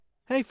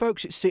Hey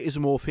folks, it's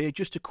Citizen Wolf here.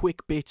 Just a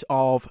quick bit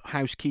of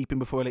housekeeping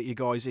before I let you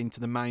guys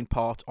into the main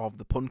part of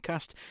the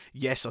puncast.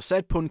 Yes, I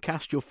said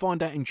puncast. You'll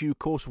find out in due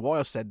course why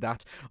I said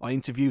that. I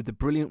interviewed the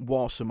brilliant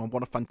Wahsome, and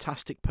what a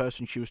fantastic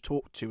person she was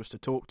to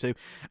talk to,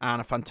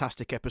 and a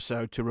fantastic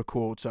episode to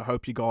record. So I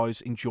hope you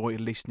guys enjoy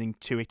listening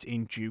to it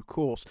in due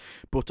course.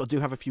 But I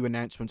do have a few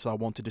announcements I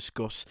want to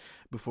discuss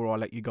before I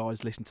let you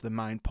guys listen to the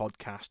main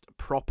podcast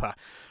proper.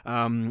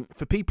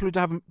 For people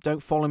who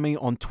don't follow me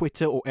on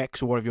Twitter or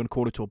X or whatever you want to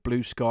call it, or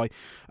Blue Sky,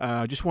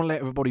 I just want to let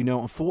everybody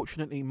know,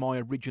 unfortunately, my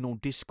original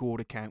Discord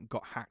account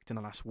got hacked in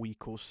the last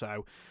week or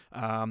so.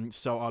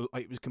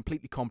 It was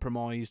completely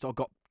compromised. I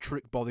got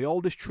tricked by the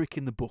oldest trick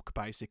in the book,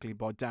 basically,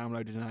 by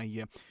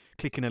downloading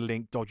clicking a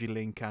link, dodgy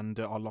link, and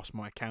I lost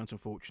my account,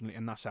 unfortunately,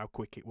 and that's how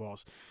quick it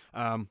was.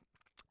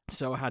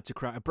 So I had to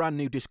create a brand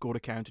new Discord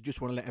account. I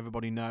just want to let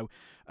everybody know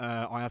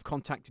I have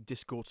contacted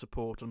Discord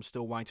support. I'm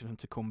still waiting for them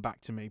to come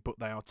back to me, but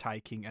they are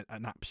taking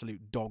an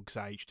absolute dog's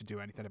age to do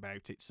anything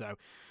about it. So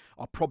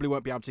I probably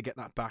won't be able to get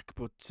that back,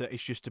 but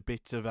it's just a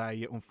bit of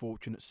a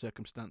unfortunate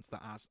circumstance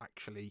that has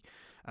actually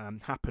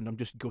happened. I'm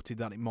just gutted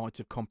that it might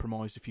have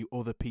compromised a few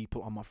other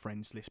people on my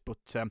friends list.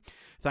 But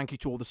thank you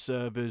to all the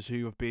servers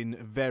who have been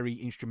very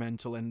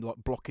instrumental in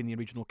blocking the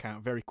original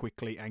account very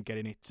quickly and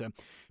getting it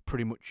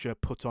pretty much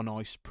put on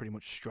ice pretty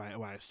much straight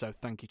away. So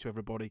thank you to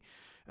everybody,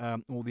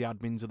 all the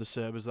admins of the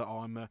servers that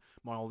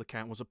my old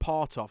account was a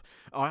part of.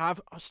 I have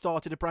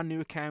started a brand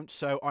new account,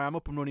 so I am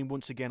up and running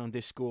once again on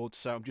Discord.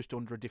 So I'm just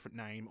under a different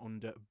name,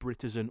 under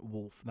Britizen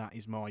Wolf. That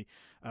is my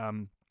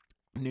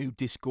new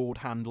Discord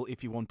handle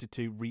if you wanted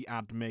to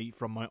re-add me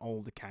from my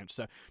old account.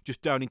 So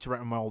just don't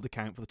interact with my old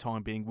account for the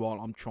time being while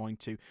I'm trying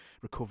to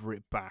recover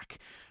it back.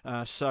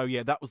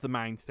 That was the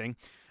main thing.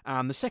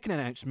 And the second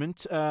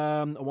announcement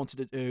I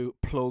wanted to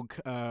plug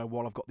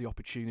while I've got the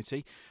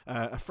opportunity.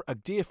 A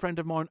dear friend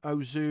of mine,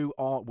 Ozu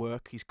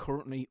Artwork, he's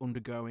currently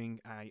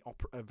undergoing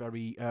a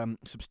very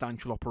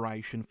substantial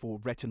operation for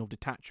retinal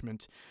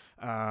detachment.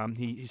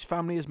 His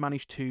family has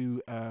managed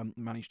to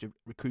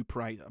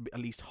recuperate at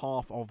least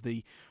half of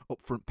the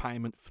upfront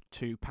payment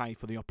to pay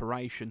for the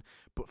operation,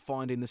 but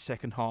finding the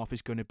second half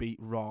is going to be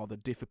rather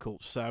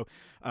difficult. So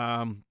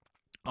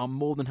I'm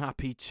more than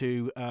happy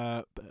to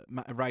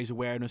raise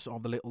awareness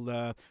of the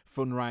little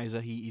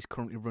fundraiser he is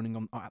currently running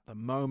on at the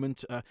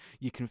moment.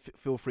 You can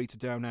feel free to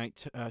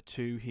donate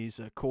to his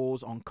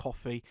cause on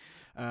Coffee,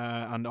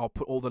 and I'll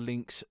put all the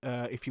links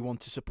if you want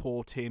to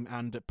support him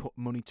and put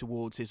money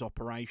towards his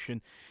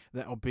operation.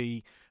 That'll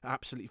be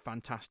absolutely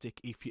fantastic.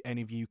 If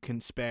any of you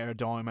can spare a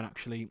dime and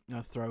actually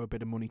throw a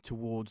bit of money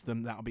towards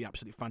them, that'll be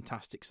absolutely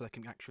fantastic, so they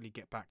can actually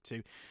get back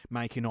to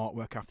making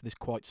artwork after this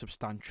quite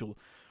substantial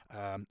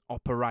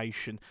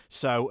operation.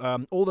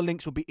 So all the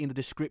links will be in the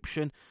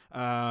description.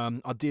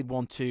 I did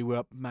want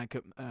to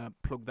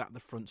plug that at the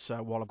front,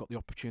 so while I've got the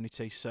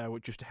opportunity, so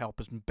just to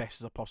help as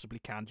best as I possibly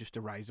can, just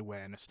to raise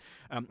awareness.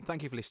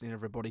 Thank you for listening,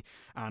 everybody,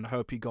 and I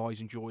hope you guys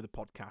enjoy the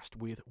podcast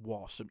with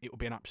Wahsome. It will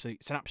be an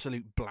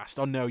absolute blast.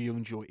 I know you'll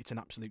enjoy it. It's an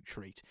absolute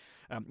treat.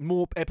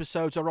 More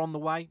episodes are on the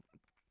way,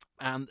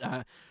 and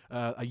a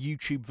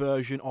YouTube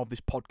version of this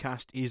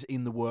podcast is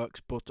in the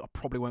works, but I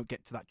probably won't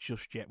get to that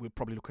just yet. We're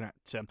probably looking at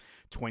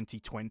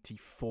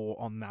 2024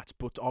 on that,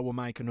 but I will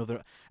make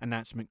another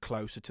announcement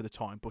closer to the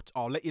time. But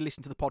I'll let you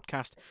listen to the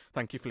podcast.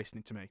 Thank you for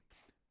listening to me.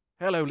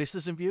 Hello,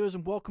 listeners and viewers,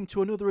 and welcome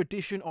to another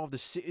edition of the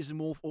Citizen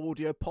Wolf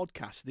audio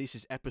podcast. This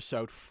is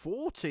episode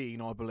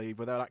 14, I believe,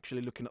 without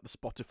actually looking at the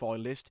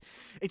Spotify list.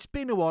 It's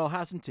been a while,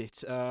 hasn't it?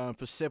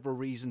 For several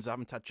reasons, I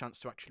haven't had a chance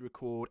to actually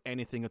record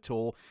anything at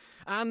all.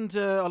 And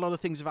a lot of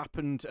things have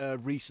happened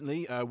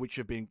recently, which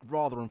have been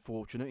rather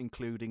unfortunate,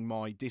 including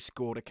my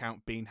Discord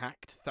account being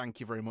hacked. Thank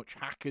you very much,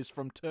 hackers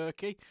from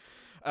Turkey.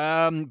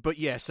 But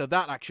yeah, so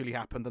that actually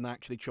happened, and I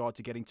actually tried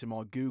to get into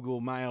my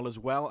Google Mail as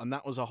well, and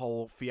that was a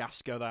whole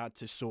fiasco that I had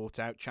to sort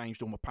out,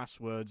 changed all my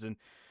passwords and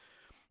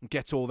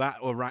get all that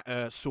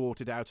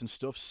sorted out and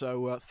stuff.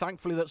 So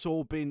thankfully that's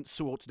all been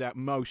sorted out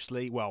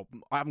mostly. Well,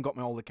 I haven't got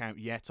my old account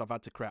yet. I've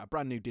had to create a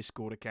brand new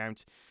Discord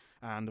account,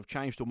 and I've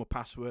changed all my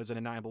passwords and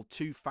enabled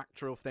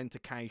two-factor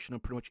authentication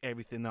and pretty much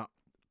everything that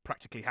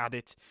practically had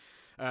it.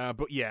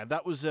 But yeah,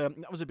 that was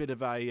a bit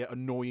of a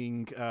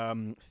annoying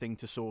thing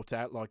to sort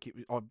out. Like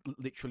I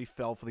literally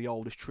fell for the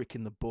oldest trick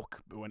in the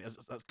book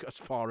as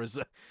far as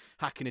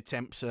hacking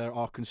attempts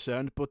are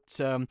concerned. But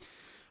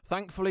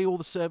thankfully, all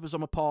the servers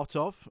I'm a part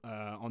of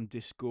on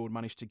Discord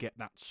managed to get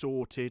that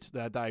sorted.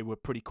 They were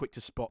pretty quick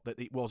to spot that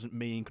it wasn't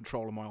me in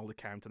control of my old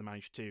account, and they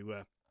managed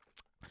to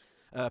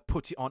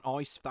put it on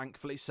ice,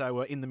 thankfully.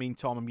 So in the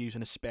meantime, I'm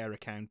using a spare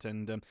account,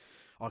 and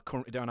I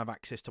currently don't have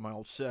access to my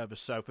old server.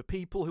 So for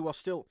people who are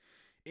still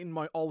in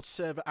my old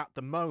server at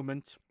the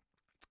moment,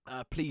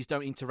 please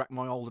don't interact with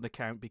my older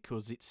account,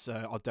 because it's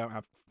I don't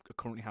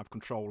currently have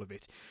control of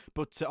it.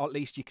 But at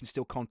least you can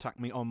still contact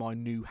me on my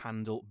new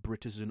handle,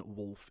 Britizen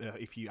Wolf,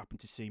 if you happen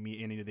to see me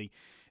in any of the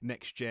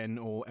next gen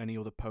or any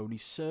other pony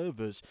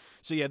servers.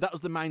 So yeah, that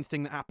was the main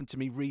thing that happened to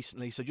me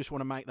recently. So just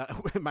want to make that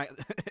make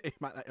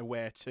that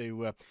aware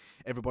to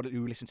everybody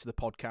who listens to the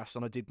podcast.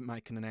 And I did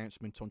make an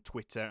announcement on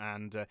Twitter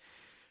and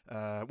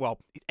Well,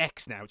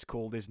 X now it's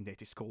called, isn't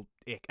it? It's called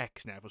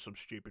X now for some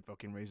stupid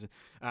fucking reason,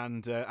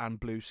 and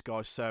Blue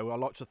Sky. So I'd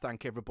like to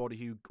thank everybody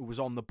who was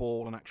on the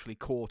ball and actually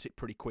caught it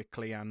pretty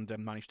quickly and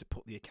managed to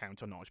put the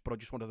account on ice. But I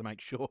just wanted to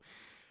make sure,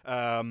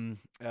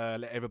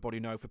 let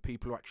everybody know, for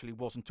people who actually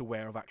wasn't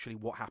aware of actually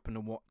what happened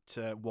and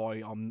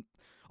why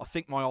I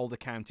think my old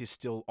account is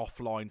still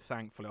offline,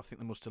 thankfully. I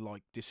think they must have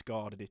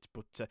discarded it,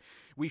 but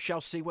we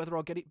shall see whether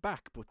I'll get it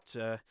back. But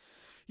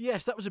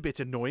yes, that was a bit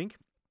annoying.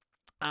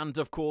 And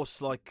of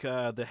course, I've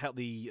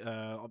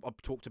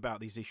talked about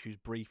these issues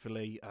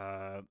briefly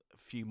a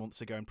few months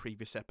ago in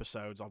previous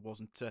episodes. I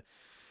wasn't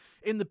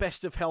in the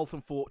best of health,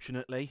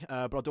 unfortunately,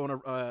 but I don't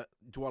want to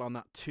dwell on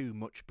that too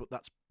much. But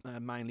that's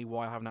mainly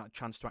why I haven't had a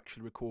chance to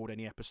actually record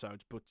any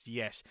episodes. But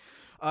yes,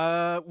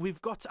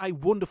 we've got a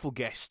wonderful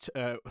guest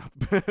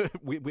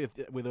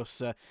with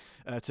us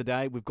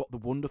today. We've got the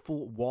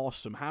wonderful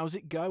Wahsome. How's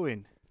it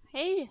going?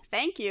 Hey,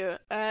 thank you.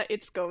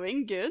 It's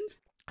going good.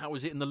 How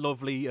is it in the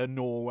lovely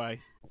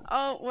Norway?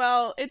 Oh,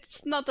 well,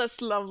 it's not as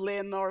lovely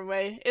in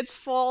Norway. It's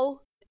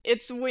fall,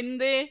 it's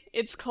windy,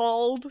 it's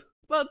cold,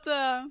 but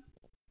yeah,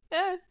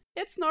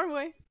 it's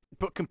Norway.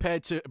 But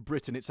compared to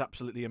Britain, it's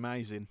absolutely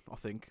amazing, I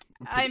think.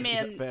 I Is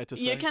that mean, fair to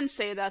say? you can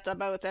say that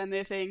about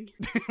anything.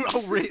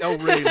 Oh, really?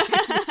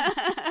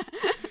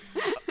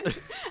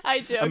 I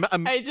joke.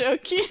 I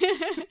joke.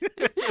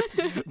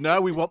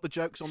 No, we want the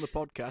jokes on the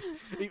podcast.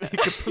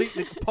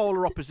 Completely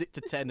polar opposite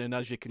to Tenon,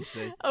 as you can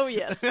see. Oh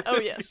yes.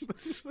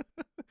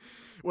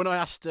 When I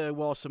asked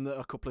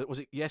Wahsome was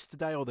it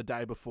yesterday or the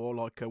day before,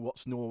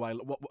 what's Norway,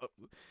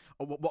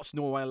 what's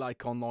Norway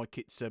like on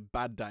its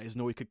bad days,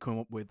 and all he could come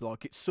up with,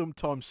 it's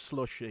sometimes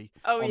slushy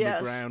on the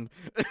ground.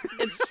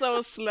 It's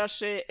so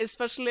slushy,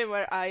 especially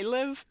where I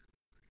live.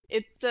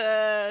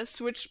 It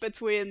switched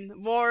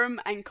between warm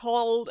and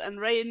cold and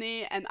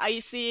rainy and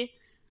icy,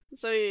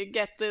 so you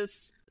get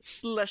this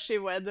slushy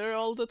weather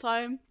all the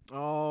time.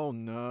 Oh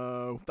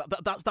no,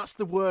 that's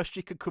the worst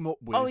you could come up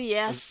with. Oh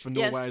yes, for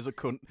Norway as a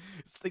country.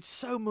 It's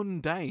so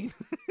mundane.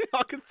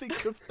 I can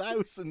think of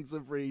thousands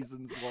of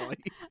reasons why.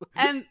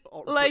 And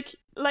like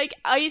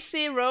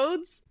icy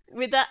roads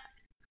with a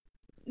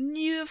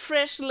new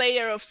fresh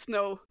layer of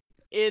snow.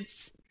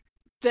 It's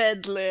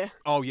deadly.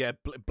 Oh yeah,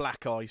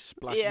 black ice.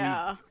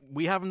 Yeah.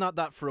 We haven't had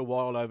that for a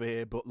while over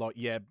here, but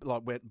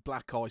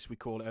black ice we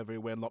call it over here,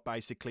 where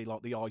basically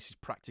the ice is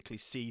practically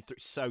see-through,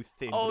 so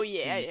thin that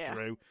it's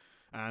see-through,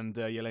 and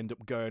you'll end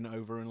up going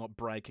over and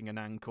breaking an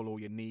ankle or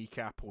your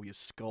kneecap or your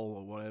skull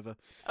or whatever.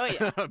 Oh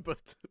yeah.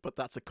 but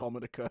that's a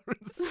common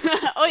occurrence.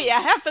 Oh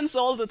yeah, happens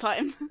all the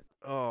time.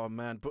 Oh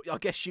man, but I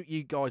guess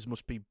you guys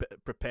must be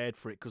prepared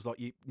for it, because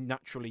you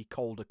naturally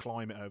colder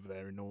climate over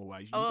there in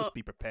Norway. You must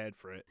be prepared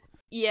for it.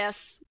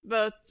 Yes,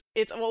 but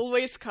it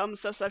always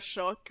comes as a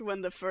shock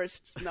when the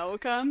first snow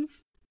comes,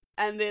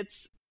 and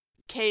it's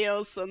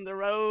chaos on the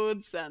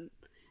roads and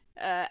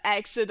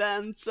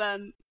accidents,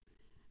 and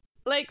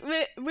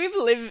we've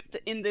lived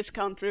in this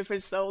country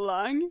for so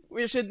long,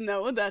 we should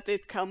know that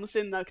it comes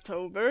in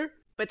October,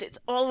 but it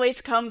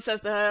always comes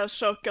as a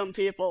shock on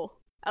people.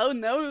 Oh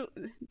no,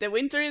 the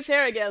winter is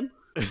here again.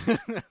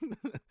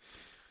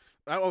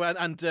 Oh,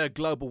 and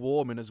global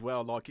warming as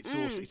well. It's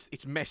also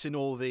it's messing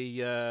all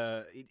the.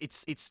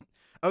 It's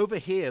over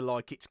here.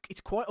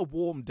 It's quite a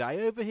warm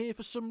day over here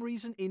for some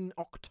reason in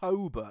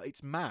October.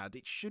 It's mad.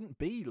 It shouldn't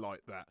be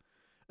like that.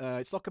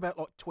 It's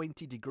about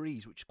 20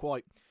 degrees, which is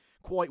quite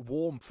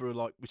warm for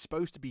we're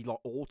supposed to be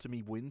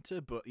autumny winter,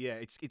 but yeah,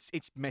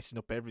 it's messing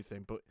up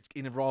everything, but it's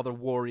in a rather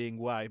worrying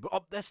way.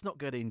 But let's not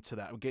get into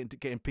that. We're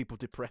getting people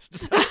depressed.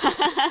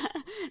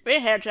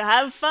 We're here to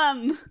have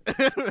fun.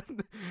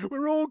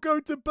 We're all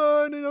going to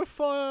burn in a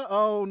fire.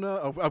 Oh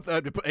no!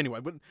 But anyway,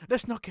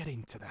 let's not get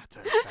into that.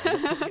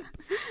 Okay?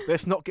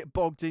 Let's not get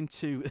bogged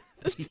into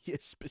the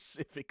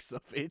specifics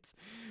of it.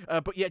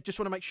 But yeah, just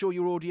want to make sure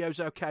your audio's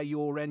okay.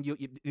 Your end,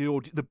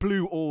 the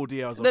blue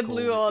audio. The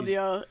blue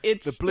audio.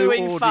 It's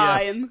doing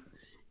fine.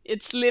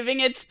 It's living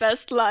its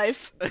best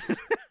life.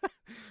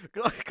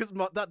 Because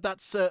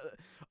that's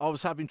I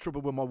was having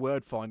trouble with my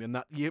word finding.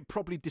 That you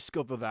probably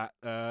discover that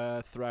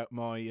throughout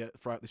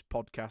this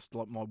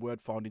podcast. My word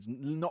finding's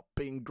not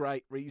been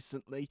great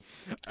recently.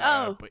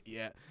 But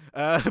yeah,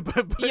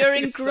 but you're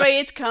in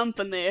great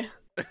company.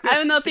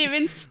 I'm not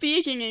even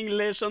speaking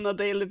English on a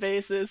daily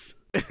basis.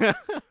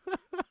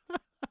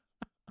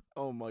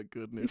 Oh my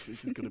goodness,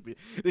 this is gonna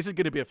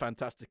be a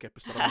fantastic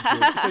episode.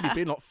 It's only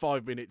been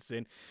 5 minutes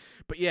in,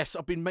 but yes,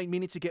 I've been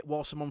meaning to get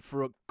Wahsome on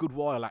for a good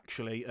while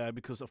actually,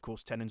 because of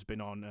course Tenon's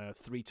been on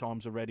 3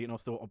 times already, and I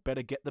thought I'd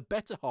better get the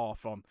better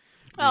half on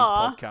the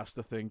podcast.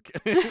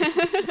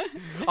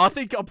 I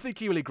think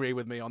he will agree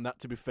with me on that.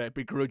 To be fair,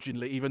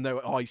 begrudgingly, even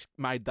though I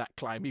made that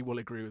claim, he will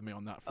agree with me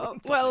on that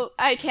front. Well,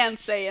 I can't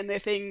say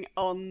anything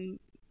on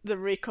the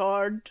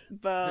record,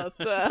 but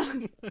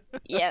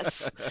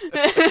yes.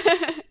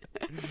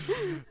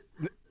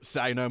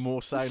 Say no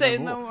more. Say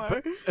no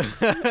more.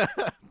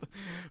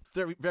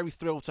 very, very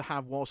thrilled to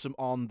have Wahsome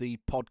on the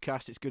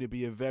podcast. It's going to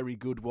be a very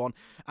good one.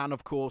 And,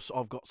 of course,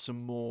 I've got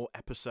some more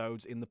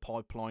episodes in the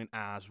pipeline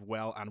as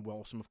well. And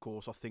Wahsome, of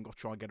course, I think I'll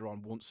try and get her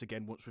on once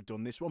again once we've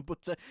done this one.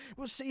 But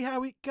we'll see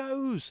how it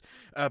goes.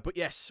 But,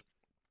 yes,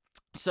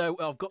 so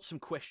I've got some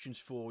questions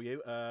for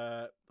you.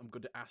 I'm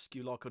going to ask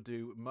you like I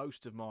do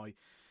most of my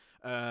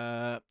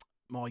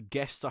my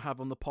guests I have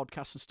on the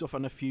podcast and stuff,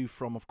 and a few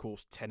from, of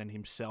course, Tennant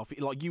himself.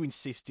 Like, you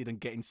insisted on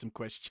getting some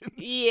questions.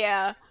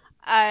 Yeah,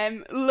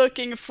 I'm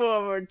looking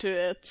forward to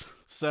it.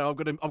 So I'm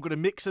gonna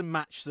mix and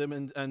match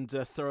them and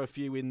throw a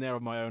few in there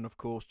of my own, of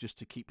course, just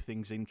to keep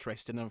things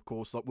interesting. And of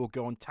course, like, we'll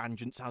go on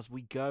tangents as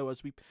we go,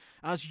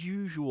 as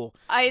usual.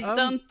 I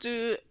don't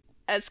do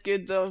as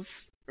good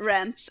of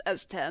rants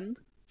as 10.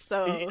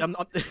 So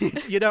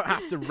You don't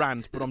have to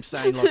rant, but I'm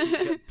saying,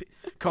 like,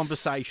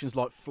 conversations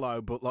like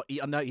flow. But like,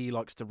 I know he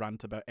likes to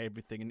rant about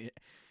everything and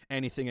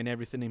anything and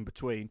everything in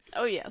between.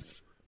 Oh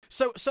yes.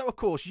 So of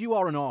course, you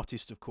are an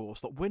artist, of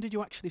course. Like, when did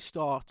you actually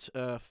start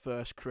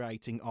first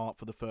creating art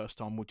for the first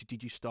time? Or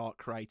did you start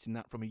creating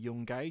that from a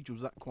young age? Or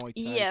was that quite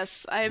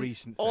yes? I've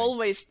recent thing?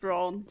 always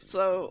drawn,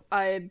 so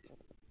I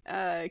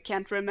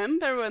can't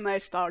remember when I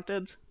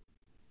started.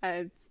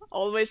 I've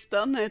always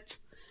done it.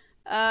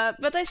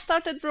 But I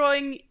started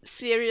drawing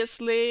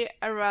seriously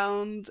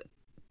around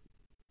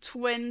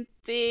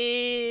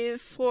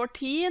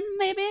 2014,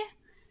 maybe?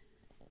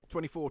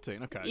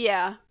 2014, okay.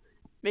 Yeah,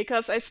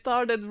 because I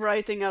started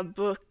writing a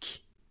book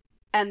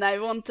and I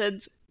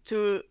wanted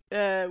to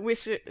oh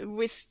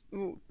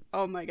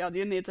my god,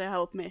 you need to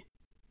help me.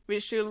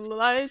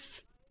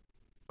 Visualize?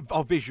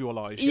 I'll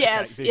visualize.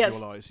 Yes, okay,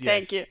 visualize. Yes.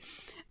 Thank you.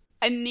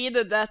 I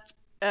needed that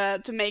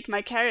to make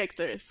my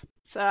characters.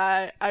 So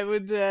I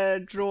would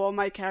draw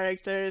my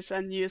characters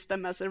and use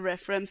them as a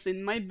reference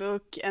in my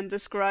book and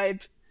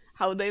describe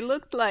how they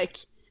looked like.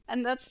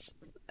 And that's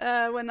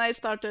when I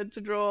started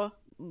to draw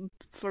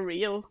for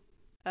real.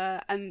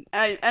 And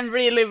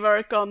really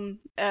work on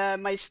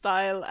my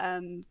style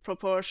and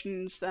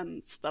proportions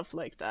and stuff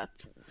like that.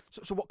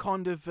 So what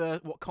kind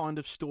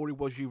of story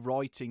was you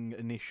writing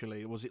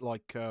initially? Was it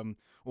like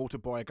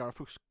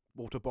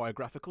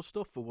autobiographical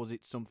stuff, or was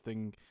it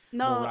something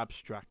more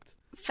abstract?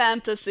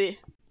 Fantasy.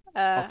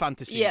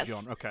 Fantasy, yes.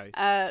 John. Okay.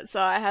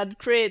 So I had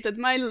created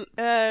my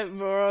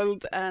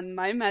world and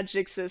my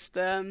magic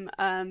system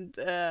and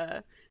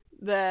the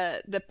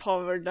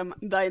power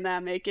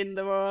dynamic in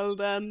the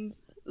world and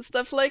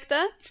stuff like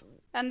that.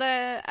 And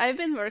I've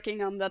been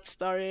working on that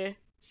story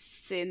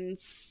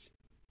since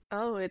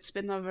it's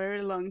been a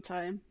very long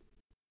time.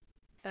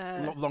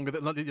 A lot longer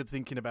than you're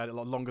thinking about it. A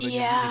lot longer than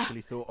you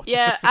initially thought.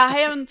 Yeah, I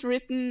haven't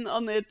written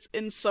on it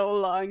in so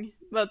long,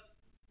 but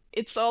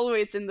it's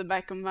always in the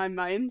back of my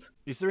mind.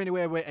 Is there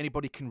anywhere where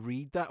anybody can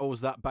read that, or is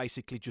that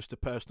basically just a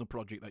personal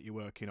project that you're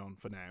working on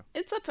for now?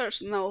 It's a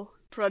personal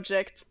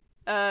project.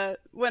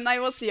 When I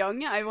was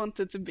young, I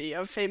wanted to be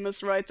a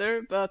famous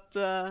writer, but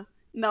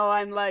now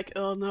I'm like,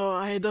 oh no,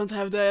 I don't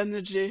have the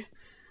energy.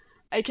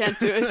 I can't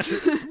do it.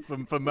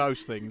 for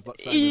most things,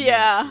 let's say.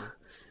 Yeah.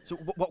 So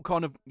what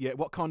kind of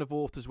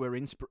authors were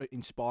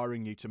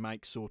inspiring you to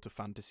make sort of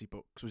fantasy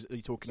books? Are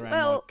you talking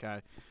around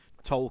like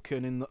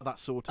Tolkien and that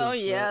sort of? Oh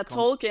yeah,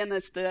 Tolkien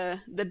is the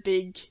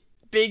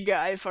big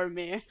guy for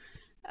me,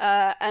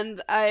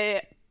 and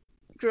I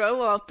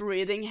grew up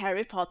reading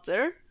Harry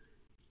Potter,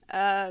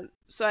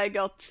 so I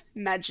got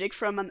magic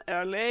from an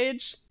early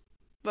age,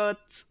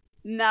 but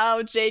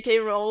now J.K.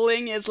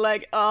 Rowling is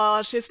like,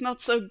 she's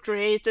not so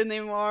great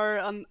anymore,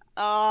 and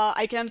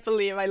I can't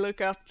believe I look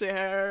up to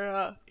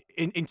her.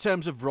 In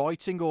terms of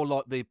writing, or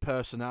like the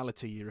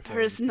personality you're referring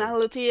to?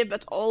 Personality,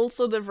 but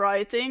also the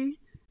writing.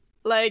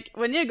 Like,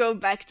 when you go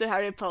back to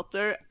Harry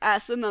Potter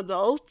as an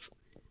adult,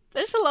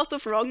 there's a lot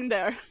of wrong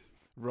there.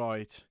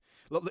 Right.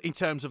 In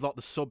terms of like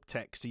the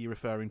subtext, are you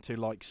referring to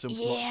like some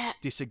like,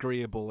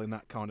 disagreeable and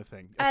that kind of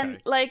thing? Okay.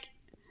 And like,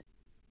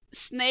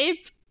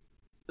 Snape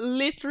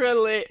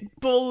literally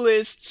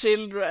bullies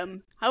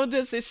children. How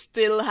does he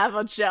still have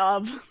a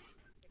job?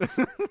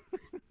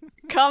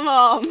 Come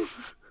on.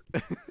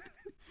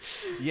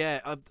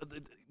 Yeah,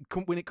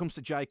 when it comes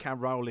to J.K.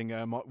 Rowling,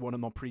 one of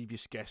my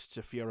previous guests,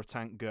 Fiora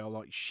Tank Girl,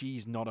 like,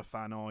 she's not a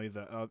fan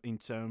either. In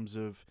terms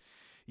of,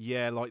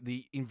 like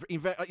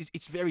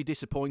it's very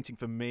disappointing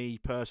for me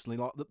personally.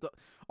 Like,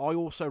 I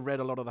also read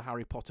a lot of the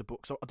Harry Potter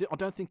books. So I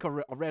don't think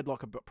I read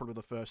like probably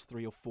the first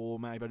 3 or 4.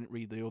 Maybe I didn't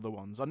read the other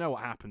ones. I know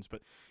what happens,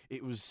 but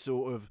it was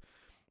sort of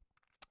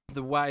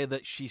the way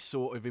that she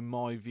sort of, in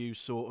my view,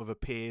 sort of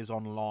appears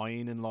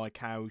online and like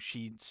how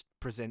she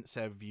presents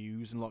her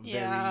views and like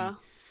very.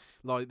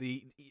 Like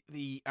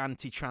the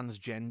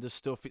anti-transgender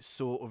stuff, it's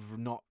sort of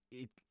not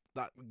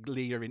that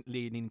leaning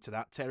into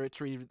that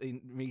territory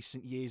in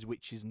recent years,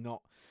 which is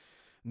not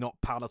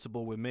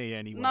palatable with me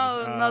anyway.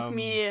 No, not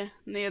me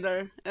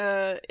neither.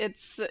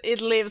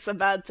 It leaves a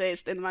bad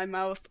taste in my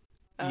mouth.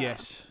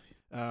 Yes,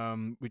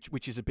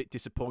 which is a bit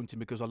disappointing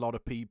because a lot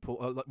of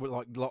people,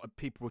 like a lot of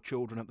people were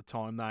children at the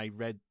time, they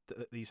read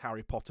these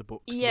Harry Potter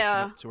books, looking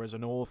up to her as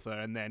an author,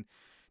 and then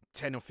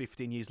 10 or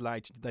 15 years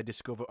later, they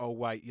discover, oh,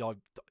 wait,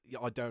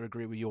 I don't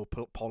agree with your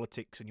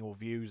politics and your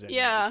views anymore.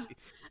 Yeah.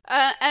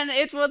 And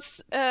it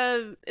was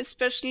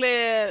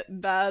especially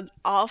bad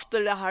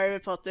after the Harry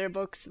Potter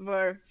books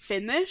were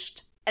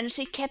finished. And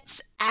she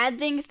kept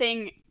adding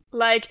things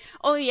like,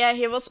 oh yeah,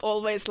 he was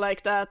always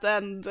like that,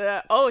 and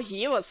oh,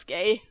 he was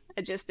gay.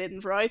 I just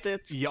didn't write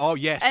it. Yeah, oh,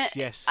 yes, And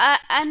yes.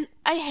 I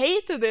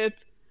hated it.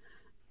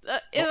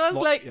 It was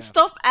like, yeah.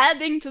 stop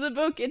adding to the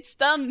book, it's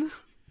done.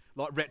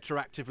 Like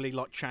retroactively,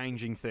 like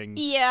changing things.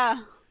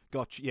 Yeah.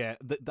 Gotcha. Yeah,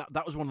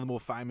 that was one of the more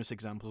famous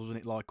examples,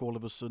 wasn't it? Like all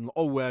of a sudden,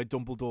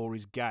 Dumbledore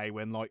is gay,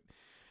 when like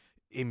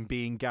him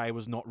being gay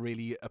was not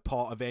really a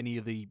part of any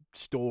of the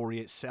story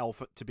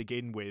itself to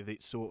begin with.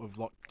 It's sort of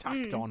like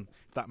tacked on,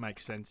 if that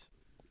makes sense.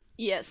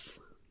 Yes.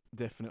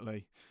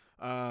 Definitely.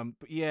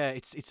 But yeah,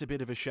 it's a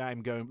bit of a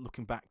shame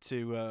looking back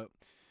to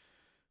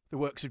the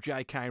works of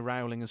J.K.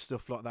 Rowling and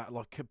stuff like that.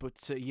 Like, but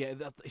yeah,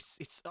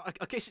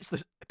 I guess it's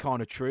the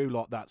kind of true.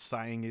 Like that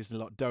saying is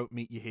like, don't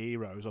meet your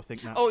heroes. I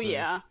think that's. Oh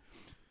yeah,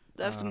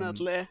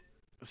 definitely.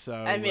 So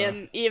I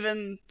mean,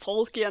 even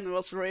Tolkien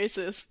was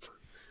racist.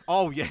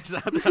 Oh yes,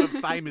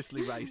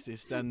 famously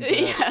racist, and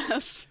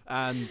yes.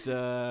 And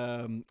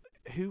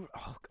who?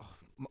 Oh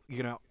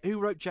God, who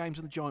wrote James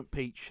and the Giant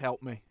Peach?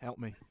 Help me.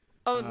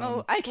 Oh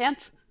no, I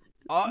can't.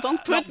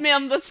 Don't put me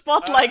on the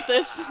spot like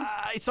this.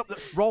 It's up there.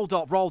 Roald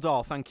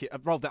Dahl, thank you.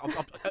 Roald Dahl.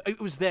 It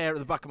was there at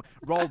the back of my...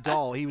 Roald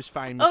Dahl, he was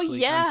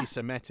famously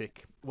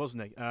anti-Semitic,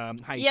 wasn't he?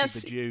 Hated the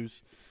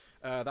Jews.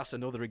 That's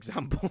another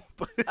example.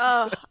 But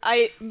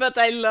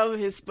I love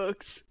his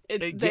books.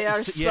 They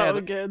are so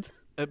good.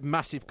 A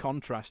massive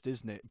contrast,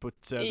 isn't it? But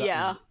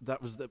that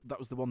was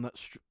the one that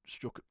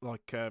struck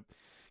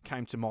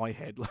came to my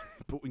head.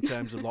 But in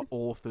terms of like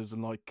authors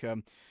and like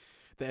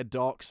their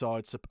dark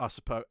sides, I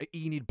suppose.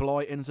 Enid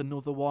Blyton's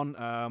another one.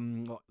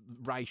 Like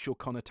racial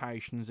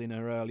connotations in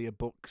her earlier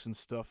books and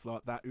stuff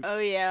like that. Oh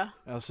yeah.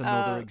 That's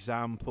another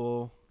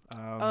example.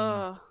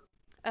 I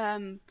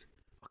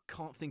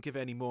can't think of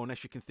any more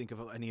unless you can think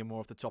of any more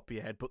off the top of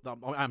your head. But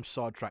I'm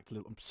sidetracked a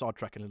little. I'm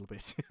sidetracking a little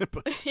bit.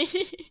 But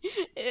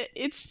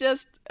it's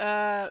just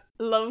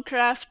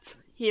Lovecraft.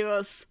 He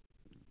was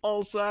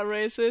also a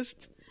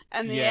racist,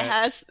 and he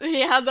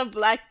had a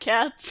black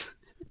cat.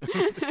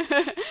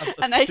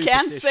 And I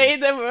can't say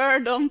the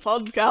word on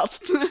podcast.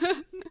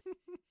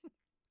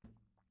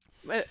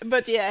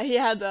 but yeah, he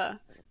had a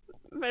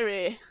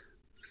very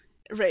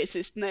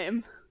racist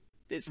name.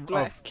 This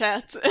black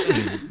cat.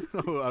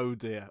 oh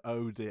dear.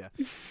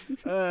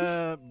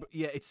 But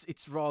yeah,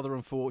 it's rather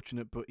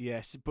unfortunate, but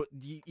yes, but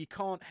you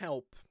can't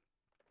help,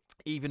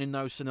 even in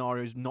those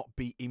scenarios, not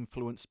be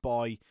influenced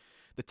by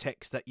the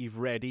text that you've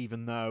read,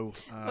 even though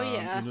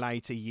in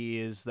later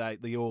years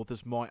the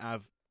authors might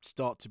have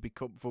start to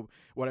become, for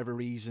whatever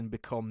reason,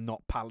 become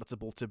not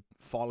palatable to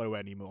follow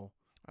anymore.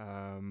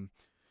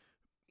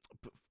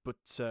 But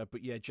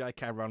yeah,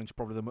 J.K. Rowling's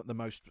probably the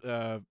most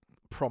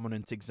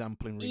prominent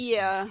example in recent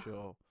years, for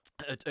sure.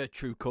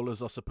 True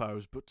colours, I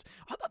suppose. But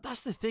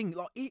that's the thing.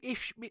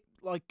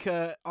 Like,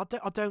 I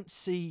don't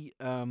see.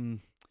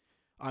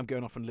 I'm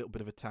going off on a little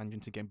bit of a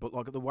tangent again, but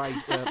like the way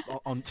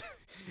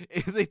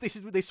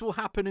this will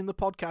happen in the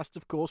podcast,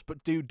 of course.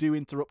 But do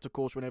interrupt, of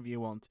course, whenever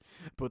you want.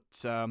 But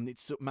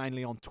it's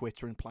mainly on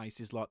Twitter and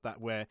places like that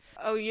where.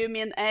 Oh, you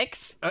mean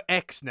X?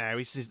 X now.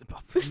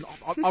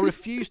 I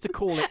refuse to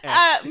call it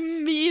X.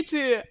 Me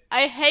too.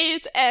 I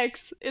hate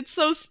X. It's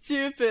so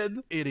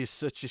stupid. It is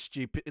such a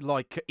stupid.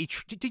 Like,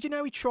 did you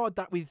know he tried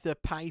that with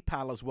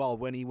PayPal as well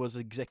when he was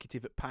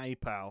executive at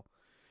PayPal?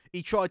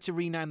 He tried to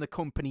rename the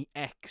company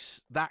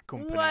X. That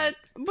company. What?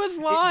 But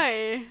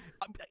why?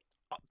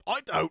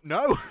 I don't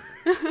know.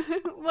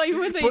 Why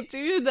would they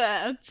do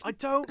that? I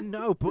don't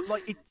know, but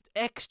like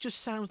X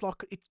just sounds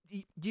like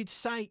you'd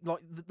say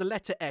like the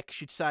letter X.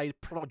 You'd say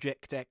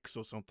Project X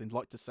or something.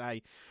 Like to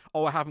say,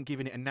 oh, I haven't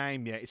given it a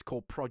name yet. It's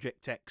called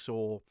Project X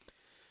or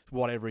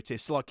whatever it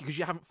is. So, like, because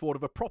you haven't thought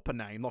of a proper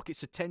name. Like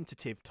it's a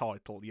tentative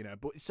title,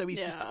 But so he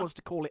just wants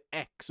to call it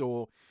X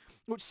or.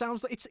 Which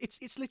sounds like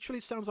it's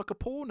literally sounds like a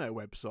porno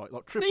website,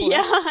 like Triple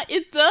X. Yeah,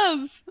 it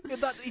does.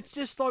 It's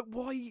just like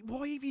why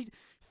have you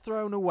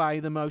thrown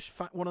away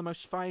one of the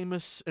most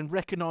famous and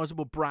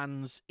recognisable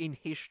brands in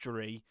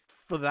history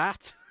for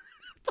that?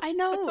 I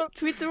know.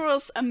 Twitter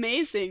was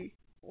amazing.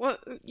 Well,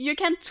 you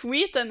can't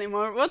tweet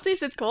anymore. What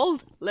is it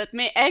called? Let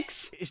me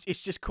X. It's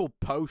just called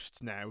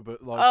posts now,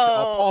 but like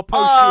I'll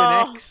post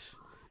you an X.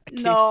 A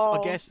kiss, no,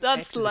 I guess.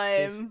 That's X is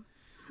lame.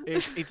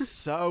 It's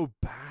so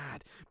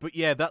bad. But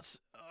yeah, that's.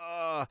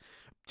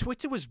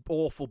 Twitter was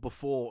awful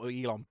before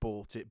Elon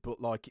bought it, but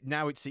like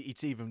now it's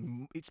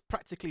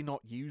practically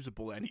not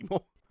usable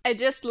anymore. I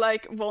just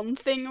like one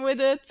thing with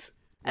it,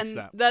 What's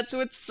that? That's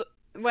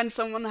when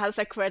someone has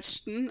a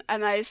question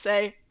and I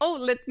say, "Oh,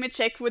 let me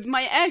check with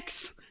my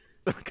ex,"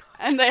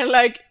 and they're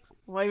like,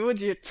 "Why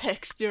would you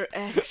text your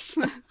ex?"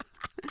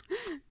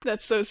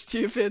 That's so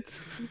stupid.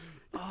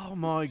 Oh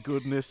my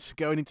goodness.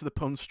 Going into the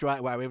puns straight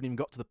away. We haven't even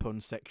got to the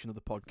puns section of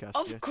the podcast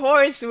yet. Of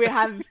course we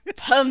have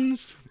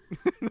puns.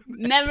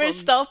 Never puns.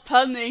 Stop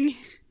punning.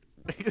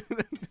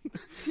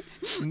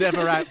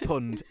 Never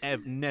outpunned.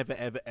 Never,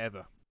 ever,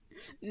 ever.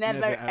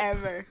 Never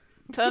ever.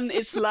 Pun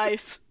is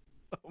life.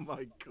 Oh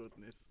my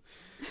goodness.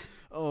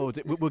 Oh,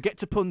 we'll get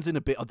to puns in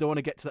a bit. I don't want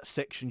to get to that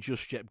section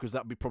just yet because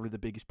that would be probably the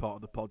biggest part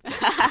of the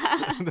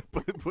podcast.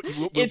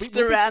 It's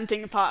the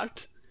ranting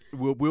part.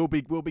 We'll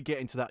be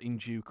getting to that in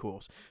due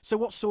course. So,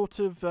 what sort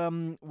of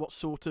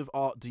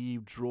art do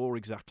you draw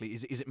exactly?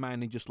 Is it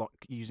mainly just like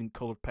using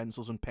coloured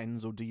pencils and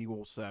pens, or do you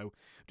also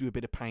do a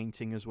bit of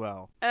painting as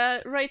well?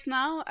 Right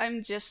now,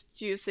 I'm just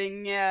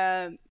using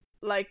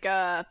like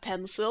a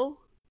pencil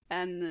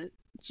and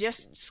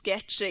just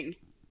sketching.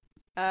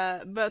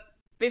 But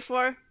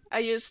before I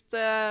used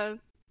oh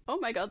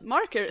my god,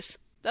 markers.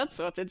 That's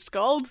what it's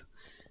called.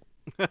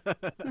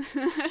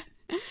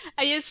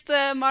 I used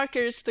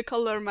markers to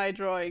color my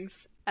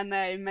drawings, and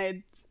I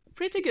made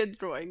pretty good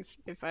drawings,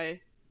 if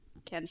I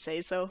can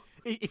say so.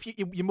 If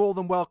you're more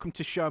than welcome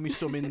to show me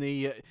some in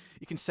the.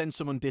 You can send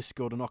some on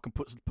Discord, and I can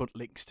put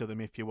links to them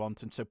if you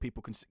want, and so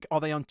people can. Are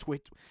they on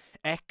Twitter,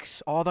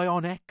 X? Are they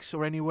on X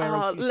or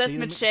anywhere? Let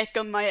me check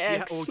on my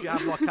X. Or do you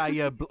have like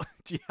a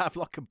do you have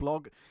like a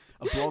blog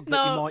that you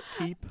might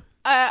keep?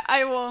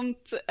 I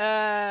won't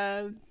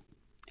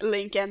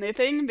link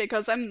anything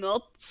because I'm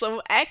not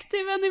so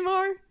active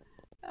anymore.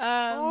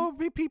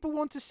 People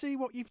want to see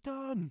what you've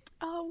done.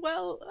 Oh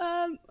well,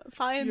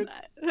 fine.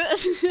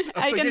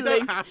 I can you link.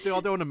 Don't have to. I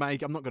don't want to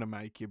make. I'm not going to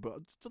make you,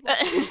 but it's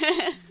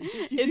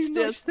do just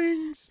nice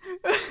things.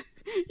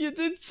 You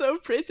did so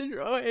pretty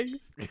drawings.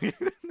 Yeah,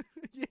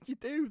 you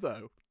do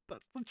though.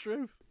 That's the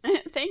truth.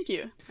 Thank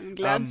you. I'm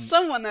glad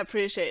someone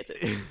appreciated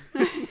it.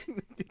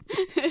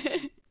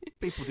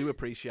 People do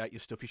appreciate your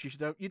stuff.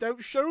 You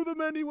don't show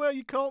them anywhere.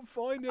 You can't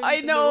find anything.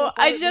 I know.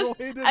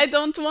 I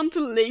don't want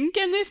to link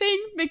anything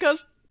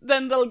because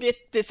then they'll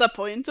get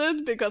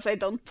disappointed because I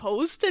don't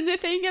post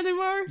anything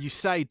anymore. You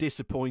say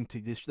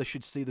disappointed. They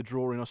should see the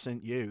drawing I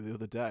sent you the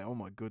other day. Oh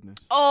my goodness.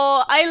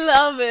 Oh, I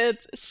love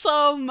it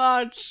so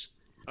much.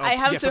 I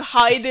have to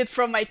hide it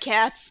from my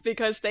cats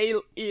because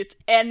they'll eat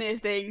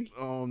anything.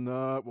 Oh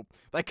no. Well,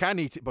 they can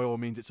eat it by all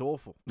means. It's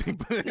awful.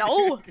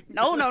 No.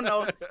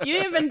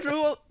 You even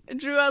drew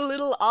a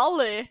little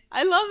Ollie.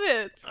 I love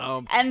it.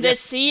 And the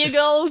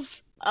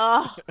seagulls.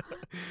 Oh.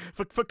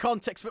 For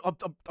context,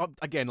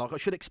 again, like I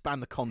should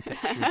expand the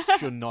context,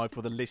 shouldn't I,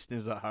 for the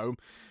listeners at home?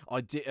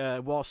 I did.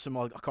 Wahsome,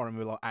 I can't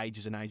remember, like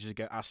ages and ages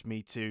ago, asked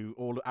me to,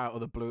 all out of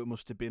the blue. It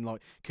must have been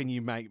like, can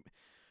you make?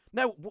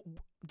 No.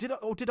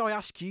 Did I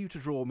ask you to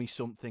draw me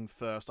something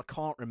first? I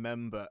can't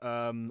remember.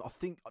 I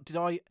think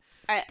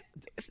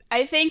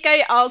I think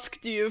I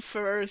asked you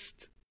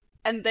first,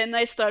 and then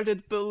I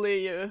started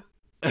bullying you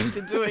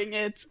into doing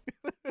it.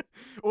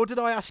 Or did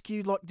I ask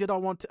you? Like, did I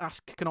want to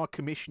ask? Can I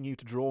commission you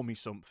to draw me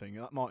something?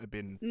 That might have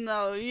been.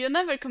 No, you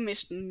never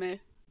commissioned me.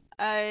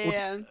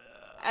 I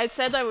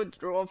said I would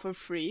draw for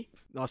free.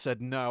 I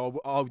said no.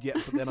 Oh yeah,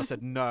 but then I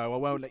said no. I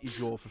won't let you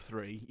draw for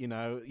free. You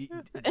know,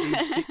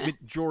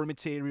 drawing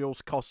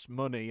materials cost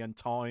money and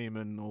time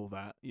and all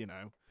that. You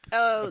know.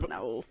 Oh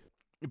no.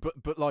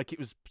 But like it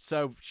was.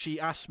 So she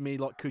asked me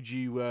like, could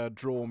you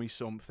draw me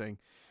something?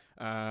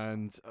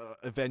 And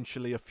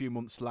eventually, a few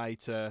months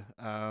later,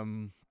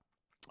 when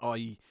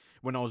I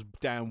was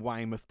down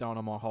Weymouth, down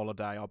on my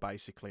holiday, I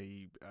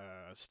basically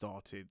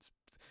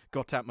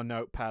got out my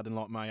notepad and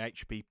like my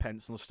HB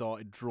pencil and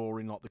started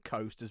drawing like the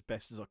coast as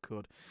best as I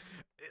could.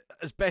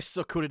 As best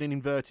as I could in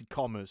inverted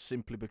commas,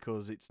 simply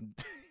because it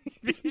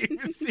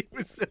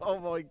was oh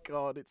my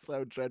god, it's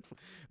so dreadful.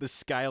 The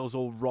scale's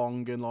all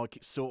wrong and like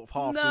it's sort of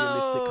half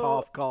realistic,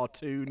 half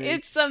cartoony.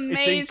 It's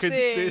amazing.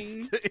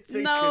 It's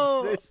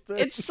inconsistent.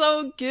 It's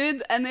so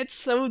good and it's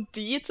so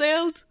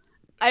detailed.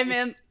 I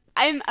mean,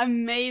 I'm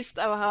amazed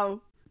at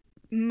how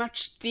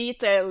much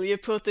detail you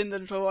put in the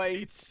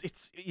drawing.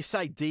 It's you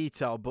say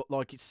detail, but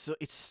like it's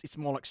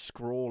more like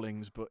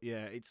scrawlings. But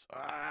yeah,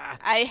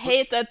 I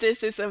hate that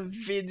this is a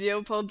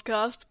video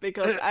podcast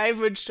because I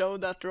would show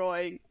that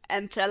drawing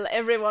and tell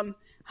everyone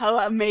how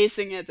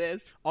amazing it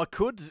is. I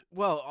could.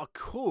 I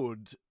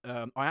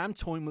am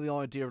toying with the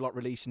idea of like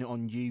releasing it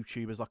on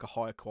YouTube as like a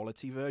higher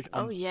quality version.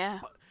 Oh yeah.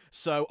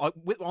 So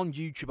on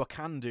YouTube I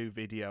can do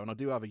video, and I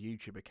do have a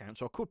YouTube account,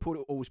 so I could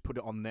always put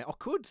it on there.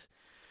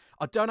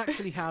 I don't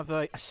actually have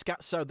a scan.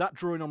 So that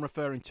drawing I'm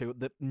referring to,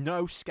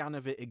 no scan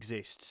of it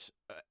exists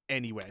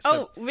anywhere.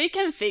 So we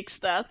can fix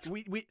that.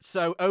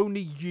 So only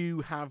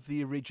you have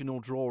the original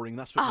drawing.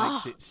 That's what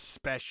makes it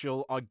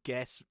special, I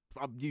guess.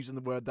 I'm using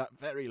the word that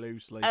very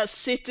loosely. A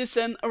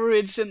Citizen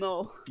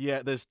original.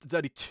 Yeah, there's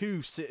only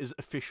two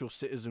official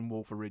Citizen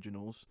Wolf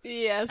originals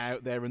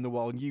out there in the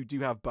world, and you do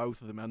have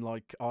both of them. And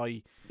like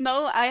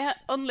No, I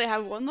only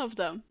have one of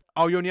them.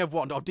 Oh, you only have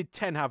one. Did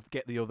 10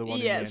 get the other one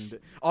in the end?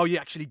 Oh, you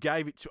actually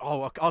gave it to.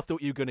 Oh, I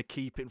thought you were going to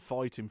keep it and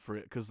fight him for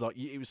it because like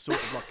it was sort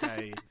of like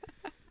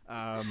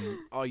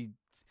I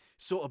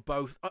sort of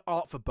both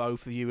art for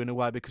both of you in a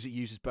way because it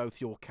uses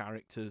both your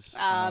characters.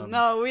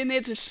 No, we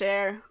need to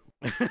share.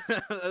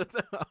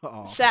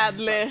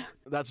 Sadly,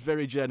 that's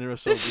very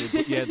generous of you.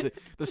 But yeah,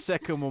 the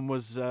second one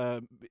was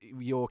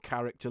your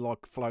character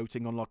like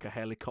floating on like a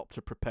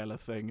helicopter propeller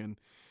thing and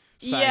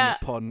saying a Yeah,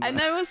 pun. and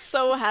I was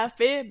so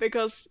happy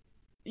because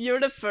you're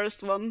the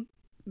first one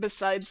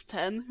besides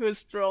 10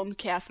 who's drawn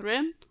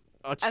Catherine,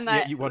 and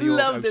Yeah, I one of your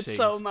loved it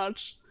so OCs.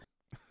 much.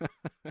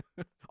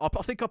 I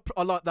think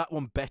I like that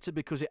one better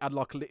because it had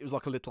it was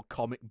like a little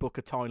comic book,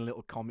 a tiny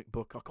little comic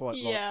book. I quite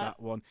like Yeah.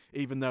 that one,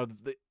 even though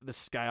the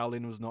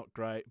scaling was not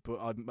great. But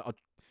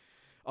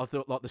I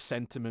thought like the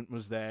sentiment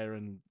was there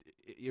and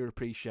you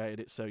appreciated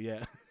it. So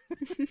yeah.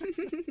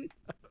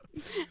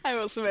 I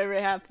was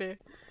very happy.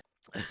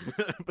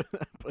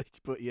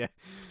 but yeah,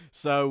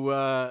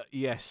 so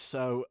yes,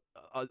 so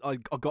I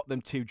got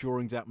them 2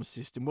 drawings out my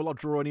system. Will I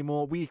draw any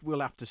more? We'll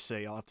have to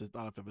see. I'll have to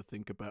have a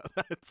think about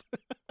that.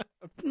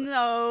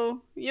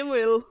 No, you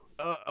will.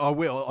 I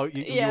will.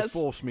 You'll Yes,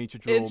 force me to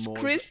draw it's more.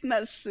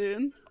 Christmas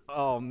soon.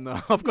 Oh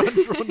no, I've got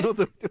to draw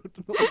another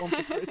one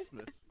for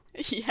Christmas.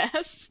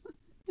 Yes,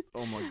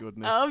 Oh my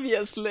goodness.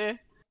 obviously.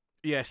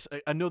 Yes,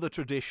 another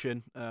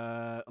tradition.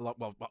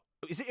 Well,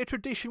 is it a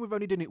tradition? We've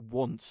only done it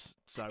once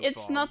so far.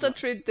 It's not a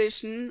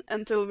tradition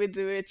until we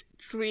do it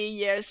 3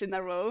 years in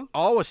a row.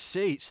 Oh, I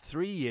see. It's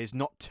 3 years,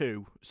 not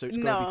 2. So it's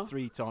got to No. be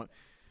 3 times.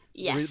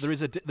 Yes. There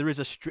is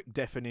a strict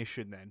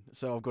definition then.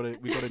 So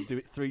we've got to do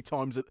it 3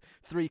 times at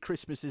 3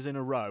 Christmases in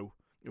a row.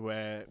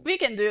 Where We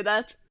can do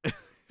that.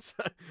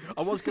 so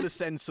I was going to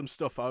send some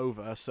stuff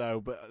over.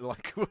 But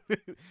like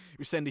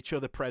we send each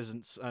other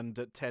presents,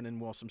 and 10 and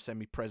Wahsome send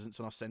me presents,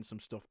 and I send some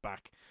stuff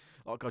back.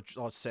 Like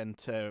I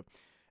sent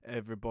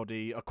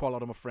everybody, quite a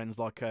lot of my friends,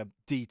 like a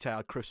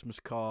detailed Christmas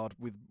card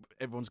with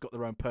everyone's got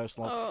their own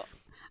personal.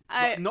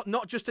 Oh,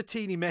 Not just a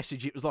teeny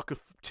message. It was like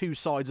 2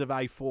 sides of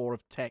A4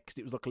 of text.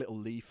 It was like a little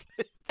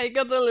leaflet. I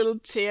got a little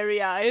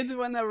teary-eyed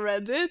when I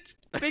read it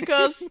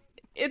because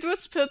it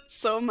was put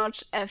so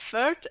much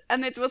effort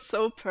and it was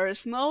so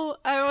personal.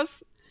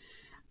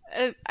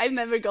 I've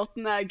never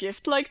gotten a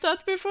gift like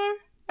that before.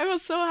 I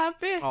was so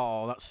happy.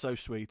 Oh, that's so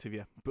sweet of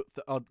you. But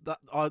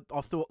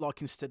I thought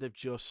like instead of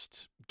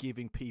just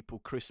giving people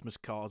Christmas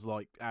cards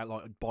like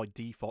by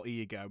default, here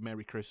you go,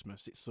 Merry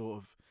Christmas. It's sort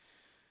of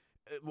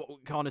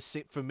what kind of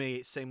for me.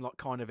 It seemed like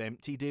kind of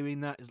empty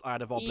doing that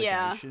out of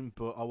obligation. Yeah.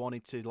 But I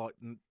wanted to like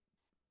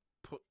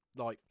put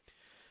like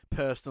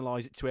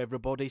personalize it to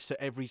everybody, so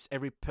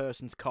every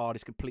person's card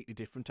is completely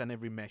different and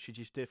every message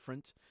is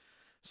different.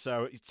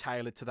 So it's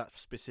tailored to that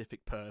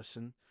specific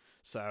person.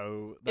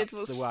 So that's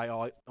the way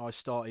I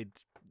started.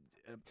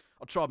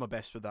 I tried my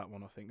best with that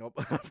one. I think.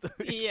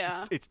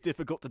 It's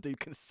difficult to do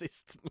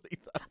consistently.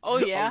 Though. Oh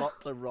yeah, a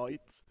lot to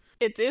write.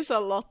 It is a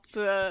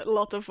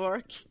lot of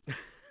work.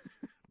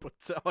 But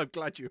I'm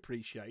glad you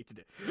appreciated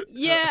it.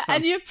 Yeah,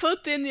 and you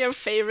put in your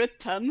favorite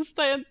puns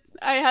that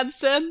I had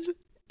said.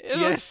 It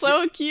was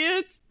so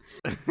cute.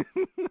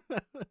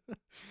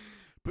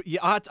 But yeah,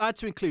 I had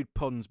to include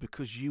puns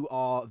because you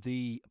are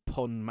the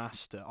pun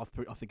master. I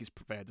think it's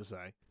fair to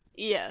say.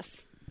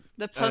 Yes,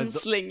 the pun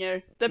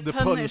slinger, the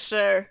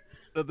punisher.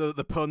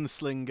 The pun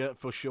slinger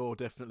for sure,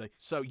 definitely.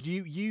 So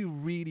you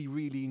really,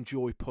 really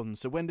enjoy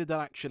puns. So when did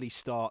that actually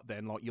start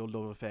then? Like your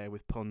love affair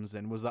with puns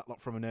then? Was that like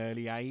from an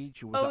early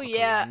age? Or was that like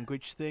a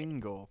language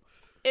thing or?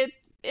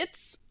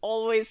 It's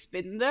always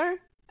been there.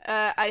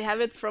 I have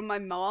it from my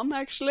mom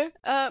actually.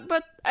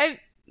 But I've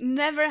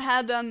never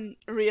had a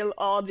real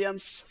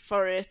audience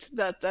for it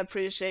that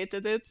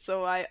appreciated it,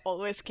 so I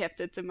always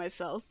kept it to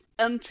myself.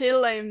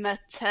 Until I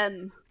met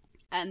 10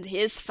 and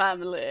his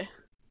family.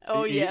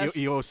 Oh, yes.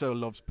 He also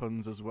loves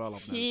puns as well,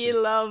 I've noticed. He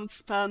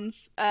loves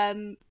puns,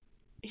 and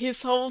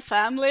his whole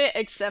family,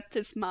 except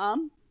his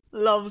mom,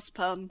 loves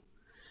pun.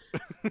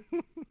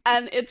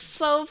 And it's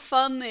so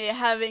funny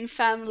having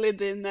family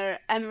dinner,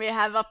 and we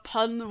have a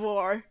pun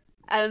war,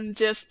 and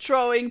just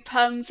throwing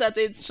puns at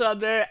each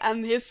other,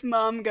 and his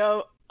mom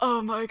go,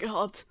 "Oh my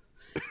god,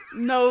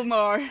 no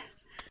more."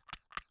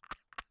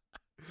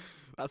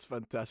 That's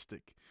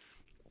fantastic.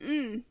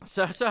 Mm.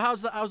 So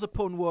how's a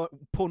pun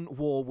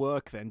war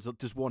work then?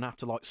 Does one have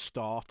to like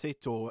start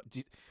it, or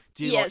do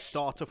you like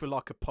start off with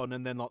like a pun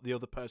and then like the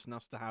other person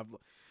has to have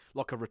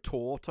like a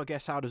retort? I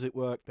guess how does it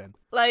work then?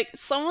 Like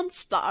someone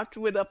start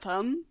with a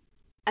pun,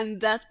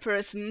 and that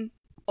person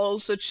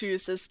also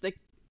chooses the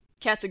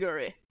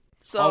category.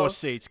 So I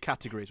see. It's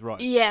categories, right?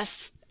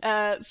 Yes.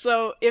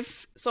 So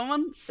if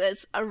someone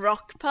says a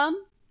rock pun,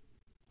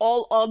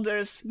 all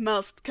others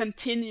must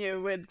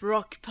continue with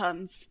rock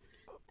puns.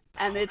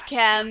 And it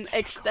can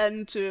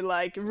extend to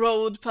like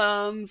road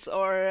puns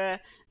or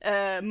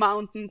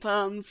mountain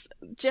puns.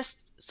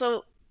 Just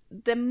so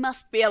there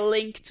must be a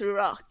link to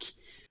rock.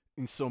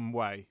 In some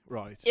way,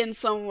 right. In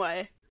some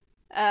way.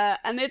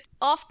 And it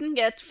often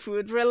gets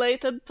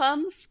food-related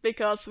puns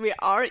because we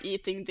are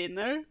eating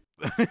dinner.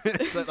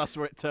 So that's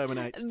where it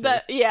terminates.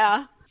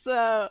 Yeah.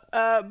 So,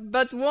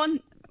 but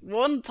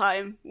one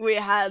time we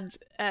had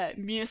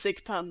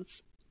music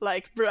puns,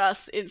 like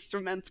brass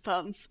instrument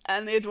puns,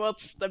 and it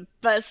was the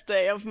best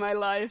day of my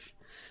life.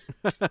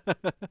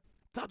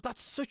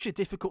 That's such a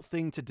difficult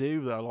thing to do,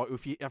 though. Like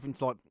if you having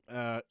to like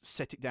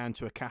set it down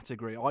to a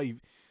category,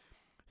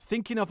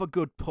 thinking of a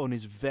good pun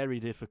is very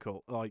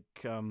difficult. Like,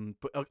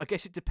 but I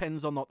guess it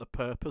depends on like the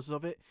purpose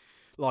of it.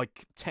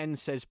 like 10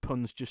 says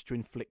puns just to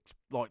inflict,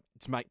 like,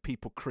 to make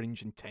people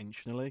cringe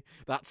intentionally.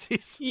 That's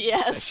his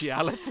Yes.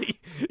 speciality.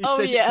 He Oh,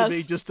 says it to me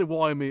yes. just to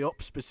wire me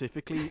up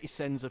specifically. He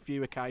sends a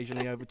few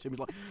occasionally over to me. He's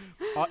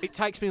like, it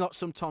takes me like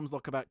sometimes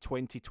like about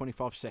 20,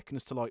 25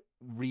 seconds to like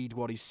read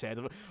what he said.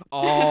 I'm like,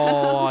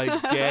 oh, I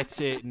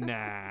get it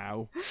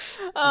now.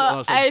 And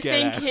was like, I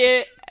 "Get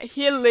think out."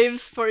 he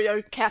lives for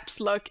your caps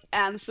lock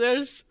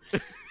answers.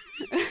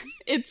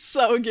 It's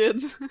so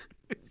good.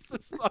 It's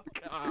just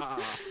like,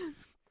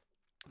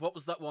 What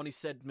was that one he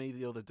said to me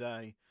the other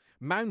day?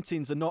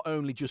 Mountains are not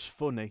only just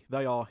funny,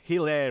 they are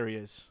hill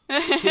areas.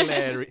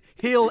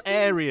 Hill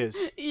areas.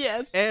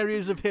 Yes.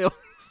 Areas of hills.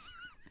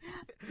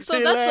 So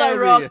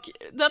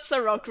that's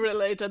a rock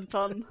related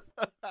pun.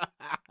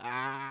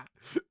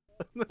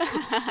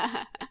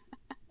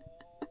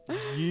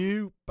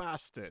 You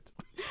bastard.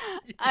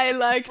 I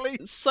liked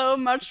Please. so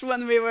much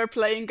when we were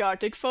playing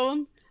Gartic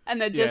Phone,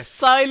 and I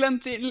just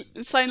Yes.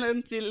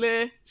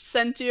 silently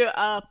sent you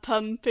a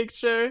pun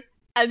picture,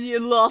 and you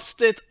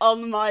lost it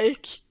on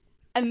mic,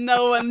 and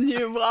no one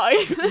knew why.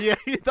 Yeah,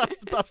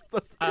 that's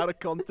out of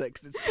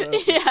context. It's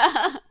perfect.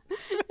 Yeah,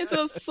 it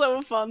was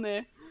so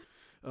funny.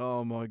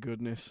 Oh my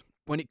goodness.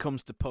 When it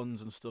comes to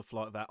puns and stuff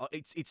like that,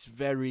 it's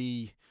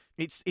very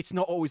it's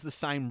not always the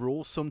same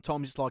rule.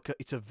 Sometimes it's like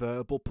it's a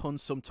verbal pun.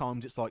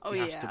 Sometimes it's like Oh, it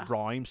has yeah. to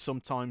rhyme.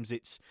 Sometimes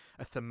it's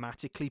a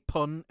thematically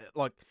pun,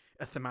 like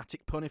a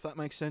thematic pun, if that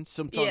makes sense.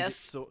 Sometimes Yes.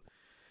 it's sort.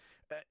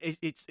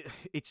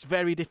 It's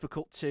very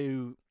difficult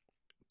to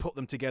put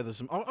them together.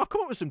 I've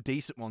come up with some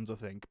decent ones, I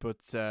think, but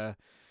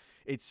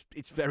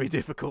it's very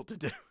difficult to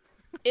do.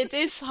 It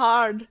is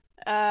hard.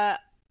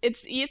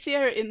 It's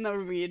easier in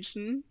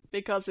Norwegian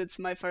because it's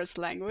my first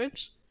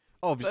language.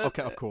 Obviously, But,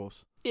 okay, of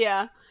course.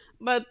 Yeah,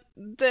 but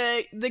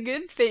the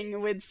good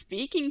thing with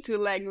speaking two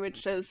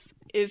languages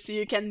is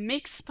you can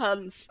mix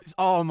puns.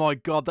 Oh my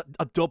god,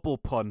 a double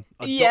pun.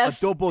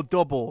 Yes. A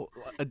double.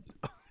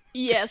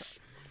 Yes,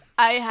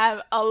 I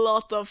have a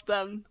lot of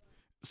them.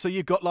 So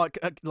you've got like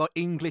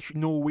English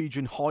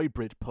Norwegian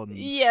hybrid puns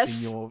Yes.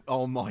 in your.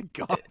 Oh my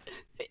god.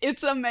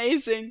 It's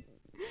amazing.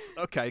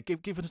 Okay,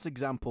 give us an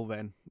example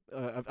then.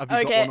 Have you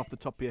got Okay. one off the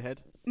top of your head?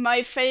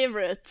 My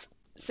favorite,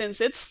 since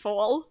it's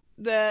fall,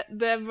 the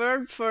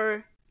verb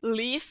for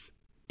leaf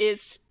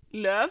is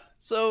löv.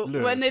 So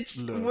Löv, when it's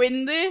löv.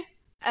 windy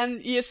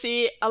and you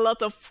see a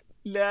lot of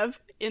löv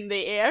in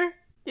the air,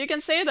 you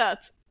can say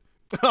that.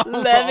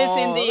 Löv is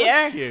in the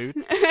that's air.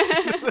 Cute.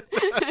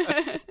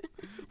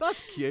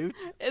 That's cute.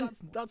 And-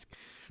 That's.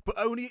 But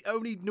only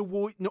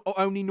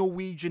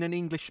Norwegian and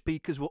English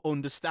speakers will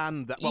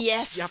understand that. Well,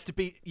 Yes. you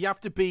have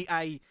to be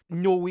a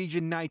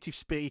Norwegian native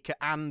speaker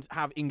and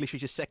have English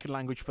as your second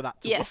language for that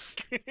to Yes.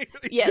 work.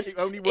 Yes, It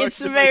only works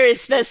it's in a very way.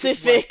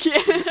 specific.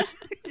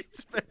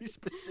 It's a very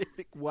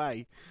specific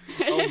way.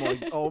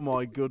 Oh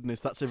my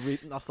goodness, that's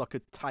like a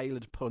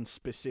tailored pun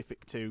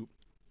specific to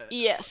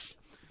Yes,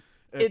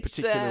 a It's,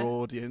 particular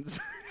audience.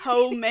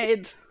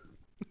 homemade.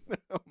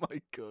 Oh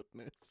my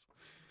goodness.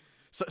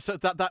 So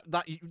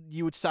that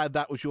you would say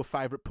that was your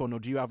favourite pun, or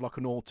do you have like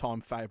an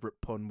all-time favourite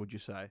pun? Would you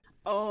say?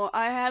 Oh,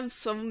 I have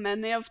so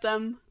many of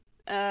them.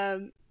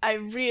 I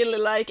really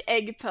like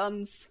egg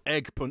puns.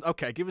 Egg pun.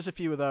 Okay, give us a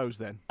few of those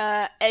then.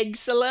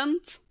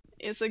 Excellent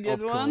is a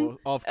good Of one. course,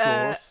 of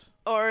course.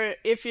 Or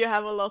if you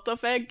have a lot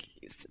of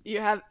eggs, you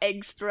have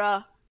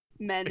extra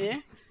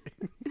many.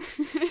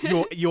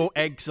 Your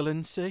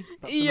Excellency.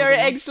 That's Your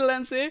another one.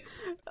 Excellency.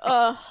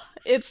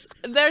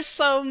 There's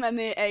so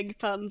many egg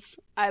puns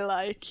I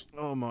like.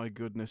 Oh my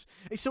goodness!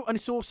 It's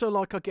also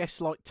like, I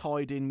guess, like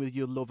tied in with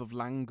your love of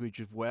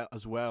language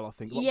as well. I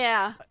think. Like,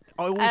 Yeah,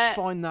 I always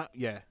find that.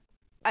 Yeah.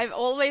 I've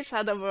always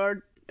had a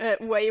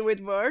way with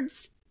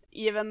words.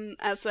 Even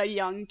as a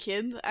young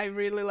kid, I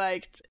really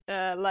liked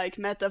like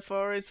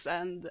metaphors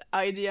and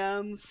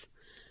idioms,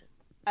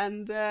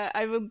 and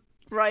I would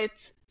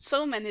write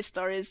so many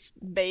stories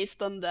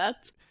based on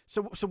that.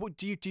 So what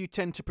do you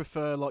tend to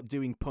prefer, like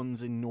doing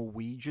puns in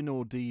Norwegian,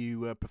 or do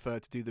you prefer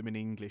to do them in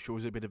English, or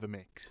is it a bit of a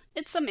mix?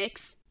 It's a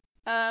mix,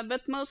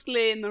 but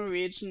mostly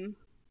Norwegian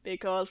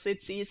because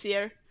it's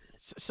easier.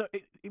 So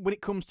when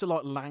it comes to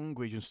like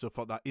language and stuff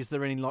like that, is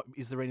there any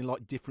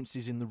like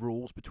differences in the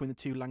rules between the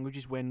two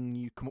languages when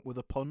you come up with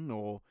a pun,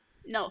 or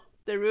No,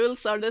 the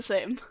rules are the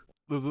same.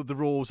 the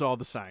rules are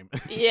the same?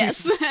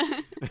 Yes,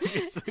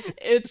 It's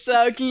it's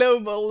a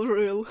global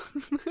rule.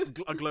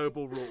 a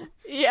global rule.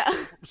 Yeah.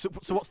 So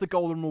what's the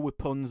golden rule with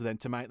puns then?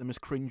 To make them as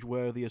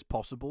cringe-worthy as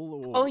possible?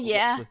 Or, Oh or what's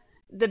yeah.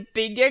 The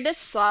bigger the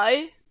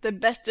sigh, the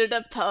better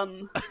the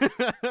pun.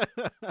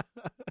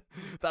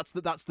 That's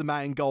the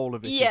main goal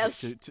of it.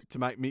 Yes. Is it? To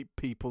make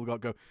people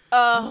go,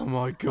 Uh, oh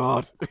my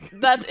god.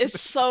 that is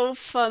so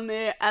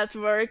funny at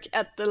work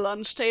at the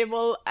lunch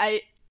table.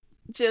 I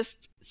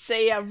just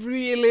say a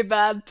really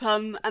bad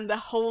pun and the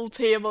whole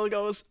table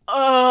goes,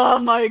 "Oh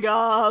my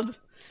god."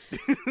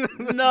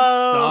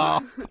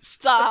 No.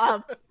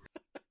 Stop.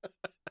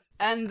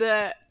 And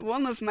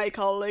one of my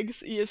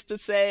colleagues used to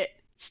say,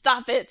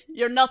 "Stop it.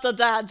 You're not a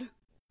dad.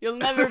 You'll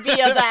never be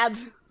a dad."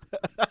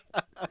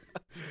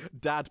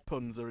 Dad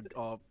puns are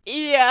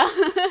Yeah.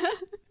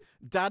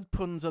 dad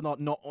puns are not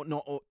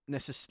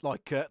necessarily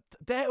like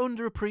they're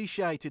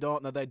underappreciated,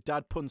 aren't they? They're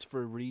dad puns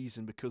for a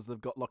reason because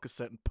they've got like a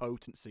certain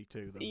potency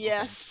to them.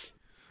 Yes.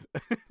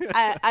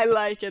 I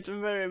like it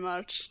very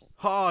much.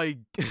 Hi.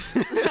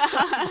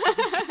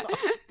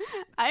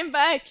 I'm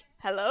back.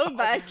 Hello,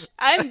 back.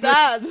 I'm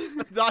Dad.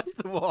 That's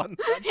the one.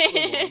 That's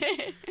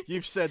the one.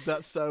 You've said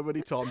that so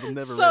many times. I'm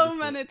never ready So for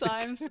many it.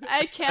 times.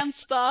 I can't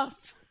stop.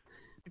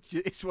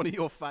 It's one of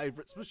your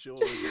favourites for sure.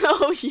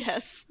 Oh,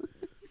 yes.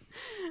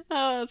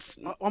 I'm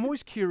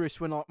always curious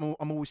when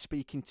I'm always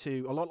speaking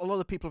to a lot of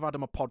the people I've had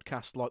on my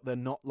podcast. Like they're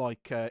not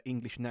like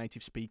English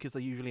native speakers.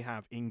 They usually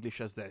have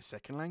English as their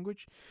second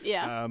language.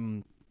 Yeah.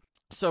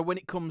 So when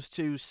it comes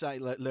to say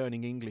like,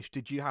 learning English,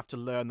 did you have to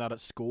learn that at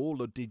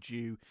school, or did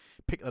you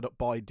pick that up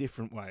by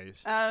different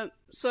ways?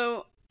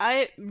 So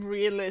I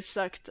really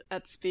sucked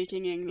at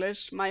speaking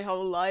English my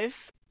whole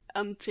life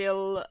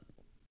until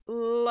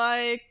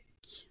like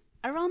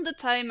around the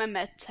time I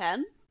met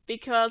 10,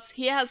 because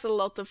he has a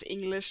lot of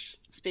English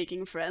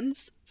speaking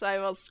friends, so I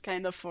was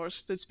kind of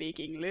forced to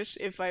speak English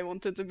if I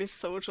wanted to be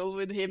social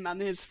with him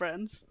and his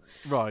friends.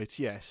 Right,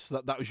 yes.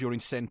 That was your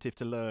incentive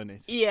to learn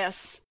it.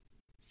 Yes.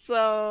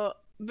 So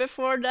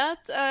before that,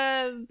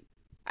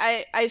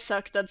 I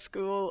sucked at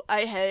school.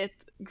 I hate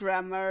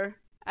grammar.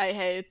 I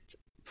hate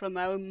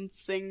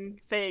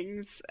pronouncing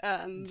things,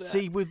 and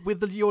See,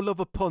 with your love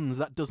of puns,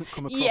 that doesn't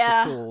come across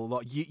Yeah. at all.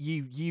 Like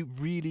you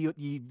really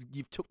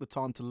you've took the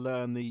time to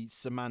learn the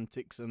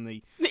semantics and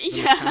the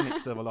yeah,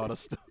 mechanics of a lot of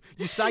stuff.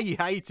 You say you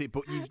hate it,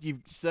 but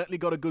you've certainly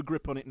got a good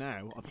grip on it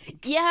now, I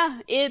think. yeah.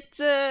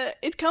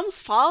 It comes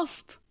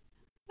fast.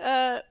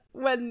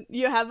 When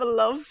you have a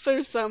love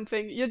for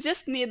something, you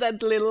just need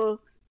that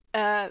little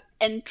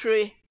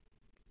entry.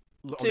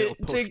 A little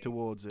push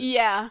towards it.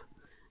 Yeah,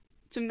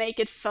 to make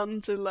it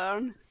fun to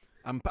learn.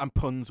 And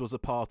puns was a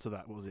part of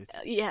that, was it?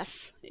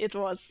 Yes, it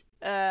was.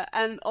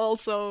 And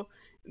also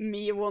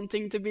me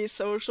wanting to be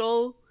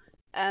social.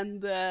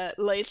 And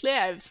lately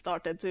I've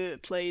started to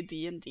play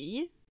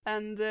D&D,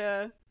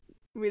 and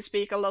we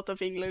speak a lot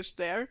of English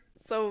there.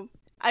 So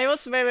I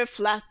was very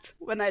flat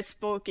when I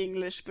spoke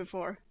English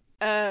before.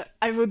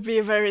 I would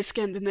be very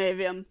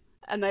Scandinavian,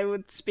 and I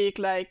would speak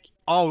like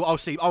I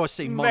see.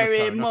 Monotone.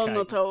 very Okay.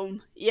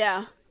 monotone.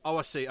 Yeah. Oh,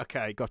 I see.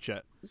 Okay,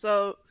 gotcha.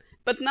 So,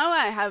 but now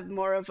I have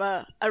more of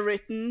a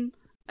written,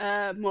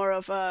 more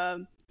of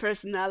a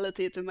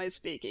personality to my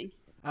speaking.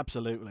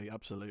 Absolutely,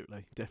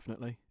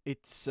 definitely.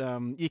 It's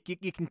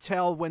you can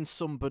tell when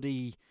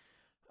somebody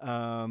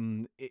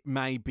it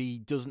maybe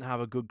doesn't have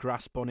a good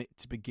grasp on it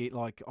to begin,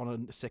 like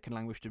on a second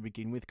language to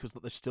begin with, because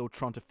they're still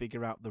trying to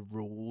figure out the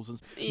rules.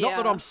 And not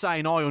that I'm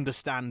saying I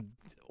understand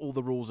all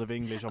the rules of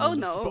English.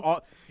 No.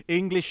 But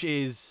English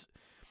is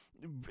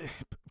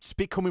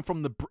coming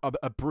from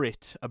a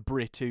Brit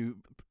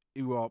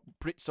who are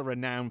Brits are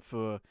renowned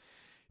for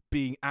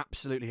being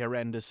absolutely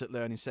horrendous at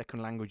learning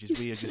second languages.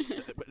 We are just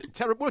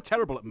terrible. We're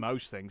terrible at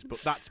most things,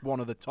 but that's one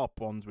of the top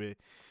ones we're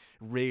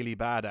really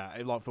bad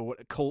at. Like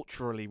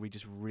culturally, we're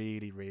just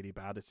really, really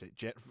bad at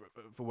it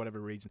for whatever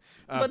reason.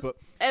 But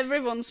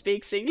everyone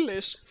speaks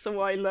English, so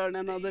why learn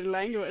another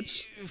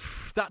language?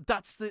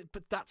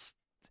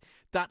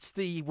 That's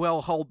the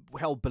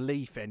well-held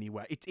belief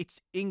anyway. It's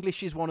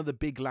English is one of the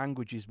big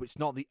languages, but it's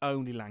not the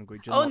only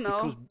language. And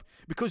no.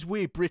 Because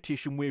we're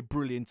British and we're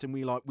brilliant and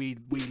we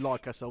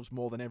like ourselves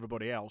more than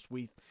everybody else.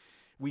 We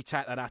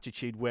take that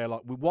attitude where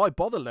like why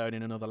bother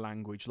learning another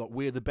language? Like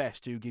we're the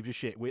best. Who gives a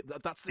shit?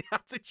 That's the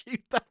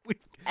attitude that we.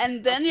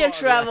 And then you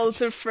travel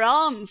to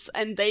France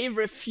and they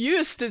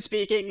refuse to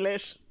speak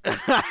English.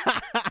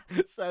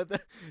 so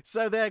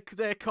they're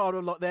kind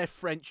of like they're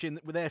French in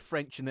their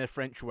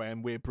French way,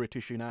 and we're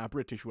British in our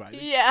British way.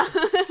 Yeah.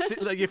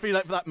 You feel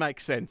like that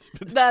makes sense.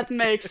 That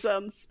makes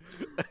sense.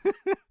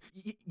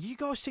 You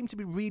guys seem to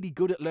be really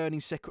good at learning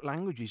second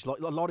languages.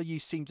 Like a lot of you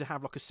seem to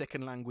have like a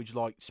second language,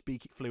 like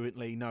speak it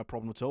fluently, no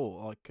problem at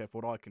all. Like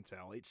for what I can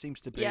tell, it seems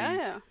to be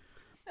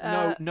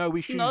no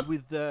issues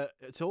with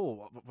at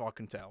all. What I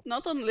can tell.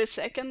 Not only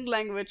second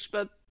language,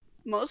 but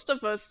most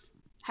of us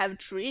have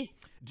 3.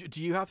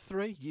 Do you have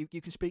 3? You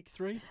can speak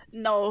 3?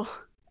 No,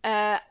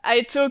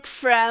 I took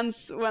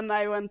French when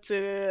I went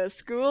to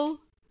school.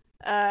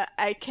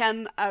 I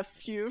can a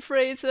few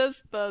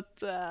phrases,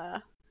 but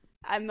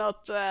I'm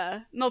not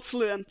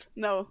fluent.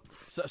 No.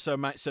 So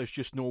it's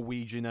just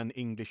Norwegian and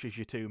English as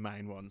your 2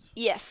 main ones.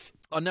 Yes.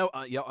 I know.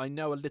 I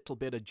know a little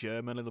bit of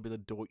German, a little bit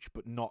of Deutsch,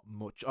 but not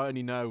much. I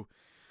only know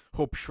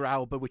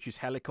Hubschrauber, which is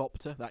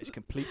helicopter. That is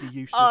completely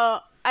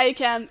useless. I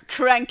can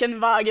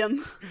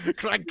Krankenwagen.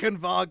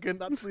 Krankenwagen.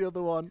 That's the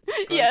other one.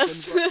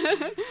 Yes.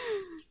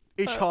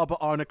 Ich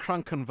habe eine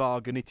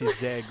Krankenwagen. It is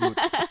sehr gut.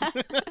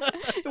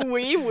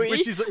 Oui.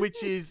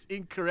 Which is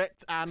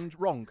incorrect and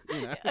wrong.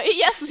 You know.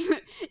 Yes,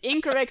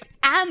 incorrect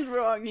and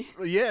wrong.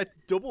 Yeah,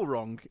 double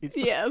wrong.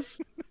 Yes.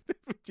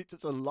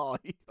 It's a lie.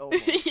 Oh my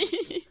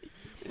God.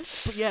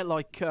 But yeah,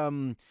 like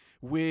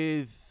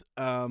with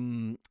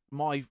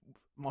my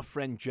my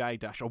friend J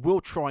Dash. I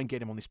will try and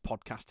get him on this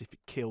podcast if it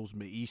kills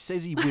me. He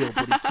says he will,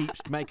 but he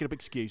keeps making up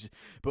excuses.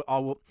 But I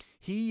will.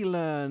 He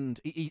learned.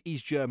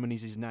 He's German.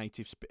 Is his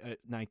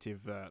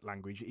native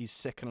language. His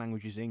second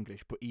language is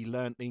English. But he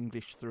learned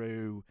English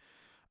through.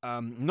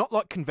 Not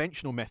like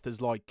conventional methods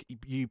like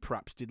you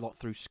perhaps did, like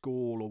through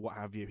school or what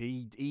have you.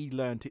 He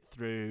learned it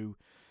through.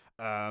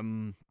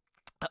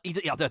 I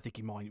don't think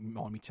he mind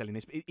me telling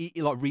this, but he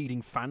like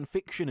reading fan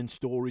fiction and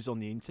stories on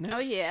the internet. Oh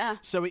yeah.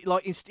 So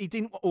he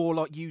didn't, or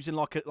like using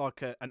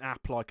an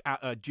app like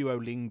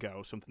Duolingo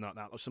or something like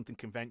that, or something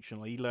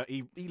conventional. He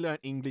learned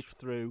English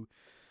through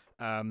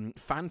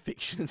fan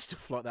fiction and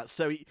stuff like that.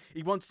 So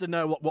he wanted to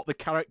know what the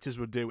characters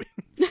were doing.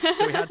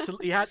 So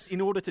he had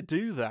in order to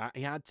do that,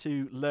 he had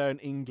to learn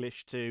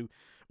English to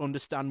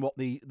understand what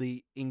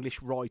the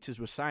English writers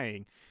were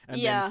saying,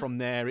 and then from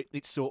there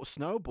it sort of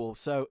snowballed.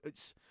 So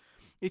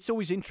it's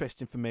always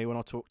interesting for me when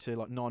I talk to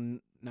like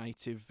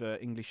non-native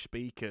English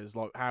speakers,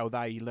 like how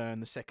they learn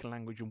the second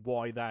language and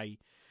why they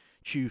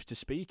choose to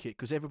speak it,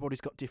 because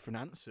everybody's got different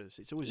answers.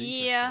 It's always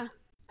interesting.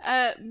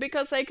 Yeah,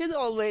 because I could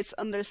always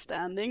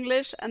understand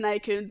English and I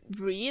could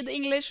read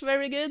English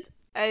very good.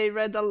 I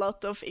read a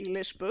lot of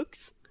English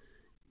books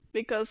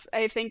because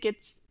I think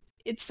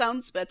it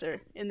sounds better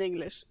in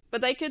English.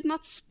 But I could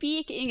not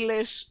speak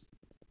English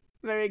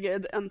very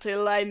good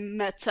until I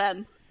met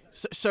Ten.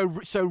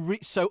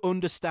 So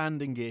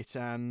understanding it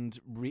and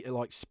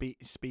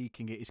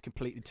speaking it is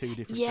completely two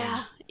different things.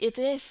 Yeah, it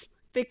is,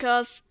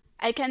 because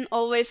I can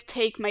always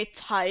take my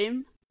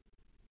time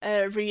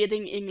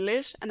reading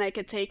English and I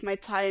can take my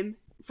time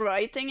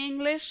writing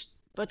English,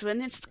 but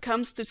when it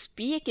comes to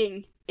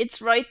speaking,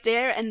 it's right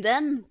there and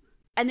then,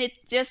 and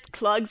it just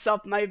clogs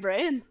up my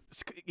brain.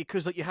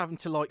 Because you're having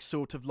to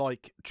sort of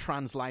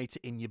translate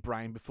it in your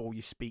brain before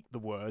you speak the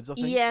words, I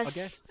think. Yes, I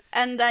guess.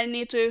 And I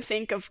need to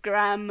think of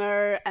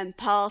grammar and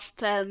past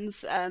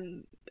tense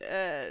and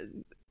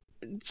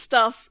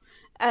stuff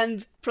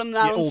and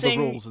pronouncing. Yeah, all the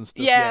rules and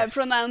stuff. Yeah, yes.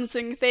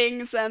 Pronouncing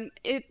things, and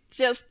it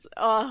just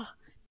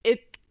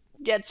it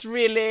gets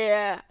really.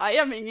 I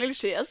am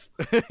English, yes.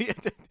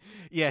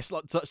 Yes,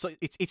 so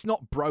it's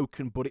not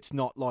broken, but it's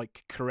not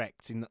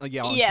correct. I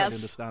totally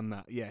understand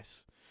that.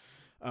 Yes.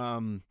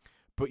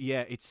 But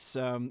yeah,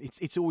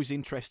 it's always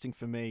interesting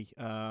for me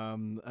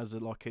as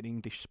an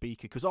English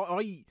speaker, because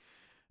I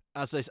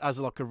as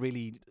a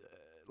really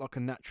a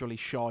naturally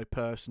shy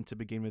person to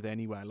begin with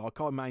anyway.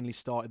 I mainly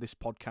started this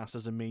podcast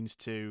as a means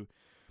to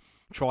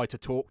try to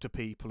talk to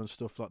people and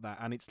stuff like that,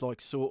 and it's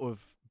sort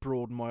of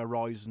broadened my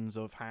horizons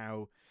of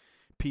how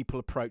people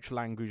approach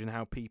language and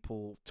how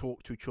people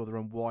talk to each other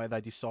and why they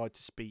decide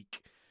to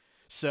speak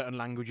certain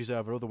languages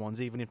over other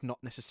ones, even if not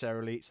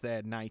necessarily it's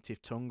their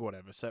native tongue or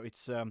whatever. So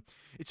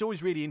it's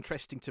always really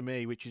interesting to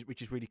me, which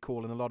is really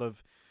cool, and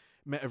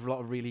met a lot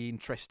of really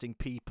interesting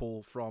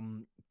people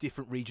from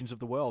different regions of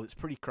the world. It's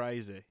pretty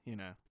crazy, you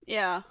know.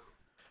 Yeah.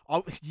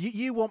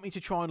 You want me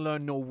to try and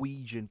learn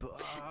Norwegian,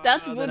 but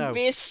that would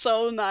be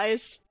so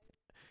nice.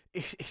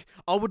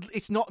 I would.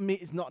 It's not me.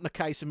 It's not in a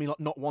case of me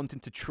not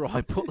wanting to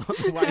try, but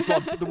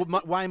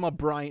the way my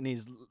brain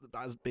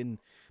has been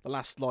the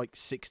last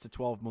 6 to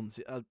 12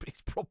 months.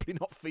 It's probably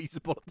not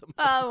feasible at the moment.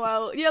 Oh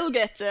well, you'll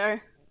get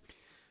there.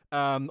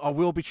 I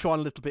will be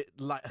trying a little bit.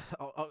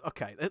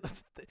 Okay,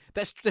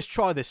 let's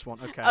try this one.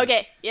 Okay.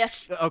 Okay.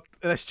 Yes.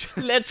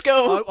 Let's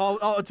go.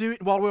 I'll do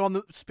it while we're on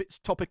the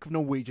topic of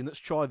Norwegian. Let's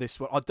try this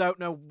one. I don't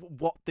know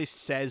what this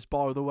says,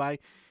 by the way.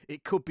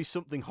 It could be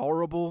something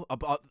horrible.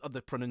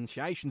 The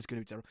pronunciation's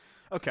going to be terrible.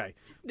 Okay.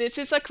 This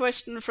is a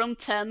question from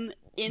 10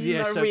 in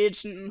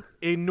Norwegian. So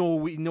in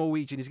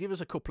Norwegian, he's given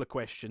us a couple of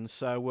questions,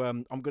 so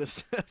I'm going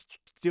to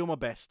do my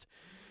best.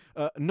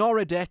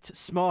 Når det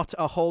smart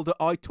å holde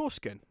I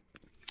torsken?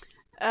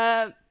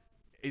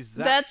 Is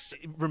that's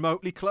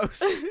remotely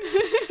close?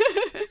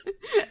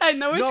 I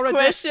know which Når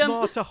question.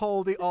 Når det smart å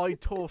holde I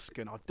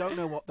torsken? I don't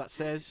know what that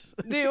says.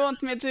 Do you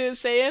want me to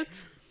say it?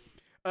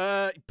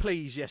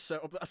 Please, yes.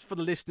 So for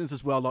the listeners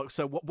as well.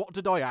 So what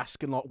did I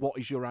ask, and what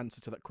is your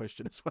answer to that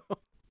question as well?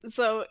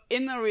 So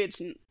in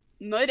Norwegian,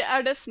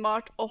 når det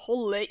smart å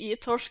holde I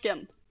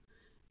torsken?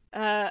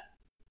 I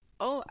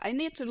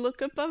need to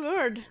look up a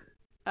word.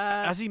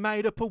 Has he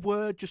made up a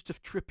word just to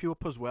trip you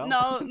up as well?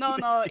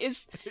 No.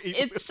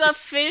 It's a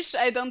fish.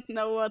 I don't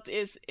know what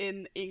is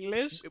in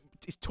English.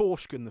 Is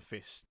torsken the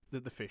fish?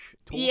 The fish?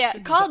 Torsken, yeah,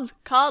 cod.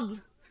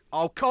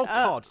 Oh,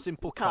 cod.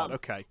 Simple cod.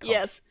 Okay, cod.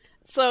 Yes.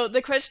 So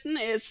the question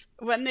is,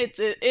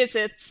 is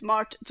it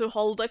smart to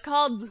hold a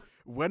cod?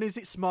 When is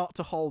it smart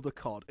to hold a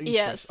cod?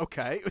 Yes.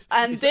 Okay.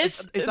 And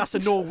that's a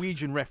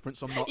Norwegian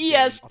reference. I'm not.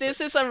 Yes,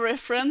 this is a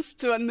reference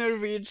to a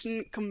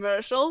Norwegian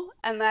commercial,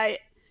 and I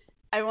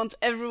want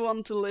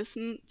everyone to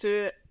listen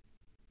to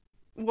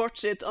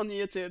watch it on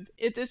YouTube.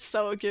 It is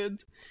so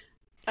good.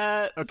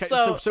 Okay,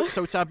 so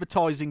it's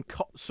advertising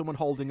someone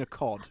holding a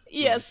cod.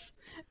 Yes,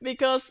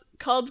 because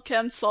cod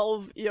can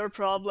solve your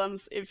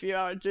problems if you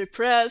are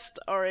depressed,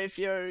 or if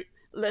you're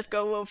let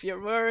go of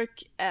your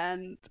work,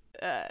 and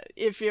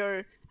if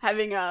you're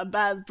having a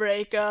bad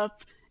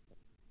breakup.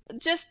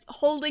 just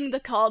holding the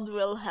cod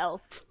will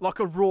help. Like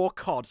a raw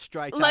cod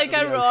straight out Like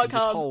of a the raw ocean,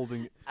 just cod.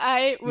 holding it.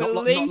 I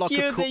will link like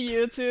you a the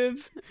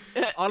YouTube.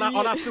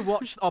 I'll have to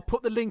watch. I'll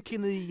put the link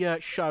in the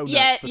show notes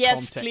Yeah, for yes,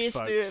 context, please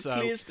folks. do, So,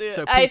 please do.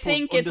 so I people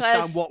think it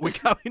understand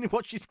has...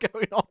 what she's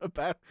going on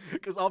about,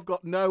 because I've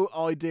got no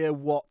idea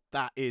what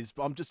that is.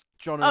 But I'm just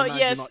trying to Oh imagine.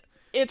 yes, Like,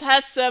 it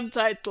has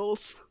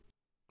subtitles.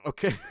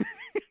 okay.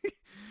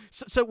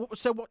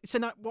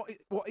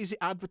 What is it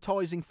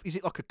advertising? Is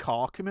it like a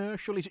car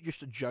commercial? Is it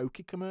just a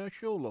jokey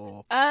commercial,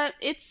 or?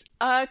 It's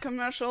a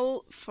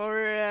commercial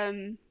for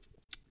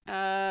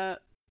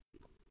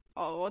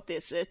what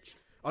is it?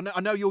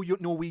 I know you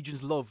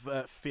Norwegians love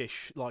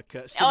fish, like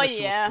Oh similar to us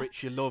yeah,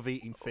 Brits. You love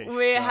eating fish.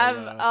 we So, have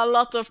a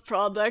lot of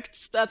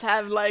products that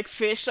have like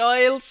fish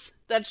oils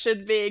that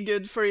should be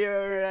good for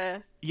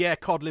your yeah,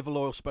 cod liver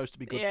oil is supposed to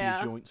be good for yeah.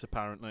 your joints,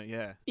 apparently.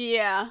 Yeah.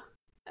 Yeah.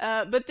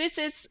 But this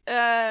is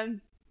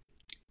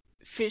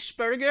fish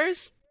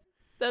burgers.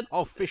 That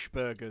Oh, fish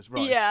burgers,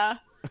 right? yeah.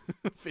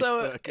 Fish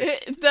So burgers.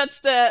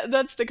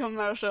 that's the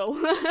commercial.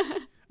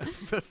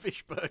 For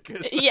fish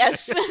burgers.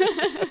 Yes.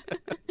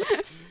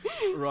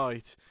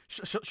 Right.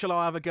 Shall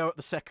I have a go at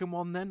the second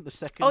one then? The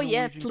second Oh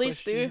yeah, Norwegian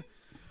please question?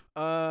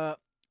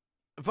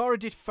 Var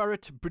dit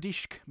förut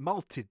brittisk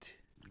maltid?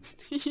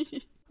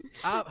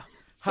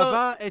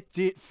 Have it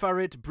dit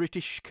förut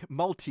brittisk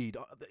maltid?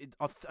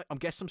 I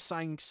guess I'm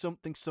saying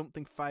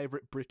something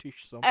favourite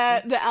British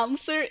something. The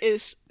answer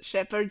is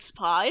shepherd's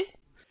pie.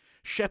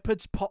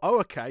 Shepherd's pie. Oh,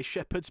 okay.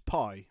 Shepherd's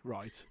pie.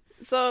 Right.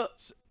 So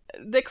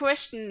the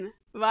question,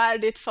 vad är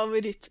ditt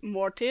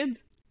favoritmåltid?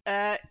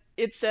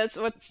 It says,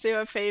 what's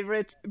your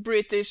favorite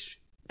British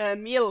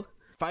meal?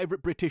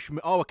 Favourite British...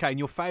 Oh, okay. And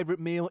your favourite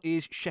meal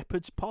is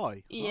shepherd's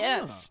pie?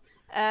 Yes.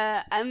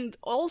 And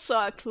also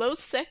a close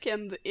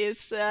second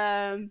is...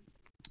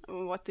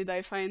 what did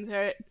I find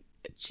here?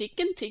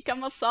 Chicken tikka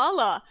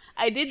masala.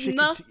 I did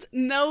not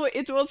know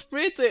it was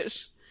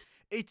British.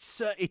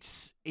 It's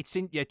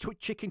in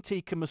chicken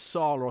tikka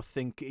masala.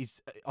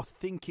 I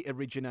think it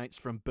originates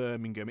from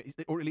Birmingham,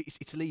 or it's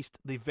at least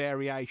the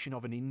variation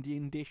of an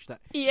Indian dish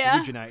that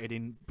originated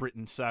in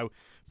Britain. So,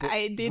 but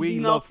I did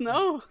not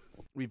know.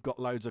 We've got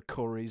loads of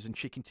curries, and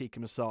chicken tikka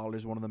masala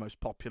is one of the most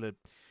popular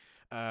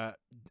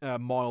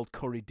mild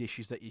curry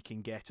dishes that you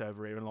can get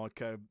over here. And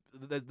like,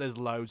 there's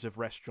loads of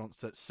restaurants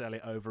that sell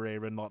it over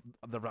here, and like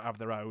they have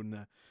their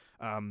own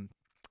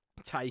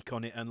take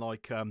on it. And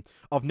like,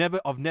 I've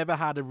never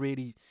had a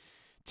really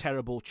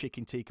terrible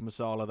chicken tikka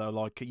masala though.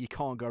 Like, you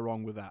can't go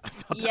wrong with that.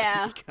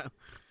 Yeah,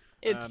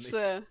 it's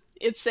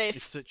safe.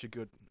 It's such a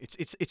good.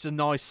 It's a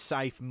nice,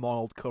 safe,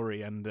 mild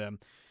curry, and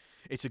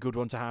it's a good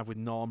one to have with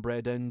naan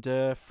bread and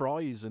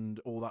fries and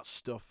all that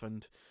stuff,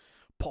 and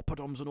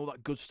poppadoms and all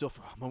that good stuff.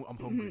 I'm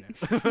hungry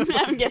now.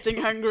 I'm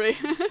getting hungry.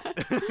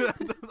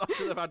 I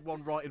should have had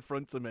one right in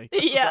front of me.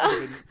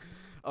 Yeah.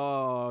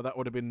 That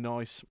would have been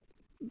nice.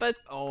 But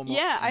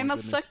I'm a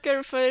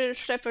sucker for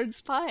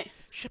shepherd's pie.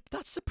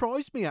 That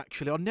surprised me,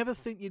 actually. I never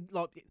think you'd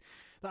like.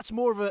 That's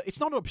more of a. It's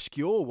not an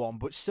obscure one,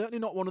 but certainly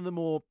not one of the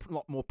more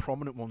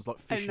prominent ones like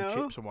fish and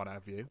chips and what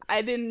have you.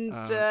 I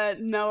didn't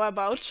know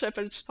about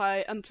shepherd's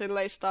pie until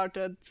I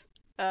started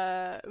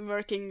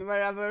working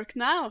where I work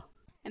now.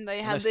 And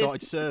they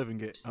started serving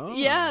it. Oh.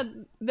 Yeah,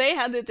 they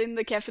had it in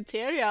the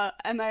cafeteria,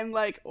 and I'm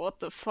like, what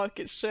the fuck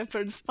is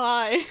shepherd's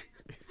pie?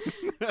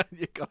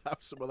 You gotta have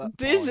some of that.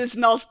 This is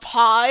not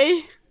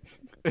pie.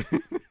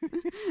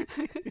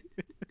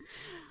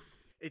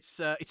 It's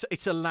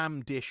a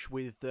lamb dish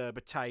with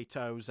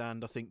potatoes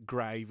and I think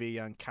gravy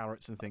and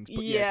carrots and things.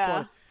 But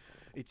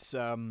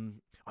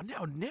I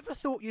never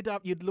thought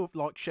you'd love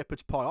like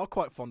shepherd's pie. I'm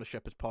quite fond of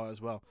shepherd's pie as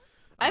well.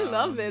 I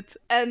love it,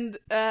 and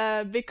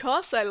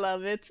because I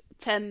love it,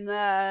 Ten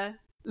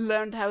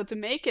learned how to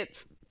make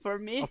it for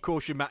me. Of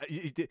course, you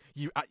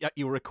at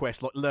your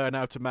request, like, learn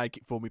how to make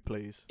it for me,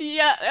 please.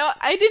 Yeah,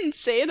 I didn't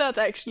say that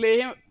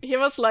actually. He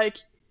was like,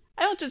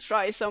 I want to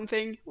try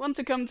something. Want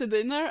to come to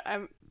dinner?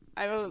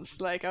 I was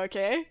like,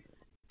 okay.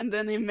 And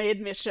then he made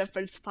me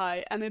shepherd's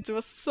pie, and it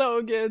was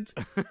so good.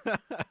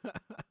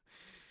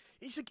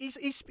 He's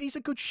a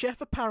good chef,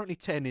 apparently.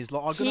 Ten is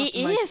like, I'm gonna have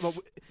to make. Like,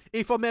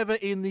 if I'm ever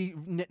in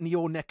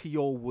your neck of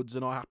your woods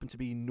and I happen to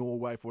be in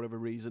Norway for whatever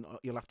reason,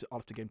 I'll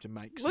have to get him to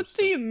make. What stuff.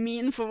 do you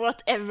mean for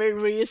whatever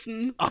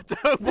reason? I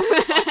don't.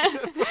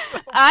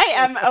 I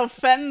am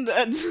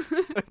offended.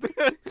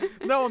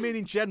 No, I mean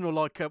in general,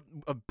 like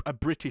a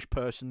British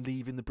person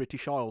leaving the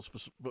British Isles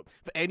for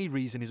any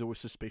reason is always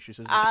suspicious,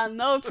 isn't it?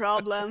 No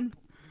problem.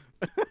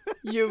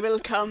 You will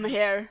come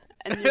here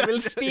and you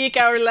will speak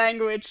our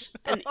language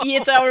and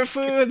eat our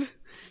food.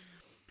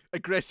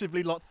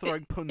 Aggressively, like,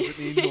 throwing puns at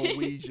me in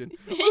Norwegian.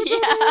 I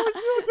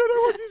don't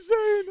know what you're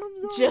saying.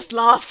 Just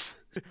laugh.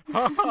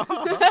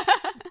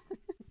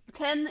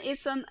 Ten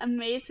is an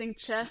amazing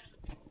chef,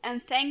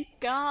 and thank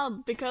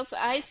God, because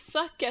I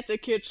suck at the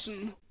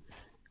kitchen.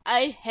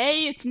 I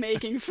hate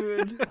making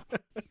food.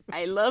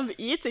 I love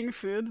eating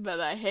food,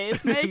 but I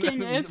hate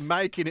making it.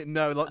 Making it,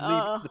 no. Like,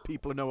 leave it to the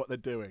people who know what they're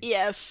doing.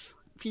 Yes,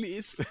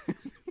 please.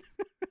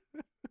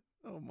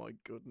 Oh, my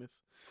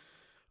goodness.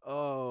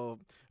 Oh,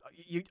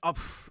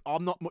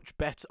 I'm not much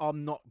better.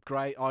 I'm not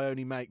great. I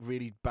only make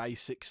really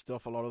basic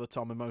stuff a lot of the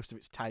time, and most of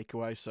it's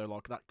takeaway. So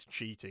like that's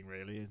cheating,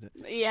 really, isn't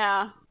it?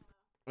 Yeah.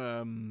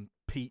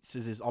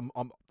 Pizzas is I'm.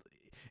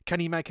 Can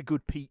you make a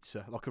good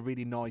pizza, like a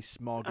really nice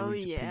Oh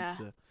margarita yeah.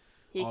 pizza?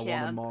 He I want a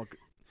can.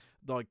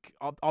 like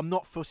I'm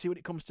not fussy when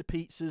it comes to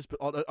pizzas,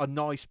 but a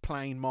nice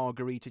plain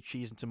margarita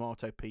cheese and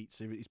tomato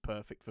pizza is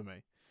perfect for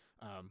me.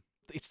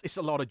 It's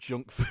a lot of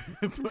junk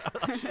food,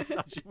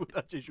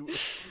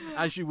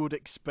 as you would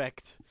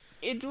expect.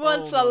 It Oh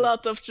was a my!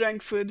 lot of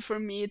junk food for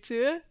me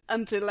too,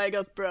 until I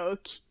got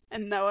broke.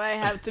 And now I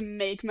have to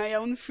make my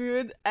own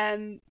food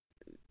and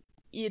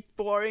eat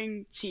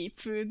boring, cheap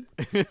food.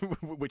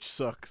 Which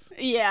sucks.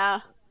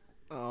 Yeah,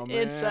 Oh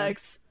it man.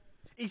 sucks.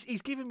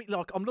 He's giving me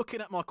like I'm looking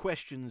at my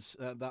questions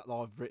that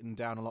I've written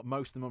down a lot.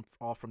 Most of them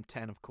are from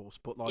 10, of course,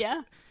 but like,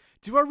 Yeah.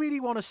 do I really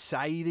want to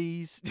say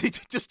these?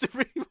 Just to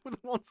read the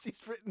ones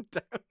he's written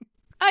down.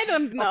 I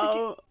don't I think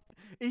know.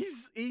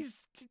 he's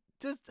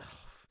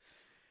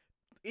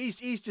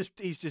just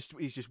he's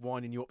just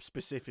winding you up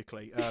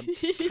specifically.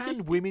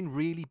 Can women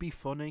really be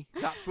funny?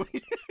 That's what.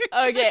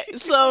 Okay,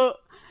 so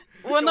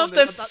one Go of on the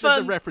then. There's a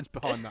fun reference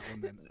behind that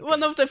one then.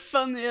 one Okay. of the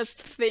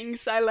funniest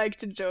things I like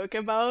to joke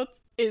about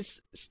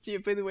is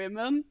stupid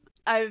women.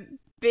 I've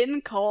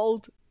been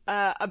called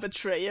a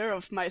betrayer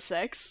of my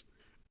sex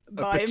A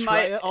by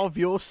betrayer of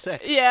your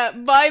sex.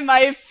 by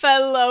my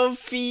fellow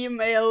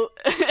female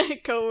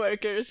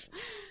coworkers.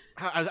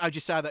 How'd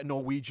you say that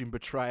Norwegian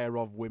betrayer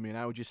of women?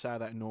 How would you say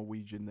that in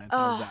Norwegian then?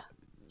 How's Ah, that?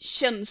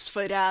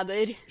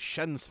 kjønnsforræder.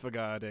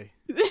 Kjønnsforræder.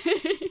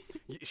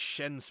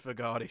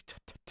 Kjønnsforræder.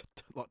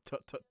 Like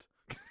tut tut.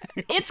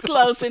 It's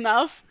close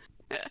enough.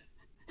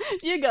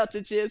 You got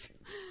the gist.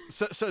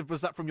 So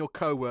was that from your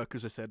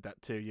co-workers who said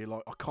that to you?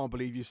 Like, I can't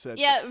believe you said that.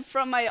 Yeah,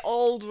 from my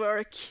old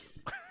work.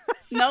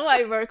 Now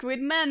I work with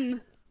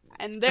men,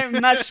 and they're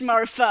much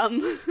more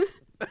fun.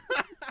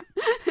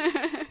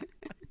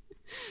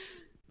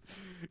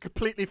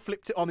 Completely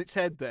flipped it on its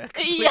head there.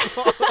 Yeah.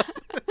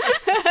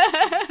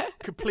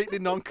 Completely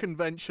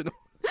non-conventional.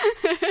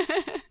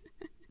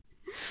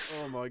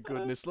 Oh my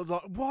goodness.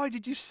 Like, why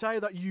did you say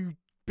that, you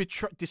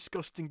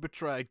disgusting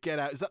betrayer? Get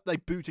out. Is that they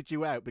booted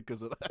you out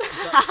because of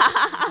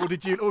that?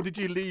 Or did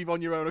you leave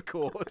on your own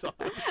accord?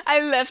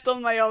 I left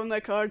on my own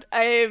accord.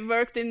 I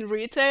worked in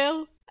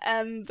retail,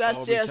 and that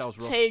Retail's just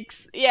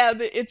rough.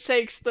 it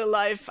takes the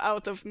life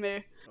out of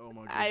me. Oh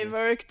my goodness. I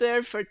worked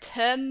there for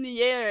 10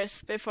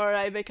 years before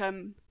I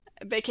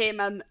became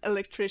an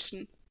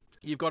electrician.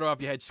 You've got to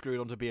have your head screwed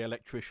on to be an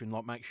electrician.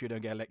 Like, make sure you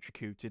don't get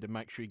electrocuted and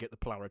make sure you get the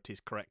polarities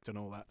correct and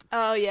all that.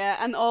 Oh yeah,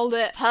 and all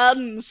the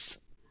puns.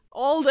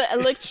 All the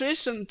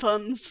electrician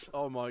puns.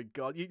 Oh my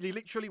god. You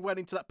literally went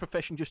into that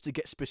profession just to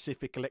get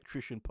specific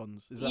electrician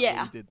puns. Is that Yeah.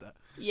 why you did that?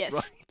 Yes,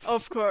 Right.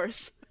 of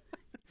course.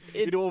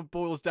 It all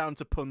boils down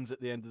to puns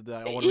at the end of the day.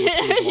 I want to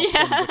improve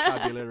my pun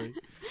vocabulary.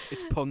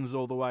 It's puns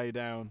all the way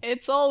down.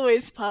 It's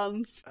always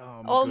puns.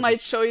 Oh All my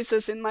goodness.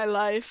 choices in my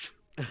life.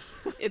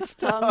 It's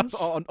puns.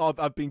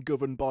 I've been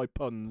governed by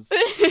puns.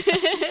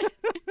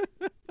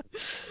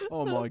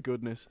 Oh my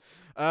goodness.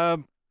 I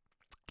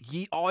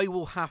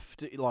will have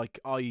to, like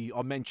I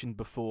mentioned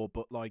before,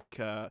 but like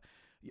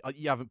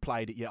you haven't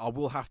played it yet. I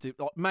will have to,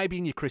 maybe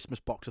in your Christmas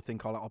box. I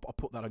think I'll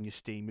put that on your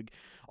Steam.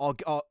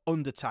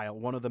 Undertale,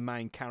 one of the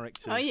main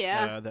characters. Oh,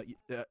 yeah.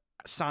 That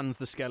Sans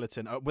the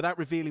skeleton. Without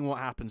revealing what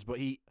happens, but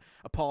a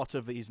part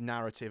of his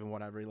narrative and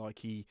whatever. Like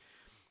he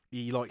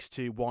likes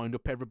to wind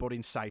up everybody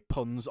and say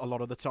puns a lot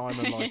of the time,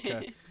 and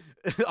like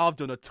I've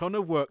done a ton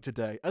of work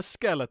today, a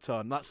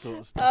skeleton, that sort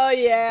of stuff. Oh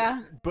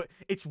yeah. But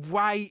it's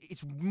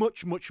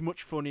much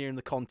funnier in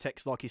the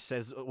context, like he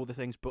says all the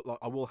things. But like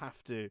I will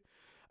have to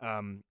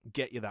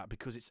get you that,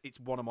 because it's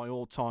one of my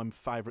all-time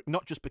favorite.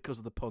 Not just because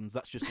of the puns,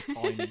 that's just a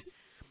tiny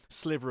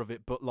sliver of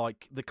it, but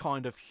like the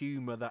kind of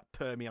humor that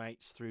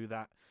permeates through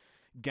that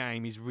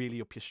game is really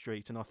up your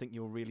street, and I think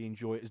you'll really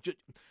enjoy it. It's just,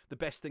 the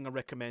best thing I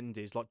recommend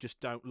is like just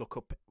don't look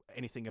up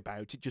anything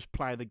about it. Just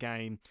play the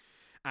game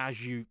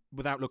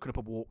without looking up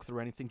a walkthrough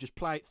or anything. Just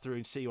play it through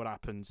and see what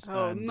happens.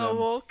 Oh, and, no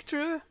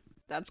walkthrough?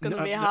 That's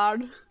gonna be no-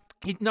 hard.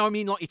 No, I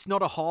mean, like, it's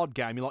not a hard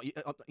game. Like,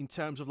 in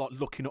terms of like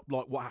looking up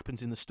like what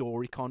happens in the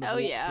story, kind of Oh,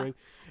 walkthrough. yeah. It's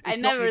I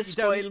not- never you don't-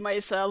 spoil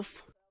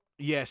myself.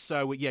 Yeah,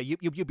 so yeah,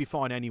 you'll be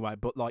fine anyway.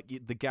 But like,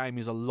 the game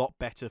is a lot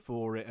better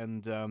for it,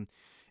 and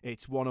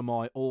it's one of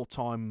my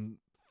all-time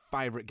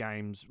favorite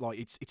games. Like,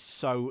 it's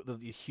so the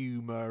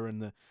humor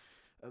and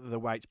the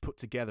way it's put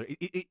together.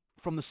 It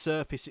from the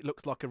surface, it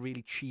looks like a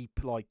really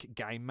cheap like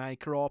game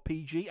maker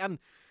RPG, and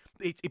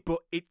it's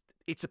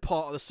a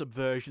part of the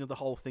subversion of the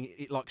whole thing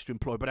it likes to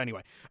employ. But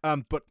anyway,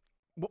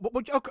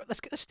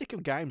 let's stick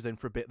with games then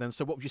for a bit. Then,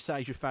 so what would you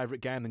say is your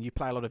favorite game? Then you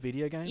play a lot of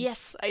video games.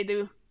 Yes, I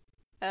do.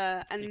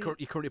 And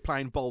You're currently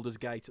playing Baldur's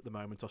Gate at the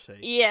moment, I see.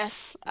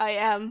 yes, I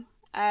am.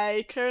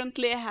 I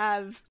currently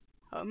have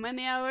how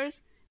many hours?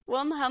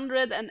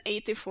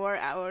 184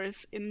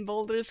 hours in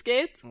Baldur's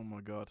Gate. Oh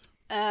my god.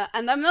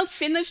 And I'm not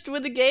finished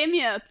with the game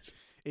yet.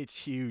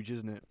 It's huge,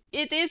 isn't it?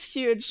 It is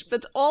huge,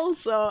 but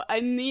also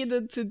I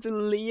needed to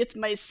delete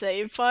my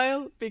save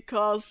file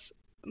because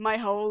my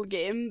whole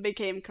game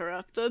became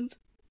corrupted.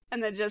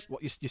 And I just,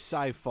 What your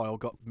save file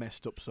got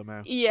messed up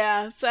somehow.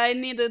 yeah, so I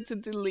needed to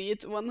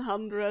delete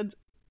 100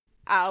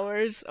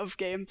 hours of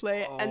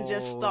gameplay and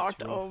just Oh, that's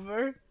start rough.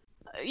 over.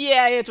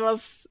 Yeah, it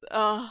was,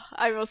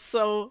 I was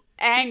so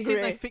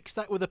Didn't they angry. fix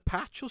that with a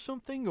patch or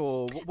something,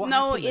 or what No,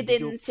 happened then? it Did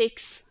your didn't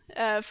fix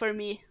for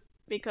me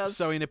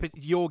so because in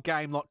your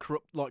game like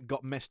corrupt, like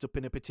got messed up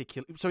in a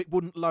particular, so it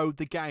wouldn't load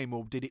the game,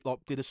 or did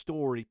a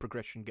story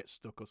progression get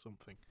stuck or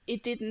something?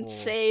 it didn't Or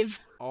save.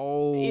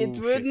 It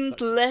oh shit, wouldn't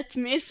that's let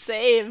me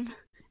save.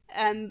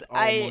 And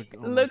I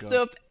oh my looked god.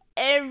 up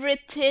every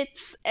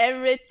tits,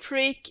 every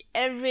trick,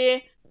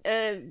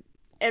 uh,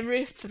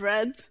 every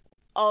thread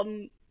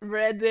on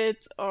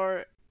Reddit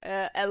or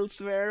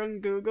elsewhere on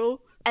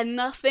Google, and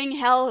nothing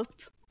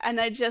helped.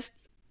 And I just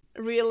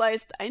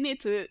realized I need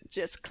to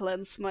just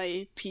cleanse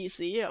my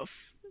PC of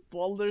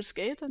Baldur's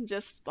Gate and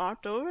just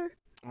start over.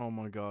 Oh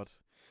my god.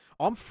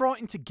 I'm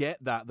frightened to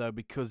get that though,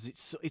 because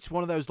it's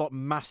one of those like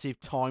massive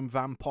time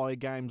vampire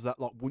games that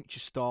like once you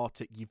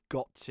start it, you've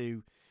got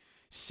to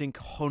sink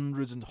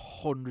hundreds and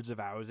hundreds of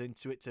hours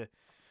into it to.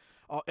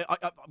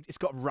 It's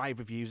got rave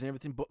reviews and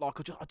everything, but like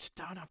I just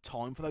don't have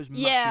time for those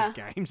massive Yeah,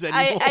 games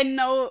I anymore. I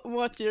know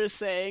what you're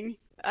saying.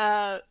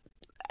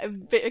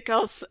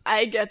 Because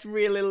I get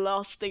really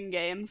lost in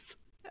games,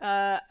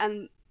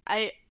 and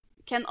I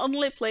can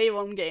only play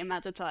one game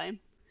at a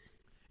time.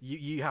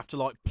 You have to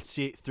like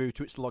see it through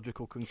to its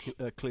logical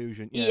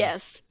conclusion. Yeah.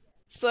 Yes.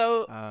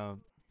 So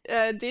Um,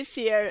 this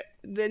year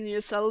the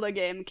new Zelda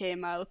game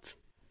came out.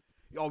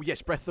 oh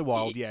yes, Breath of the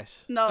Wild.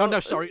 Yes. Oh No. no,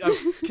 sorry. Oh,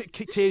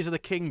 Tears of the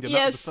Kingdom.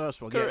 That was the Yes,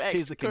 first one. Yes,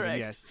 Tears of correct, the Kingdom. correct.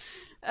 Yes.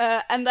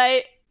 And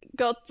I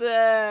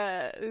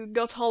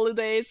got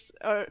holidays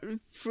or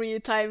free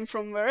time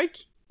from work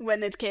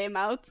when it came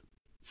out,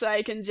 so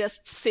I can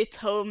just sit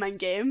home and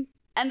game.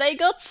 And I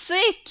got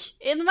sick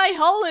in my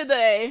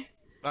holiday.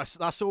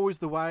 That's always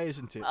the way,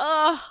 isn't it?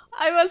 Oh,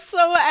 I was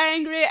so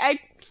angry. I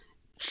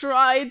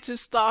tried to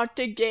start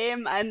the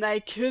game and I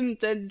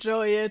couldn't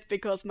enjoy it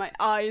because my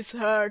eyes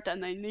hurt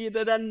and I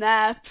needed a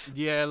nap.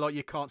 Yeah, like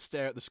you can't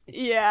stare at the.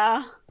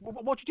 Yeah,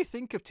 What did you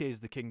think of Tears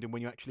of the Kingdom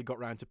when you actually got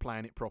round to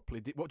playing it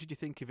properly? What did you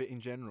think of it in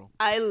general?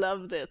 I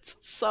loved it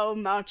so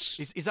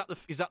much. Is that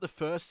the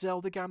first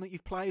Zelda game that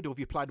you've played, or have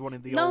you played one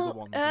of the older No,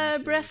 ones in the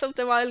Breath series? of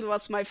the Wild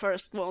was my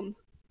first one.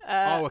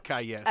 Uh, Oh,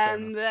 okay, yeah, fair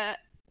and enough.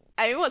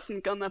 I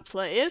wasn't gonna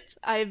play it.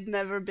 I've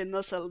never been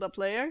a Zelda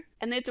player.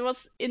 And it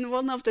was in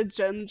one of the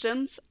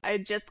dungeons, I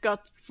just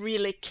got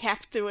really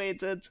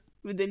captivated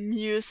with the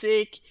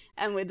music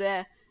and with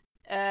the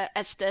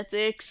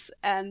aesthetics,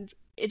 and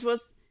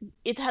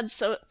it had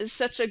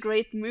such a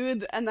great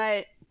mood, and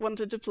I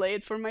wanted to play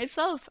it for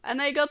myself,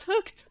 and I got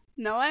hooked.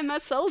 Now I'm a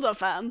Zelda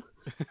fan.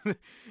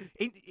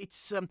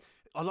 It's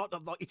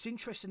like it's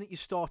interesting that you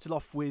started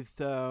off with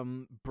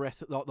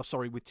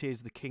with Tears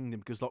of the Kingdom,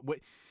 because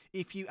like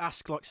if you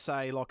ask like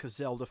say like a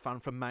Zelda fan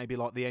from maybe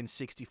like the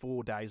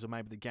N64 days or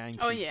maybe the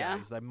Oh GameCube yeah.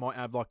 days, they might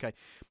have like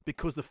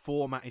because the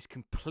format is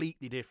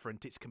completely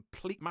different. It's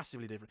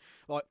massively different.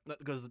 Like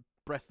because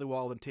Breath of the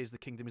Wild and Tears of the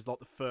Kingdom is like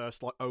the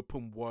first like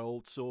open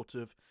world sort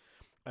of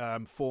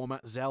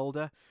format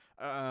Zelda.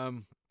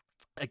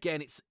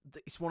 Again, it's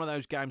one of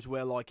those games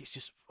where like it's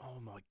just oh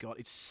my god,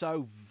 it's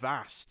so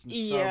vast and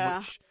so Yeah.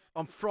 much.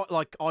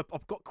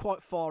 I've got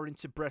quite far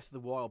into Breath of the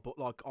Wild, but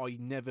like I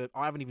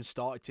haven't even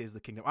started Tears of the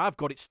Kingdom. I've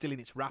got it still in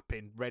its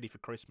wrapping, ready for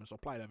Christmas. I'll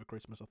play it over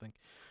Christmas, I think.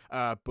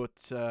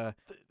 But I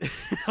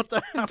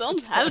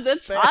Don't have the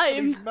spare for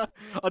these time.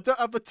 I don't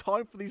have the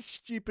time for these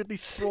stupidly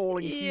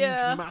sprawling,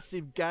 huge, Yeah.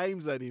 massive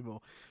games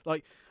anymore.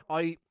 Like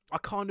I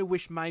kind of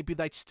wish maybe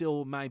they'd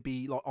still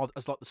maybe like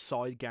as like the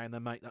side game they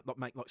make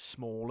like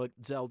smaller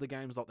Zelda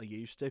games like they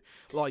used to.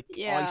 Like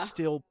I Yeah.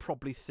 still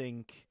probably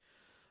think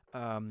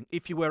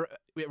if you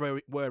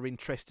were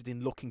interested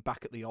in looking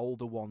back at the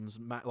older ones,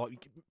 like you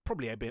could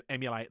probably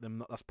emulate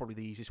them. That's probably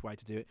the easiest way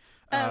to do it.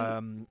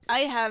 Um, I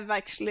have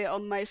actually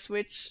on my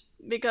Switch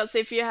because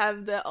if you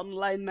have the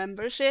online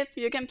membership,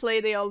 you can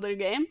play the older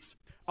games.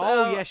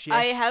 Oh So yes,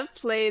 I yes. have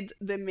played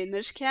the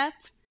Minish Cap,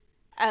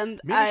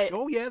 and Minish.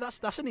 Oh yeah,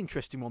 that's an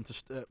interesting one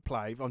to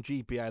play on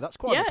GBA. That's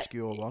quite an yeah,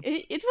 obscure one.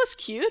 it was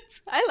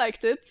cute. I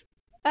liked it.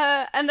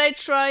 And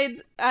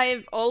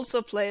I've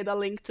also played A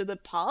Link to the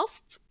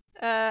Past.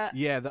 Uh,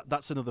 Yeah,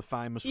 that's another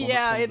famous one.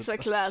 That's yeah, one of it's a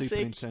that's a Super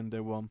classic.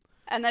 Nintendo one.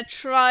 And I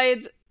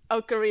tried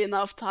Ocarina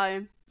of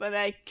Time, but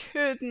I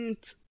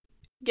couldn't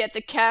get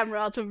the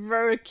camera to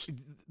work.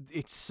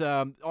 It's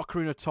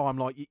Ocarina of Time.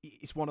 Like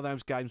it's one of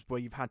those games where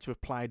you've had to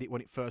have played it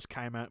when it first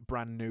came out,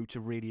 brand new, to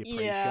really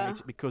appreciate Yeah,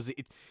 it, because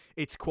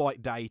it's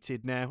quite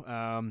dated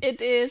now.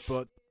 it is.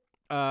 But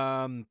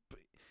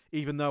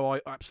even though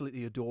I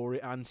absolutely adore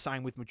it, and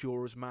same with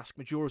Majora's Mask.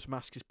 Majora's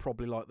Mask is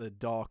probably like the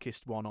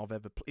darkest one I've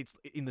ever. It's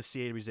in the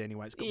series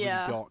anyway. It's got really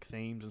Yeah. dark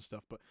themes and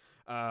stuff. But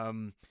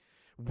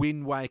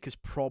Wind Waker's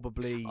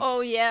probably Oh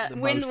yeah, the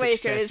Wind most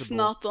Waker is accessible.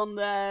 not on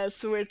the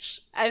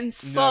Switch. I'm No,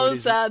 so it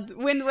isn't. sad.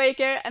 Wind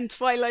Waker and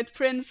Twilight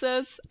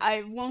Princess,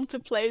 I want to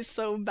play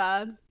so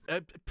bad.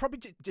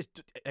 Probably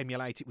just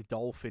emulate it with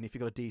Dolphin. If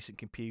you've got a decent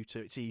computer,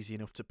 it's easy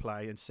enough to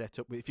play and set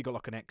up with. If you've got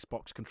like an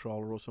Xbox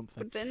controller or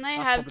something. But then I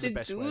That's have probably the to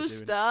best way of do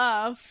doing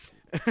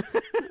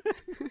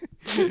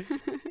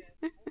stuff.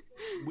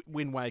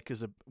 Wind Waker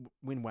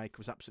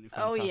was absolutely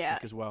Oh fantastic yeah.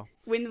 as well.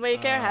 Wind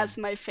Waker has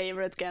my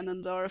favorite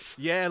Ganondorf.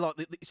 Yeah, like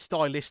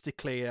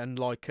stylistically and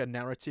like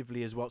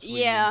narratively as well. It's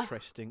really Yeah.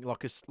 interesting.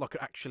 Like an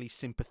actually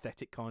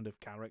sympathetic kind of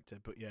character.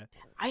 But yeah,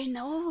 I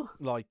know.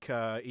 like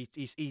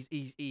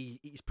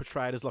he's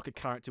portrayed as like a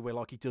character where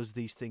like he does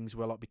these things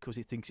where like because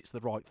he thinks it's the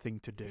right thing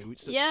to do.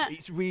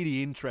 It's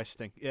really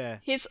interesting. Yeah.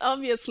 He's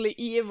obviously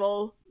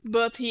evil,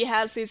 but he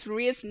has his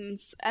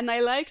reasons, and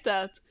I like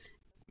that.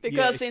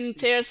 Because in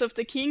Tears of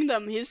the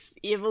Kingdom, he's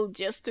evil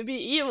just to be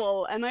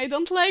evil, and I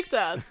don't like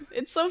that.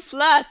 It's so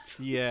flat.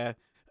 Yeah.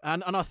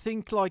 And I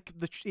think like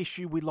the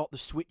issue with like the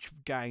Switch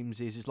games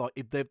is like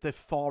they've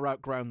far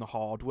outgrown the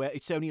hardware.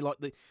 It's only like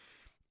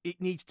it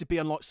needs to be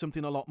on like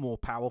something a lot more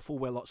powerful,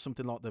 where like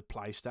something like the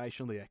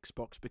PlayStation, the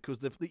Xbox, because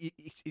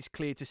it's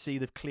clear to see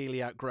they've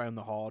clearly outgrown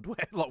the hardware,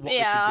 like what they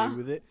can do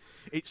with it.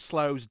 It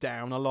slows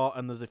down a lot,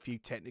 and there's a few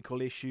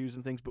technical issues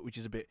and things, but which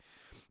is a bit.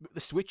 The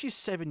Switch is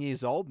 7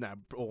 years old now,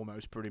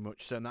 almost pretty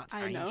much, so that's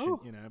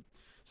ancient, you know.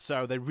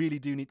 So they really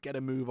do need to get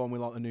a move on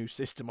with like the new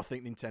system. I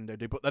think Nintendo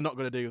do, but they're not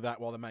going to do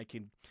that while they're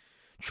making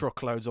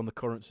truckloads on the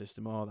current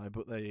system, are they?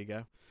 But there you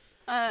go.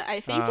 I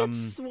think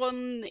it's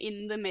one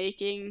in the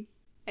making.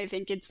 I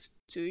think it's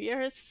 2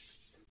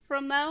 years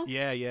from now.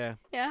 Yeah. Yeah.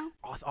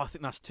 I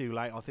think that's too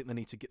late. I think they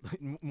need to get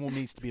more.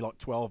 Needs to be like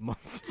 12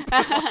 months.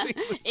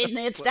 It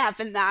needs to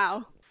happen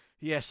now.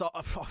 Yes.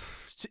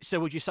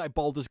 So would you say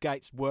Baldur's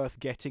Gate's worth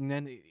getting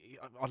then?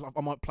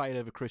 I might play it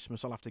over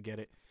Christmas. I'll have to get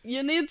it.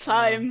 You need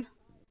time.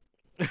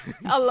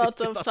 A lot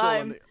of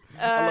time.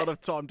 A lot of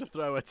time to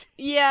throw it.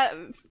 Yeah,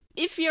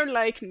 if you're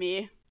like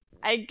me,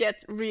 I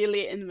get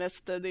really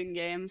invested in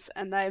games,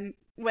 and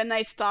when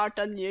I start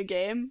a new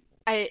game,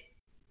 I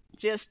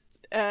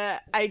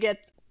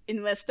get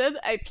invested.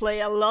 I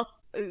play a lot,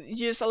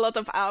 use a lot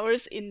of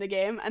hours in the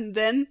game, and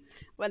then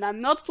when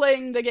I'm not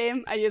playing the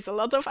game, I use a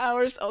lot of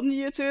hours on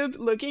YouTube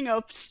looking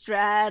up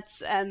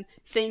strats and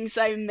things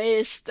I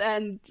missed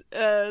and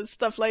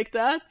stuff like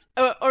that.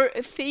 Or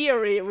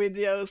theory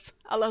videos.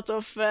 A lot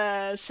of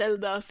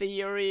Zelda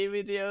theory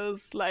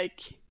videos,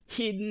 like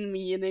hidden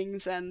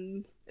meanings,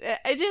 and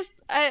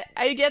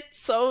I get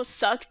so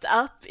sucked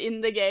up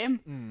in the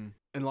game.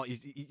 And like you,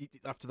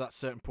 after that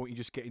certain point, you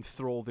just get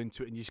enthralled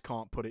into it and you just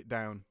can't put it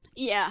down.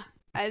 Yeah,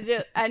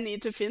 I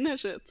need to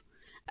finish it,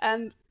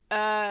 and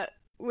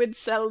with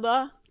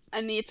Zelda, I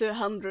need to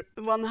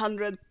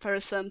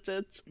 100%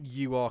 it.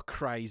 You are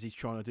crazy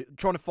trying to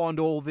find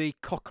all the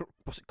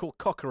what's it called,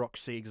 Kokorok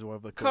seeds or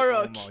whatever they're called.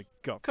 Korok. Oh my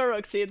god,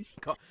 Korok seeds.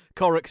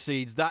 Korok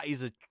seeds. That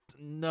is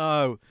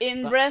no.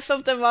 In Breath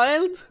of the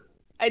Wild,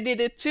 I did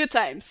it 2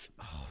 times.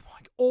 Oh my!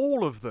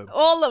 All of them.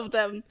 All of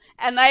them,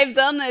 and I've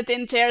done it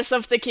in Tears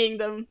of the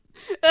Kingdom.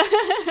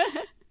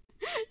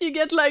 You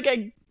get like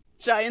a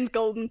giant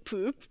golden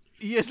poop.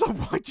 Yes, like,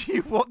 why do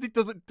you want it?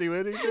 Doesn't do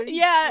anything.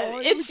 Yeah,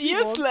 Why it's would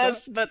you want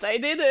useless, that? but I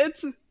did it.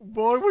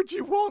 Why would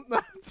you want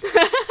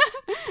that?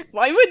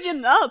 Why would you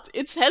not?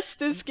 It's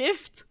Hester's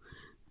gift.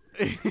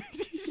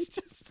 It's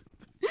just,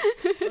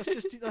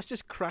 that's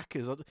just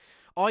crackers. Do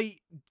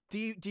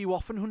you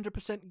often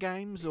 100%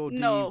 games or do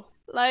No,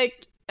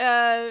 like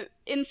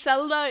in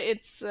Zelda,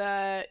 it's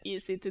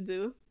easy to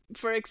do.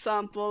 For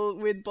example,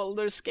 with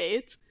Baldur's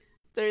Gate,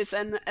 there is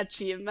an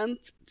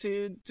achievement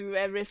to do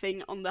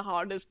everything on the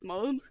hardest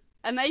mode,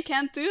 and I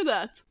can't do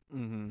that.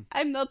 Mm-hmm.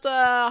 I'm not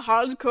a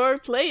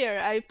hardcore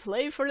player. I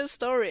play for the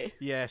story.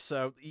 Yeah,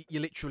 so you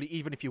literally,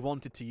 even if you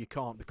wanted to, you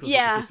can't because of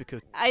Yeah, the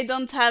difficulty. I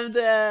don't have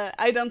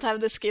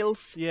the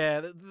skills.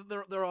 Yeah,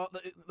 there are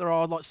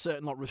like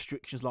certain like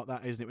restrictions like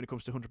that, isn't it? When it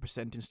comes to 100%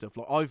 and stuff.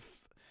 Like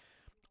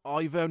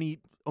I've only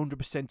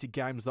 100%ed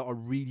games that I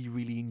really,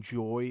 really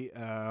enjoy.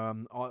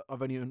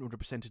 I've only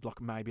 100%ed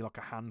like maybe like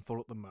a handful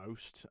at the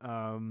most.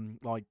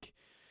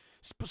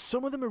 But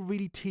some of them are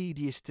really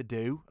tedious to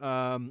do.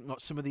 Like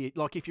some of the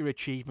if you're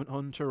achievement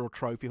hunter or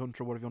trophy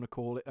hunter or whatever you want to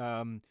call it.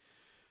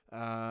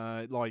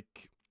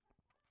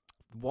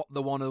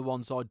 One of the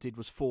ones I did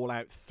was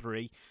Fallout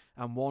 3,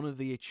 and one of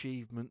the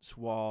achievements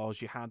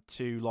was you had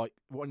to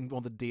one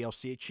of the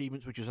DLC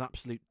achievements, which was an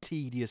absolute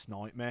tedious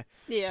nightmare.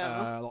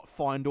 Yeah.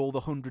 Find all the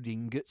 100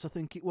 ingots, I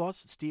think it was,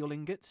 steel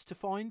ingots to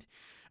find,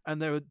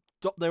 and they were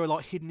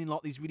like hidden in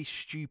like these really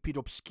stupid,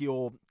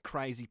 obscure,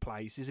 crazy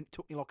places, and it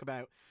took me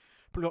probably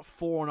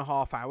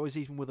 4.5 hours,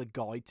 even with a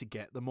guide, to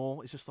get them all.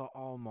 It's just like,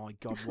 oh my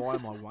god, why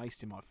am I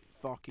wasting my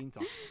fucking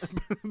time?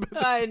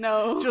 I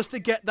know. Just to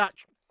get that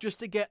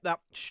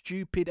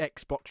stupid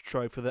Xbox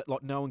trophy that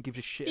like no one gives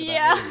a shit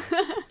about.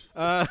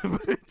 Yeah. Anyway.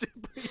 But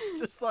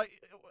it's just like,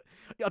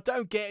 I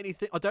don't get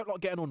anything. I don't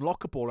like getting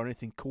unlockable or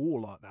anything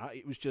cool like that.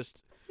 It was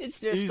just. It's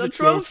just Here's a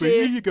trophy.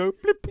 Here trophy. you go.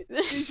 Blip.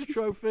 Here's your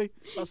trophy.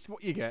 That's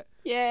what you get.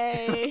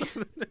 Yay.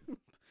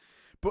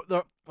 But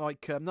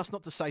that's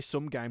not to say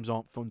some games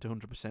aren't fun to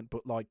 100%.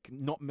 But like,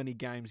 not many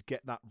games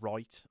get that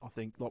right. I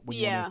think like when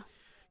you want to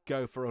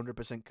go for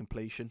 100%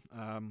 completion.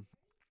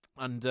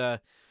 And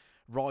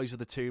Rise of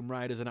the Tomb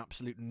Raider is an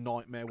absolute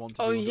nightmare one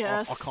to do.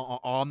 Yes. I can't.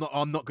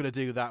 I'm not going to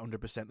do that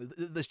 100%.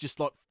 There's just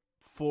like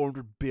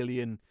 400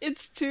 billion.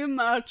 It's too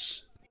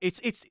much.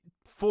 It's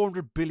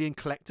 400 billion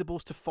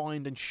collectibles to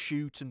find and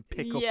shoot and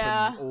pick up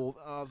and all.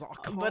 I was like,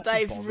 I can't. But be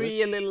I bothered.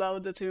 really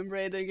love the Tomb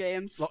Raider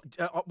games. Like,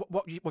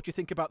 what do you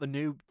think about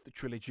the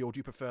trilogy, or do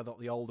you prefer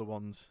the older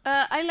ones?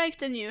 I like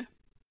the new.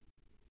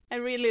 I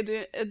really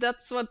do.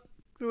 That's what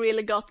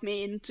really got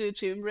me into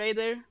Tomb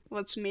Raider.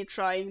 Was me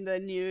trying the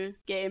new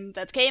game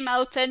that came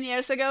out 10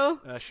 years ago.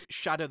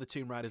 Shadow the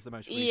Tomb Raider is the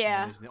most recent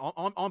one, isn't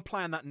it? I'm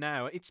playing that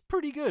now. It's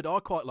pretty good. I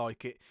quite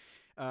like it.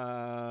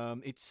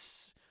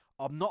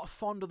 I'm not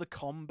fond of the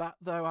combat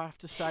though. I have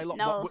to say, like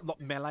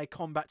melee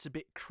combat's a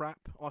bit crap.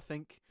 I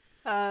think.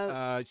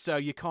 So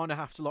you kind of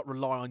have to like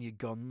rely on your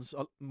guns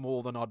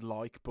more than I'd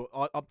like. But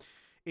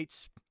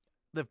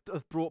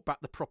they've brought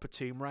back the proper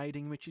tomb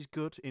raiding, which is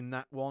good in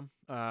that one.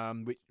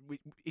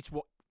 It's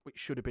what it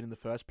should have been in the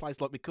first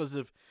place. Like because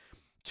of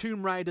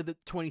Tomb Raider, the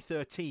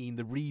 2013,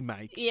 the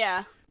remake.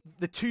 Yeah.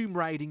 The tomb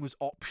raiding was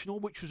optional,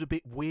 which was a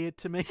bit weird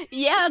to me.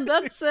 Yeah,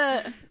 that's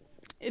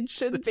it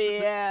should be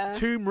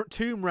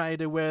Tomb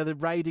Raider, where the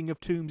raiding of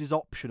tombs is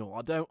optional.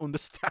 I don't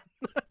understand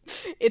that.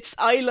 It's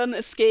island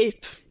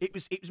escape. It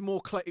was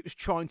more. It was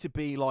trying to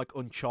be like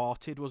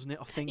Uncharted, wasn't it?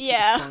 I think.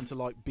 Yeah. It was trying to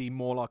like be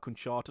more like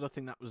Uncharted. I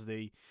think that was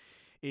the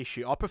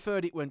issue. I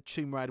preferred it when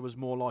Tomb Raider was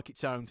more like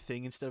its own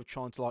thing instead of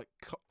trying to like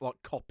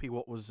copy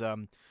what was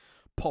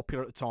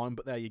popular at the time.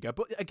 But there you go.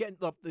 But again,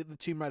 the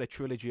Tomb Raider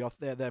trilogy,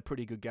 they're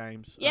pretty good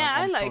games. Yeah,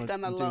 I like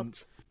them a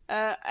lot.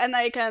 And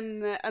I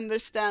can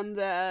understand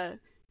the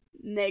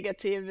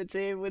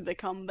negativity with the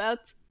combat,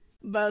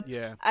 but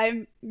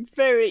I'm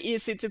very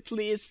easy to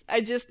please.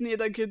 I just need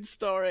a good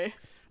story.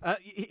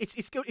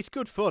 It's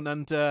good fun,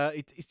 and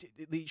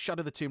the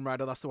Shadow of the Tomb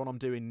Raider, that's the one I'm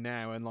doing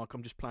now, and like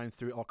I'm just playing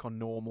through it like on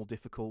normal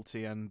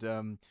difficulty,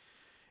 and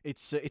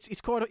it's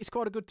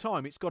quite a good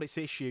time. It's got its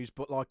issues,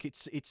 but like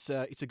it's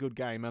a good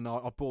game, and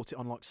I bought it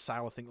on like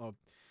sale, I think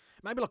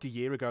maybe like a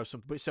year ago or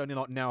something, but it's only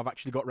like now I've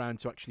actually got around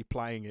to actually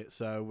playing it,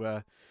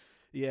 so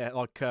yeah,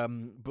 like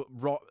but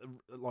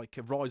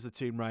Rise of the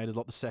Tomb Raider is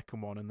like the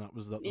second one, and that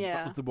was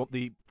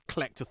the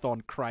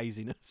collectathon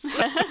craziness.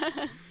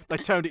 They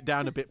toned it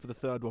down a bit for the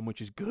third one,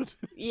 which is good.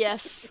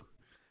 Yes.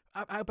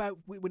 How about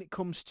when it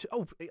comes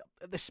to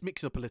let's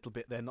mix up a little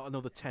bit then,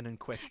 another Tenon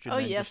question.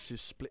 Yes. Just to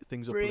split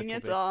things up Bring a little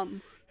it bit.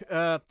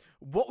 on.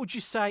 What would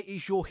you say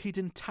is your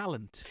hidden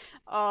talent?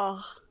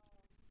 Oh.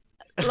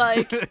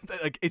 Like,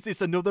 is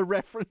this another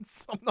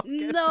reference? I'm not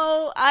getting...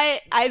 No,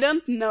 I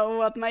don't know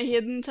what my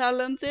hidden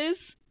talent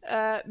is,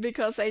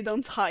 because I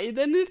don't hide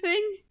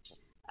anything.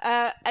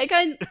 I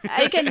can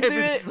do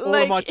it like... All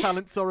of my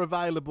talents are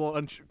available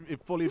and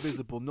fully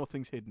visible.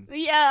 Nothing's hidden.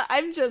 Yeah,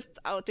 I'm just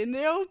out in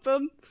the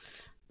open.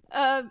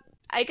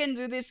 I can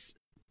do this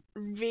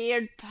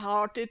weird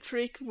party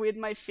trick with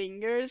my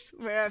fingers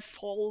where I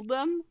fold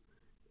them,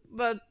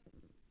 but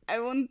I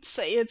wouldn't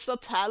say it's a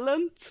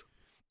talent.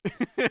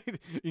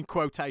 In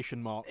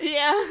quotation marks.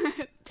 Yeah,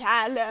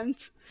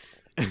 talent.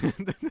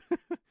 and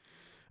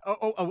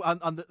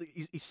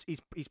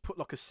he's put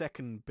like a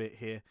second bit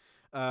here.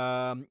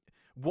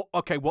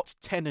 What's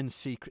Tenon's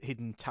secret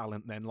hidden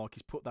talent then? Like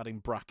he's put that in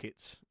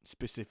brackets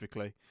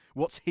specifically.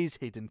 What's his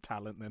hidden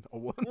talent then?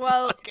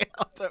 Well,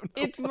 I don't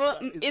know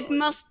it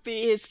must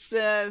be his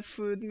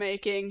food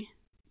making,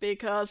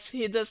 because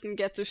he doesn't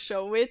get to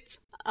show it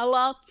a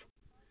lot.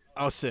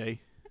 I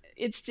see.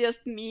 It's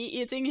just me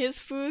eating his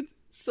food.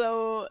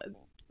 So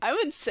I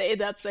would say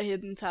that's a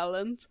hidden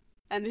talent,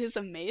 and he's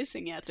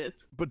amazing at it.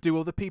 But do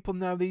other people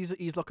know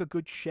he's like a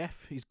good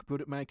chef? He's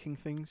good at making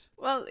things?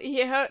 Well,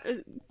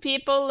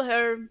 people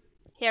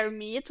hear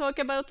me talk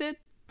about it,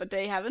 but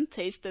they haven't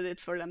tasted it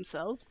for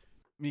themselves.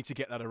 We need to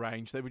get that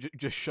arranged. They would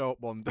just show up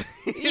one day.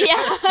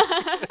 Yeah!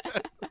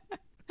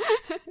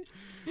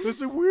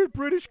 There's a weird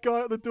British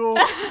guy at the door.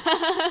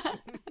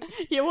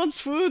 He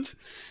wants food.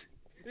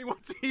 He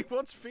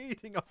wants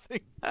feeding, I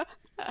think.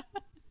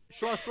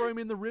 Shall I throw him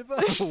in the river?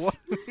 Or what?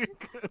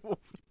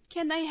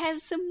 Can I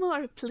have some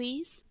more,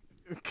 please?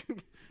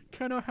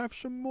 Can I have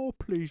some more,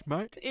 please,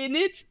 mate? In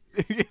it?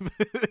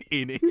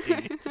 In it.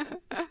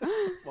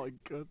 My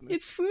goodness.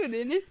 It's food,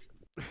 in it?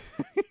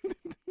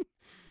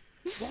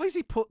 Why has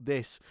he put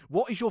this?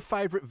 What is your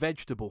favourite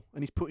vegetable?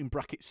 And he's put in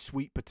brackets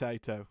sweet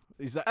potato.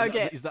 Is that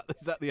okay? Is that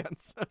the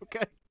answer?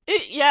 Okay.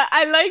 Yeah,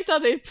 I like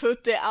that they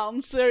put the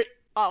answer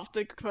after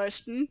the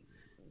question.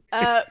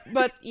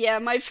 But yeah,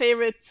 my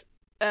favorite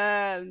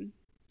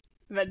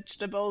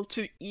vegetable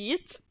to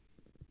eat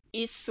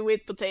is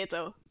sweet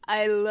potato.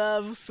 I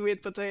love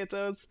sweet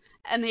potatoes,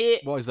 and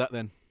Why is that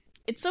then?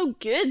 It's so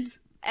good.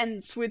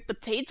 and sweet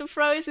potato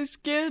fries is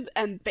good,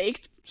 and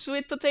baked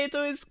sweet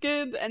potato is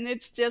good, and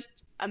it's just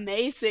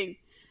amazing.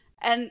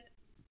 And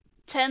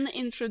Ten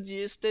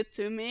introduced it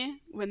to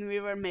me when we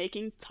were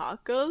making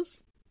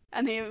tacos.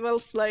 And he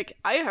was like,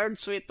 I heard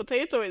sweet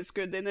potato is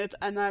good in it.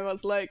 And I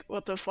was like,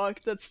 what the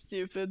fuck, that's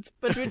stupid.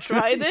 But we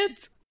tried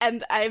it,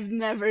 and I've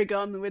never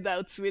gone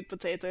without sweet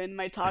potato in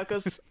my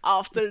tacos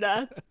after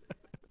that.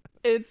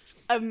 It's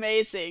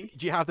amazing.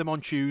 Do you have them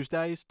on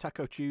Tuesdays?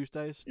 Taco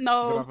Tuesdays? No.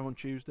 You gotta have them on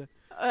Tuesday?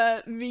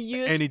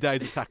 Any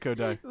day's a taco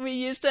day. We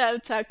used to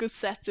have Taco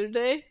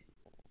Saturday.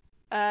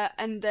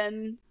 And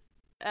then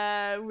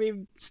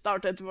we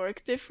started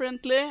work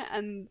differently,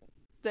 and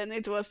then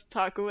it was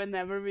taco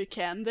whenever we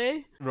can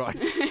day.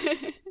 Right.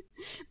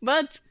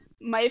 But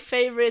my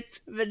favorite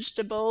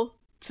vegetable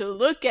to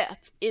look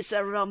at is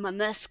a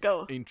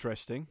Romanesco.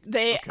 Interesting.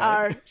 They Okay.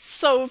 are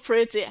so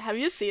pretty. Have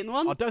you seen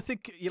one? I don't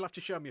think you'll have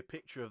to show me a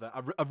picture of that.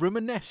 A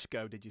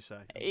Romanesco, did you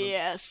say?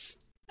 Yes.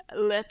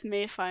 Let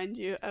me find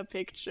you a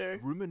picture.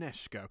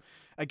 Romanesco.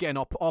 Again,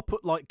 I'll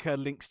put like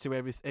links to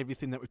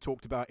everything that we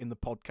talked about in the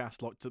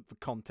podcast, like for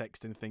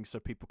context and things, so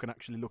people can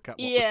actually look at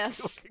what Yes,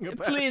 we're talking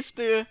about. please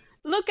do.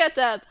 Look at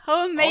that.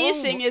 How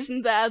amazing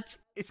isn't that?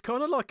 It's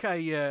kind of like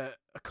a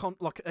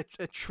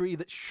tree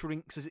that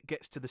shrinks as it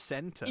gets to the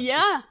center.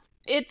 Yeah,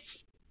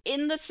 it's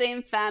in the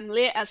same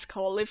family as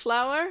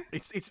cauliflower.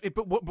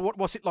 But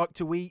what's it like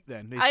to eat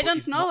then? I don't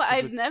It's know. not so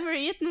I've good. never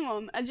eaten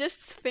one. I just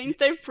think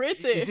they're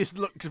pretty. It just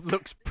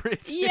looks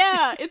pretty.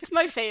 Yeah, it's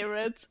my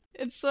favorite.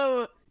 It's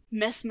so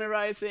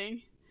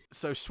mesmerizing.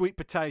 So sweet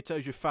potato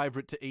is your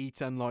favourite to eat,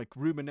 and like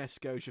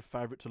Romanesco is your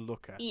favourite to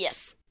look at.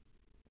 Yes.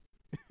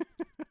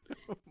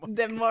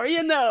 The more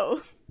you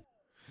know.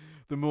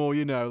 The more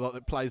you know, like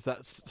it plays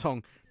that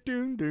song,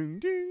 ding ding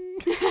ding.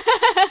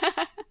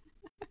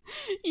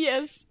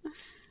 Yes.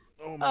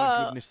 Oh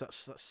my goodness,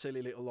 that's that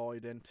silly little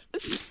ident. I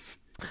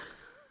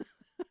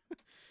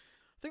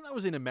think that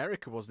was in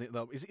America, wasn't it?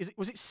 Though,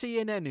 was it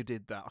CNN who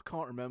did that? I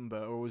can't remember,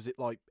 or was it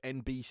like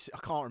NBC? I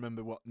can't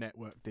remember what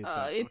network did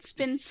that. It's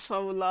been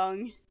so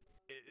long.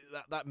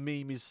 That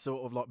meme is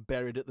sort of like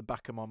buried at the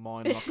back of my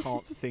mind, and I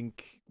can't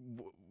think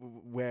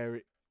where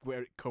it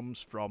comes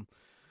from.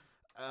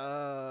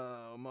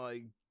 Oh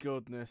my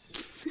goodness!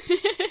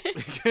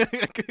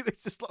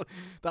 It's just like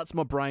that's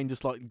my brain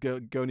just like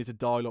going into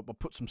dial-up. I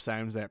put some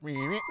sounds there.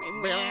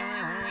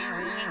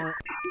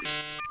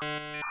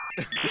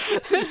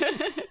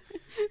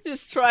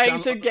 Just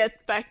trying to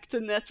get back to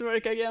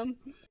network again.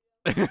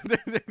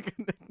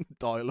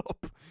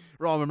 Dial-up.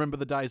 Right, I remember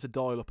the days of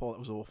dial-up. Oh, that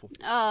was awful.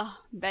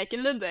 Back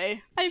in the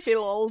day. I feel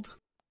old.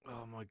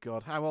 Oh my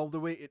god, how old are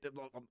we?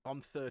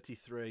 I'm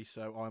 33,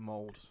 so I'm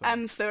old. So.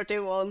 I'm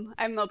 31.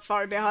 I'm not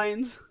far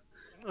behind.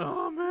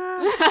 Oh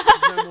man,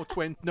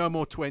 no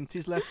more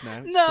 20s left now.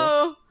 It No,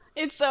 sucks.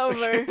 it's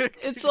over.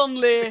 It's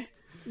only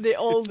the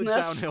oldness.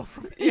 It's downhill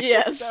from here.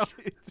 Yes.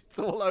 It's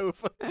all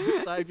over.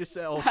 Save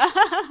yourself.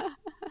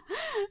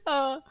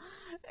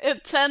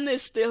 10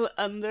 is still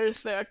under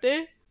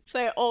 30, so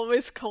I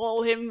always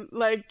call him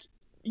like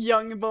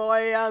young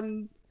boy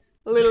and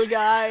little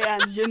guy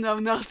and you know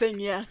nothing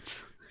yet.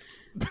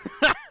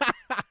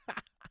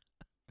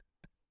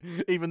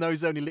 Even though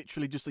he's only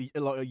literally just a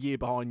year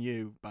behind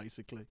you,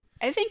 basically.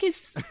 I think he's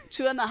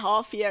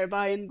 2.5 years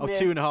behind me.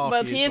 2.5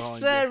 but years he's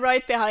behind you.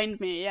 right behind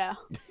me, yeah.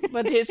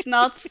 But he's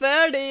not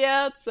 30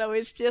 yet, so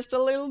he's just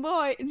a little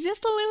boy,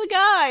 just a little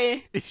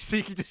guy. So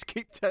you can just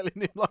keep telling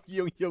him like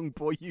young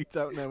boy, you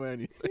don't know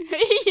anything.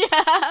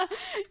 Yeah,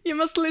 you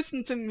must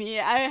listen to me.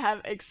 I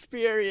have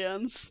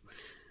experience.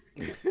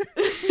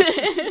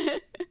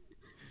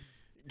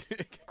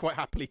 Quite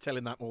happily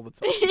telling that all the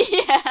time.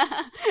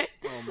 Yeah.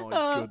 Oh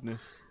my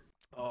goodness.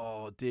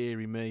 Oh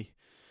dearie me.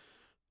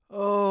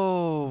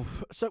 Oh,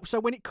 so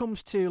when it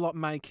comes to like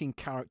making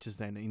characters,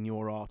 then in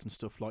your art and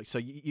stuff, like so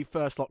you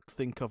first like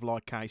think of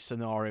like a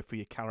scenario for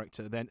your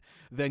character,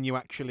 then you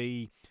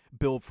actually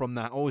build from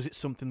that, or is it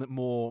something that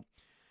more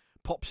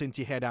pops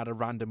into your head out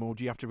of random, or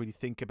do you have to really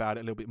think about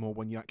it a little bit more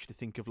when you actually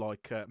think of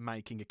like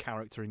making a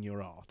character in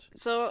your art?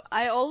 So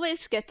I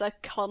always get a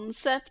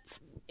concept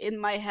in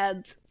my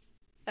head,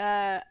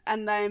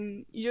 and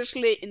I'm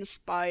usually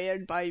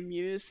inspired by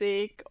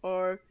music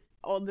or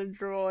other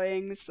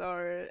drawings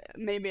or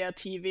maybe a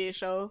TV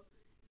show,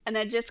 and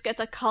I just get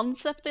a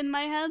concept in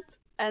my head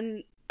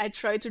and I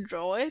try to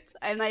draw it,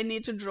 and I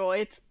need to draw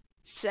it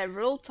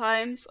several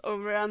times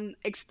over an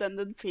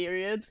extended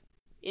period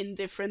in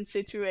different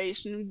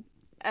situations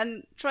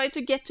and try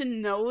to get to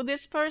know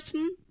this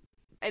person.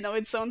 I know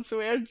it sounds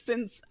weird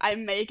since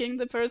I'm making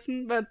the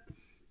person, but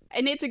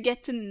I need to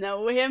get to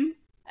know him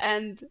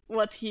and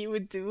what he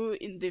would do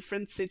in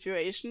different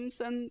situations,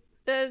 and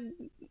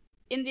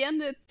in the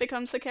end it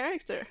becomes a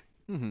character.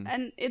 Mm-hmm.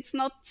 And it's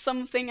not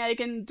something I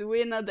can do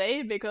in a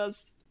day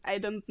because I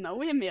don't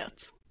know him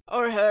yet.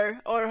 Or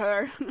her.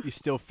 You're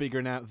still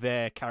figuring out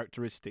their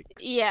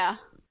characteristics. Yeah.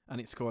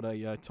 And it's quite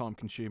a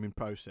time-consuming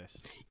process.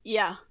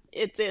 Yeah,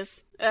 it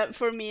is.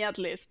 For me at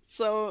least.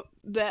 So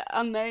the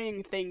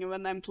annoying thing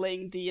when I'm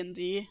playing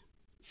D&D,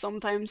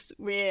 sometimes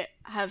we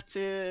have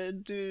to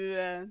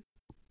do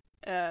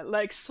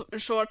like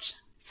short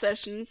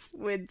sessions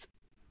with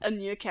a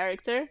new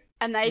character,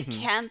 and I Hmm.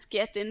 can't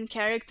get in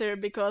character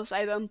because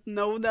I don't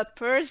know that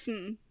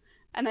person,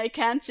 and I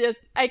can't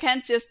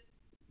just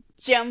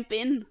jump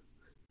in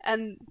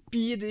and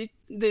be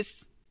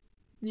this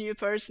new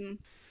person.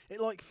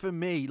 Like for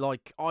me,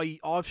 like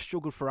I've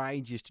struggled for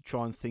ages to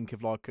try and think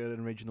of like an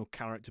original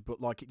character,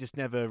 but like it just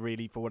never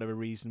really, for whatever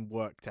reason,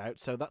 worked out.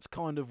 So that's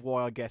kind of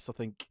why I guess I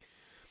think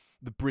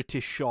the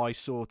British Shy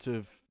sort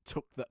of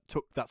took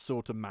that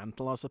sort of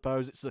mantle. I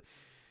suppose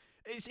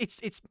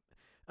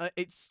I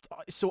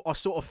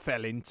sort of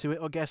fell into it.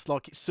 I guess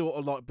like it sort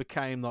of like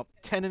became like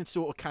Tennant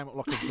sort of came up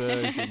like a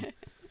version.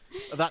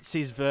 That's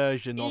his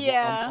version of like,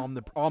 Yeah,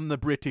 I'm the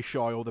British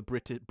Eye, or the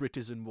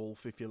Britizen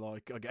Wolf, if you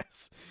like, I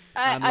guess.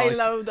 I And I like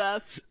love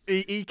that.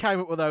 he came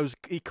up with those,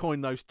 he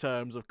coined those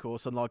terms, of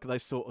course, and like they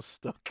sort of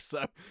stuck.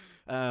 So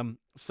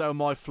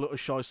my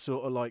Fluttershy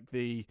sort of like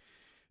the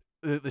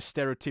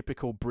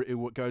stereotypical Brit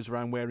who goes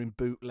around wearing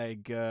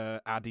bootleg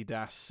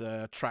Adidas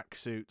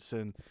tracksuits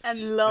and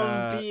And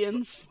love uh,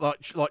 beans.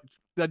 like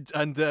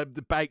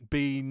the baked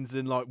beans,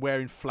 and like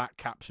wearing flat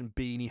caps and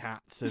beanie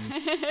hats, and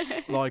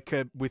like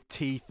with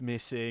teeth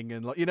missing,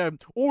 and like oi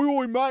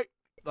oi mate.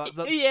 That's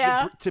your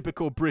Yeah,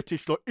 typical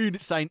British, like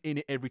saying in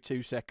it every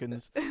 2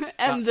 seconds. That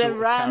and the sort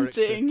of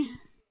character, ranting.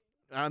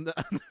 and the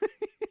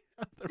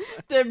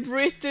The ranting.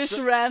 British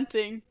So,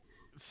 ranting.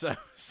 so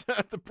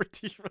the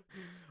British.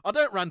 I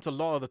don't rant a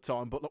lot of the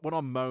time, but like, when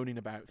I'm moaning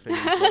about things,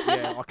 like,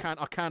 yeah, I can.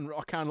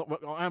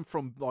 I am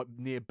from like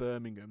near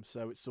Birmingham,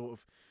 so it sort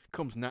of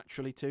comes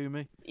naturally to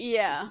me.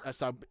 Yeah. It's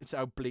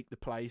how bleak the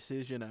place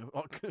is,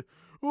 Like,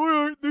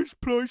 I hate this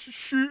place,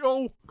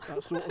 shithole,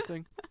 that sort of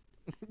thing.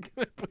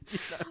 But,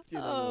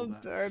 all Oh,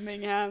 that.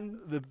 Birmingham.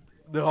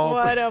 The whole.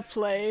 What a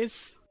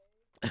place.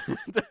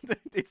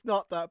 It's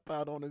not that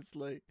bad,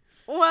 honestly.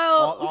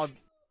 Well,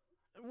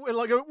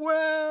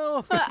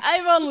 Well.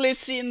 I've only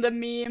seen the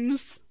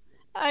memes.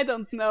 I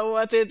don't know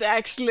what it's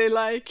actually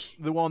like.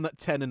 The one that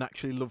Tennant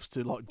actually loves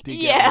to like dig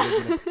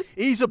Yeah. out.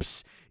 He's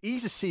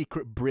a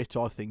secret Brit,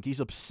 I think. He's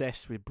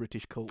obsessed with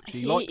British culture.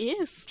 He likes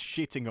is.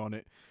 shitting on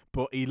it,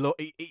 but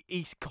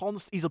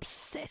he's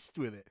obsessed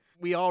with it.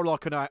 We are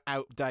like an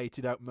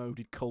outdated,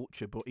 outmoded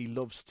culture, but he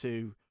loves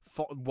to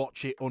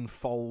watch it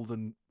unfold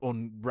and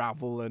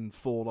unravel and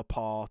fall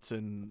apart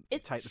and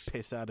take the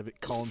piss out of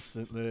it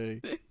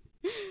constantly.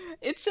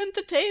 It's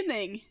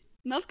entertaining.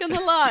 Not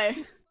gonna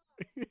lie.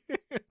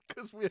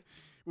 Because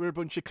we're a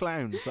bunch of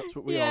clowns. That's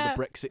what we are, Yeah.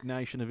 the Brexit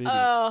nation of idiots.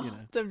 Oh,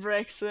 the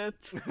Brexit.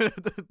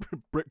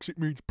 Brexit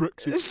means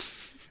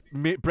Brexit.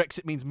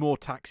 Brexit means more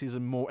taxes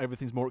and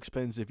everything's more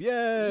expensive.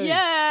 Yay!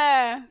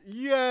 Yeah.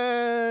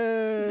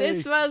 Yay!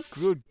 This was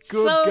good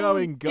so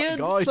going, good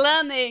guys.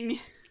 planning.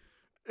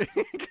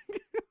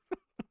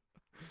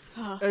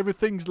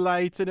 Everything's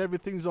late and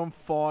everything's on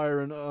fire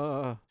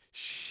and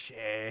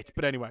shit.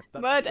 But anyway,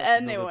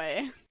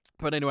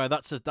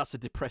 that's a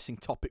depressing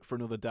topic for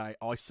another day,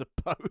 I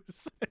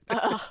suppose.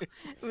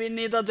 We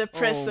need a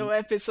depresso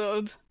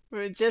episode.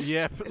 We just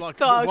like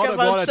talk what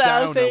about a sad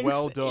downer. things.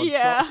 Well done.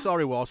 Yeah.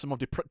 Sorry, Wahsome, I've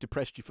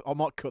depressed you. I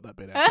might cut that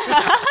bit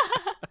out.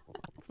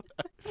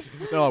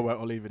 No, I won't.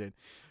 I'll leave it in.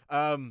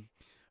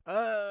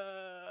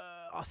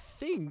 I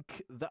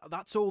think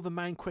that's all the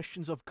main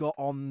questions I've got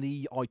on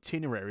the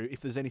itinerary.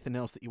 If there's anything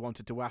else that you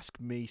wanted to ask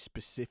me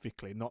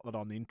specifically, not that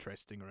I'm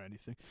interesting or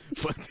anything,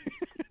 but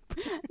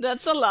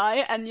That's a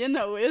lie, and you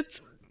know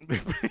it.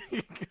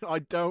 I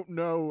don't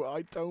know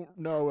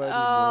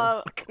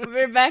anymore.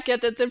 We're back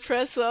at the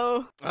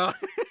depresso.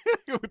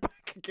 We're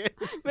back again.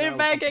 We're No,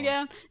 back I'm fine.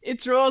 again.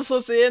 It draws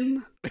us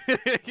in.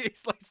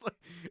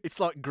 it's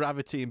like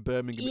gravity in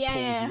Birmingham. It pulls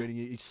Yeah. you in, and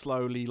you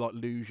slowly like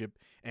lose your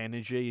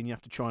energy, and you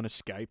have to try and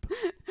escape.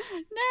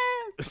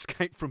 No.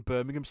 Escape from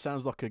Birmingham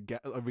sounds like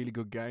a really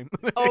good game.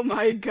 Oh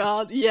my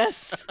god,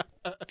 yes.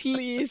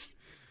 Please.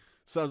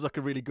 Sounds like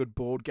a really good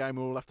board game.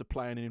 We'll have to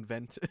play and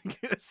invent.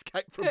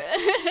 Escape from.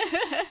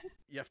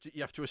 You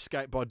have to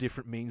escape by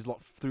different means, like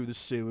through the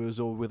sewers,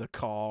 or with a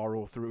car,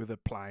 or through with a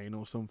plane,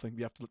 or something.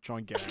 You have to try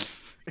and get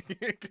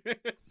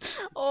out.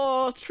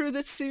 Oh, through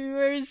the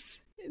sewers.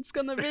 It's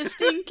gonna be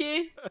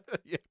stinky.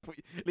 Yeah, but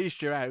at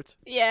least you're out.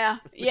 Yeah,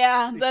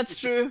 that's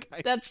true.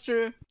 Escape. That's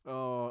true.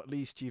 Oh, at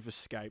least you've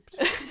escaped.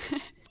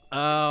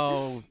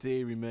 Oh,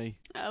 dearie me.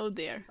 Oh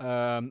dear.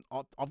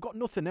 I've got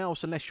nothing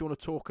else unless you want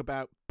to talk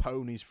about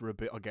ponies for a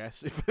bit, I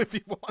guess, if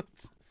you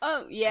want.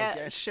 Oh yeah,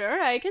 guess.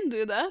 sure, I can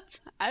do that.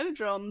 I've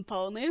drawn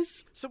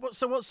ponies. So what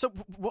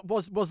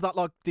was that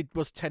like?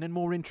 Was Tennant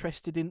more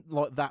interested in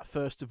like that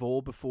first of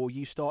all before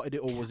you started it,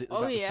 or was it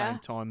about the same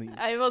time that you...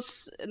 I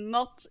was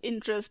not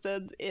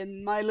interested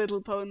in My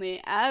Little Pony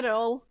at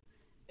all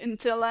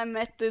until I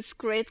met this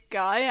great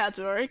guy at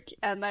work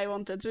and I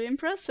wanted to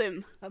impress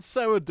him. That's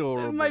so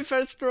adorable. My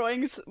first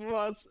drawings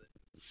was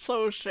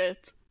so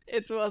shit.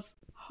 It was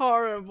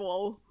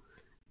horrible.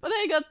 But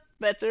I got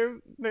better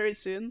very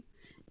soon.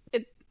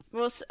 It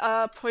was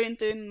a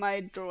point in my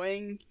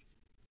drawing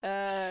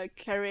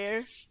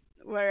career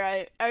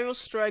where I was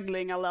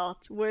struggling a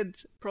lot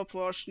with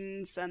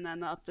proportions and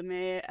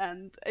anatomy,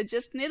 and I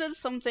just needed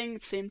something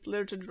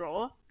simpler to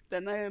draw.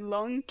 Then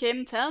along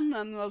came 10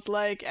 and was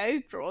like,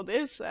 I draw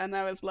this, and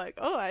I was like,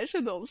 oh, I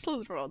should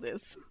also draw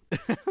this.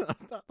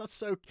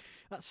 That's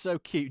so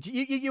cute.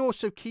 You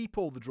also keep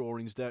all the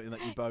drawings, don't you?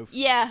 That you both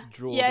Yeah,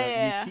 draw. yeah, Don't you?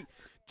 yeah.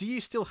 Do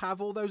you still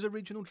have all those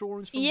original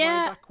drawings from way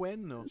Yeah. back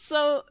when? Or?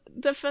 So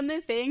the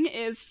funny thing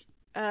is,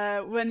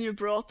 when you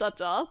brought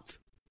that up,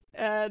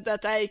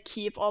 that I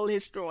keep all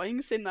his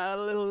drawings in a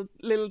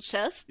little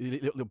chest.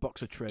 Little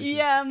box of treasures.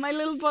 Yeah, my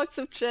little box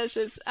of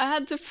treasures. I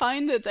had to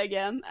find it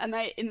again, and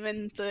I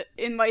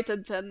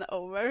invited 10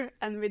 over,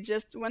 and we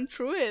just went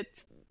through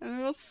it.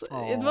 And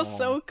it was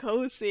so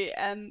cozy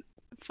and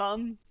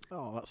fun.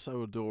 Oh, that's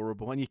so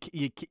adorable. And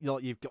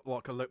you've got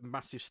like a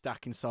massive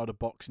stack inside a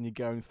box, and you're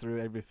going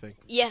through everything.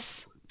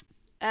 Yes.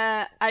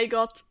 I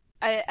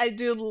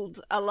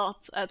doodled a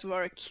lot at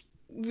work.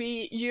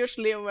 We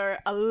usually were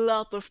a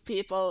lot of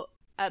people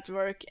at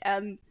work,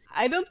 and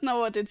I don't know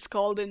what it's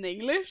called in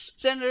English.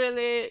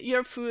 Generally,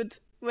 your food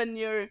when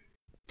you're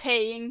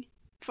paying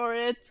for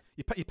it.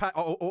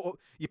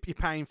 You're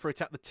paying for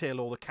it at the till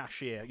or the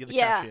cashier. You're the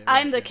Yeah, cashier.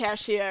 I'm right, the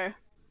cashier.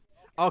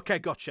 Okay,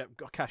 gotcha.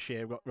 Got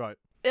cashier, right.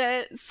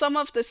 Some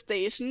of the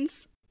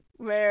stations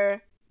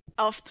were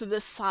off to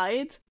the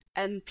side,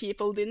 and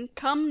people didn't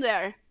come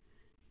there.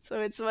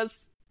 So it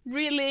was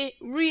really,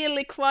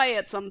 really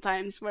quiet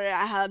sometimes, where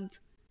I had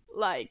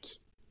like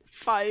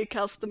 5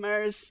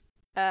 customers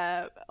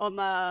on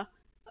a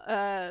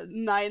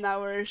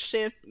 9-hour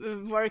shift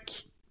work.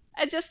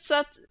 I just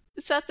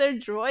sat there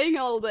drawing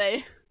all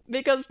day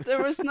because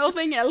there was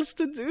nothing else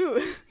to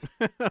do.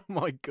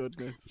 My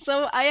goodness.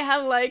 So I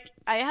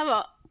have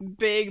a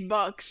big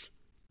box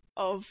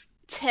of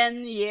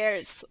 10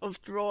 years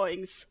of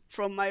drawings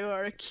from my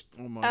work.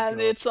 Oh my and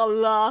God. It's a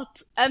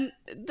lot. And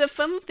the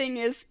fun thing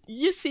is,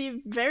 you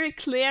see very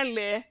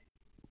clearly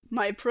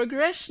my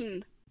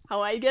progression,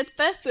 how I get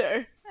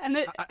better.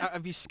 And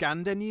have you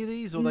scanned any of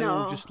these, or they No.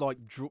 all just like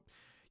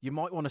you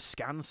might want to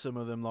scan some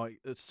of them, like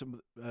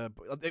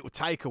it would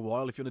take a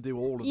while if you want to do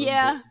all of them.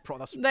 Yeah,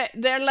 but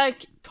they're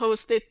like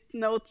post-it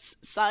notes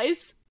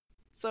size.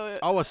 So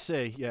oh, I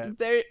see. Yeah.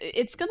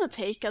 it's gonna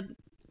take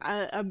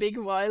a big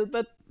while,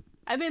 but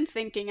I've been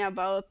thinking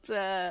about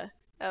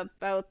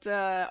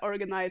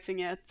organizing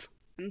it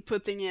and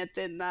putting it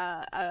in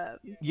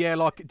Yeah,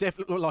 like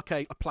definitely like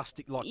a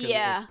plastic, like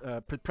Yeah. a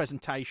little,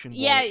 presentation.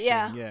 Yeah, wallet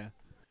yeah. thing, yeah.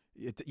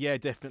 Yeah,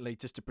 definitely,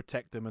 just to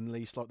protect them, and at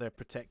least like they're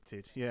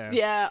protected. Yeah.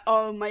 Yeah,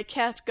 oh, my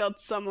cat got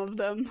some of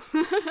them.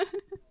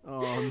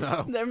 Oh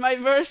no. They're my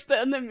worst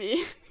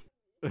enemy.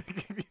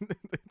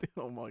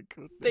 Oh my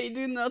goodness. They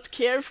do not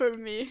care for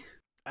me.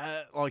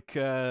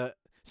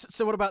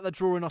 So what about the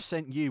drawing I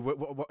sent you?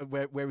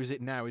 Where is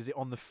it now? Is it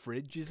on the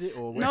fridge? Is it,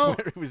 or No.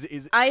 where was it?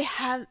 Is it?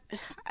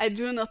 I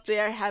do not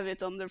dare have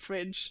it on the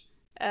fridge.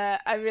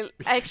 I will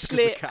Because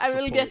the cats I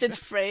will will pull get it it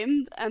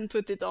framed and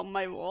put it on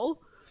my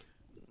wall.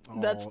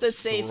 That's Oh, the it's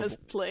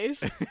safest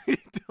place.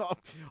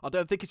 I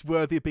don't think it's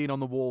worthy of being on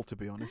the wall, to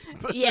be honest.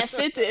 But Yes,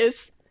 it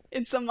is.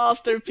 It's a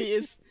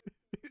masterpiece.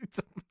 it's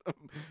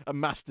a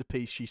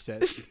masterpiece, she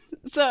says.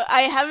 So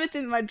I have it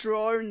in my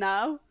drawer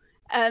now,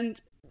 and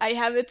I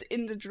have it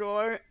in the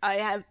drawer I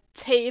have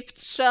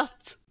taped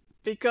shut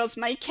because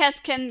my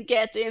cat can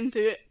get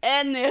into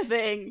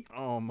anything.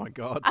 Oh my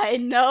God. I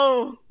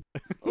know.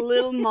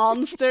 Little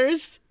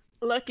monsters.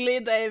 Luckily,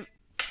 they've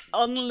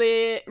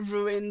only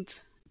ruined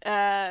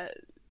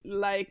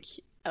like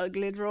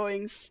ugly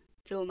drawings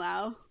till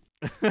now.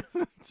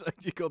 So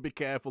you gotta be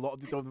careful.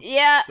 Don't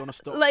Yeah, want to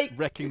stop like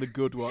wrecking the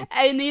good one.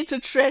 I need to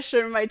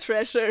treasure my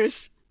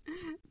treasures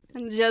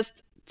and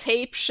just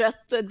tape shut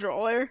the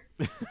drawer.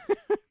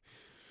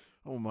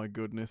 Oh my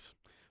goodness.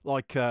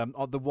 Like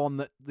the one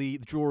that the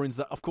drawings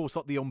that, of course,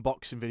 like the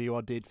unboxing video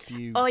I did for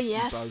you, Oh, you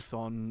yes. both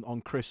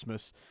on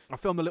Christmas. I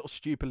filmed a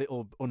stupid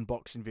little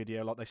unboxing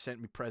video. Like, they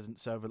sent me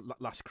presents over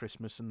last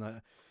Christmas, and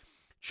the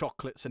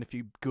chocolates and a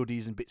few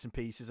goodies and bits and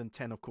pieces. And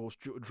 10, of course,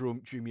 drew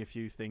me a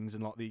few things,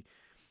 and like the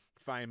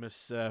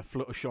famous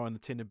Fluttershy and the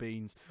tin of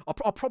beans.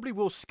 I probably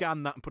will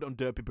scan that and put it on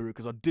Derpy Brew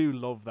because I do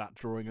love that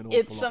drawing an awful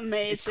It's lot.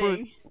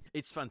 amazing.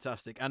 It's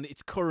fantastic, and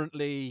it's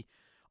currently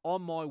on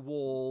my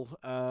wall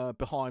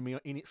behind me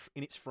in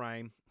its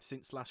frame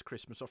since last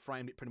Christmas. I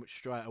framed it pretty much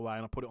straight away,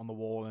 and I put it on the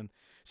wall, and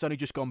it's only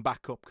just gone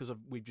back up because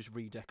we've just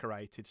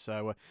redecorated.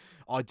 So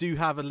I do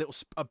have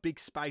a big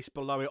space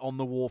below it on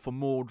the wall for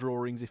more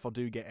drawings if I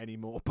do get any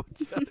more,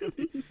 but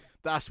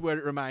that's where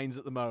it remains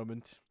at the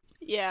moment.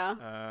 Yeah.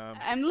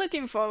 I'm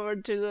looking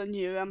forward to the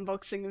new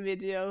unboxing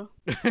video.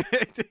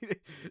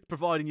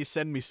 Providing you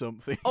send me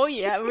something. Oh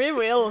yeah, we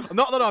will.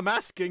 Not that I'm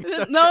asking.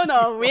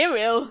 No, we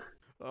will.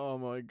 Oh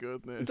my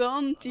goodness.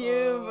 Don't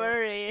you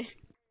worry.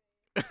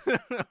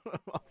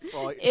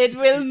 Fight. It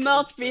will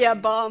not be a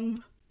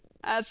bomb,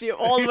 as you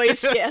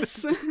always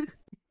guess.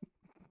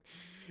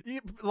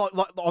 like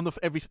on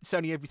it's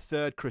only every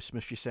third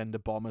Christmas you send a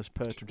bomb as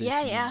per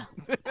tradition. Yeah.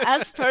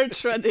 As per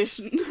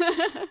tradition.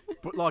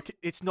 But like,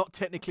 it's not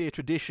technically a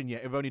tradition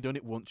yet. I've only done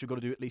it once. You've got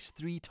to do it at least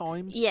 3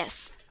 times.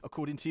 Yes.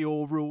 According to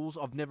your rules,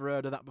 I've never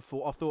heard of that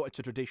before. I thought it's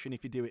a tradition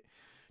if you do it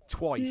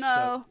twice.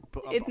 No,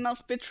 but it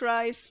must be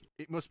thrice.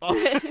 It must.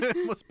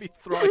 It must be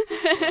thrice.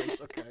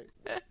 Okay.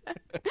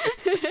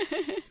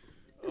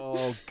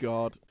 Oh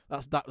God,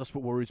 that's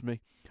what worries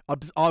me.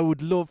 I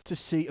would love to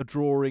see a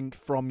drawing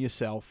from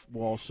yourself,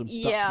 Wahsome.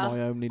 Yeah, That's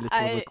my only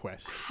little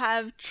request. I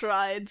have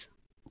tried,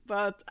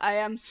 but I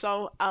am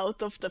so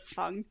out of the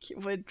funk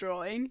with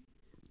drawing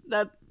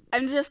that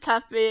I'm just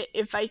happy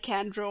if I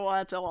can draw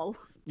at all.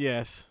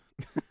 Yes.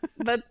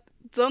 But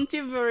don't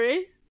you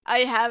worry, I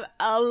have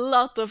a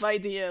lot of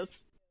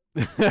ideas.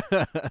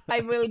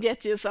 I will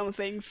get you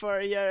something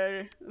for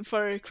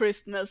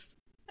Christmas.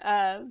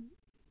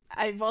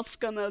 I was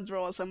gonna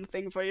draw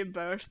something for your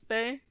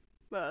birthday,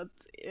 but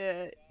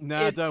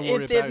don't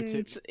worry about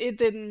it. It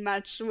didn't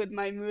match with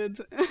my mood,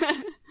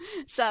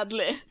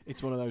 sadly.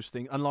 It's one of those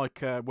things. And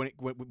like when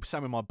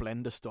same with my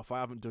Blender stuff,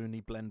 I haven't done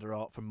any Blender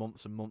art for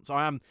months and months.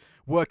 I am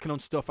working on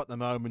stuff at the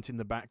moment in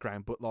the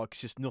background, but like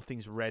it's just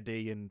nothing's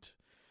ready, and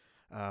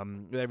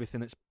with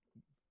everything that's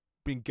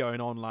been going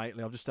on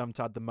lately, I just haven't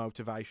had the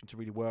motivation to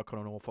really work on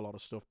an awful lot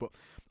of stuff. But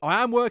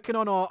I am working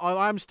on art.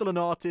 I am still an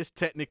artist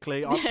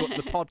technically, but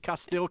the podcast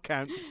still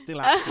counts. It's still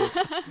active.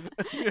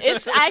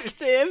 It's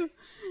active.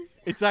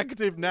 It's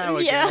active now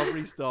again. Yeah. I've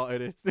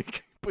restarted it,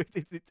 but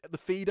the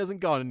feed hasn't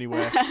gone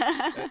anywhere.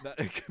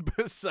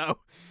 So,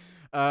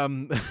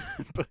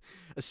 but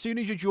as soon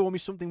as you draw me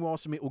something,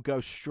 Wahsome, it will go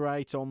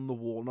straight on the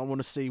wall, and I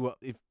want to see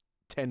if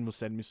 10 will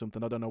send me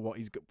something. I don't know what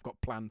he's got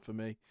planned for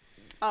me,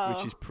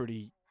 which is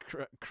pretty.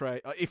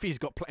 If he's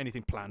got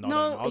anything planned, I don't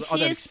know. I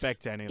don't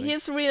expect anything.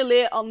 He's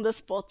really on the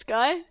spot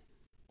guy.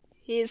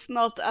 He's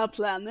not a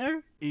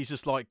planner. He's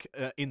just like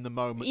in the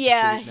moment.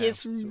 Yeah,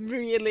 he's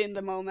really in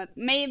the moment.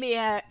 Maybe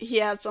he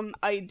has some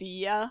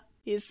idea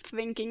he's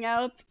thinking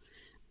out,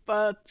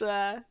 but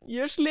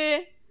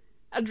usually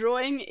a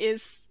drawing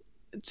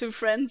to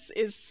friends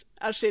is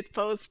a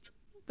shitpost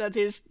that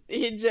he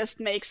just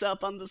makes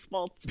up on the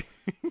spot.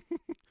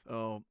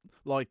 Oh,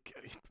 like.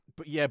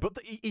 But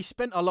he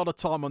spent a lot of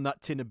time on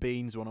that tin of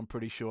beans one. I'm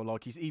pretty sure.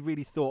 Like he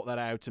really thought that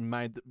out and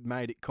made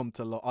it come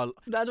to life.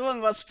 That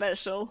one was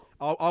special.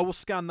 I will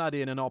scan that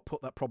in and I'll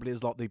put that probably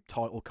as like the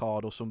title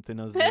card or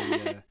something as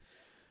the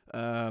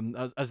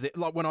as the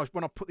like when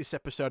I put this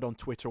episode on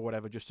Twitter or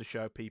whatever just to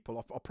show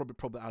people. I'll probably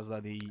put that as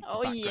the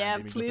Oh yeah,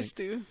 image, please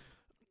do.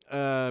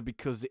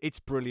 Because it's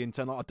brilliant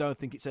and I don't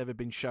think it's ever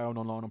been shown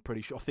online. I'm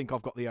pretty sure. I think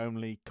I've got the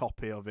only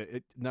copy of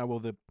it. No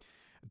other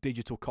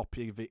digital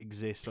copy of it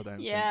exists. I don't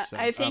think so.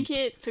 I think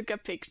he took a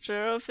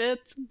picture of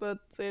it, but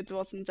it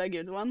wasn't a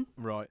good one.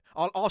 Right.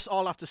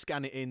 I'll have to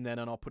scan it in then,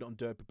 and I'll put it on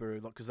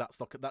Derpaboo because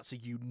that's a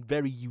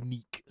very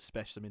unique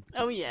specimen.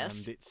 Oh yes.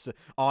 And it's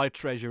I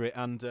treasure it,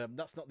 and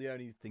that's not the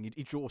only thing.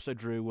 He also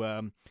drew.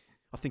 I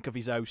think of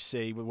his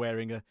OC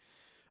wearing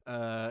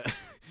a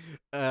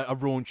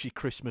raunchy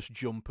Christmas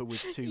jumper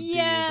with 2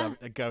 deers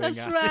going at it.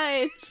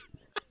 That's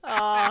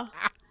right.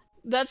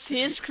 That's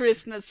his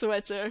Christmas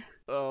sweater.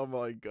 Oh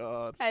my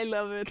God. I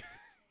love it.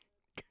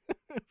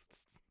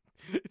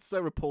 It's so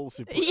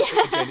repulsive, but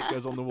again, it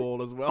goes on the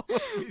wall as well.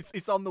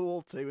 It's on the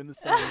wall too in the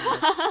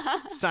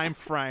same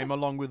frame,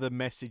 along with the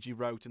message you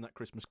wrote in that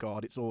Christmas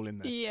card. It's all in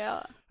there.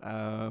 Yeah.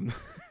 But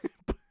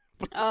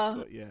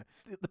yeah,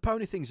 the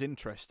pony thing's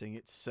interesting.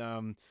 It's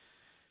I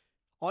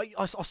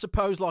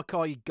suppose like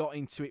I got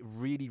into it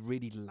really,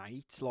 really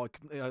late. Like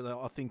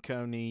I think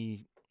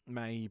only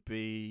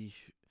maybe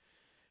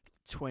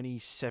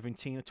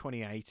 2017 or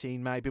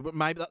 2018 maybe, but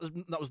maybe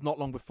that was not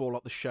long before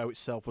like the show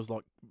itself was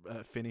like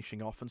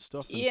finishing off and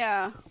stuff. And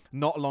yeah.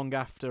 Not long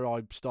after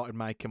I started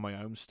making my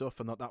own stuff,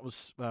 and that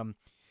was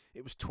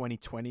it was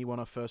 2020 when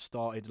I first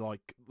started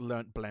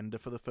learnt Blender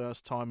for the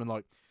first time, and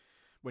like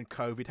when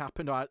COVID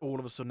happened, I all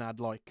of a sudden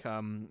had like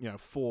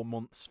 4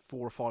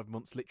 or 5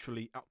 months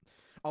literally.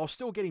 I was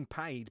still getting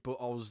paid, but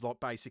I was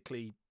like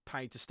basically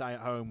paid to stay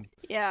at home.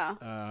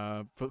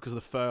 Yeah. Because of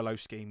the furlough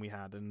scheme we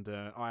had, and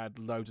I had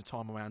loads of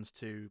time on my hands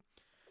to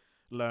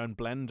learn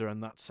Blender,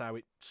 and that's how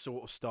it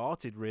sort of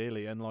started,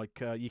 really. And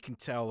like you can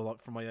tell,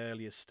 like from my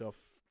earlier stuff,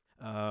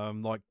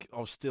 like I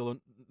was still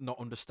not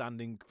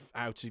understanding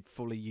how to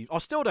fully use. I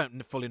still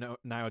don't fully know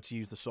how to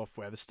use the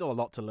software. There's still a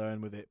lot to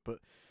learn with it, but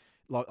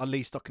like at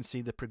least I can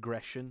see the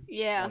progression.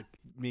 Yeah. Like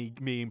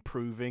me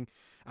improving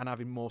and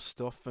having more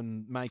stuff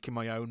and making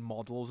my own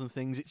models and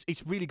things.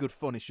 It's really good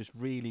fun. It's just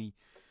really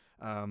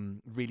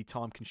really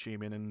time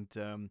consuming,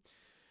 and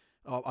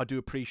I do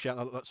appreciate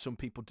that some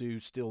people do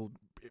still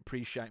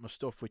appreciate my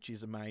stuff, which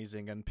is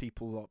amazing. And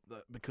people,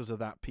 because of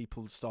that,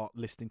 people start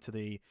listening to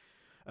the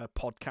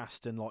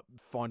podcast and like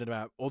finding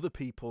out other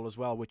people as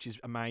well, which is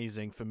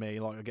amazing for me.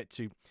 Like I get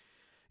to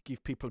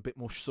give people a bit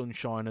more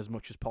sunshine as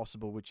much as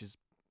possible, which is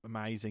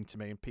amazing to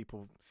me. And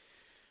people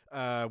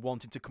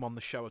wanting to come on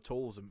the show at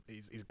all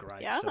is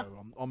great. Yeah. So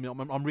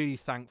I'm really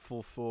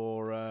thankful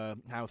for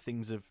how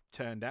things have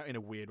turned out in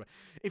a weird way.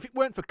 If it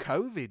weren't for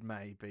COVID,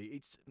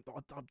 maybe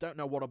I don't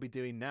know what I'd be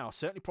doing now. I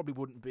certainly probably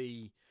wouldn't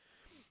be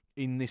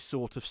in this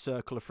sort of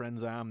circle of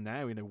friends I am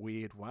now in a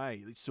weird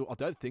way. I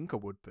don't think I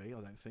would be. I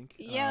don't think.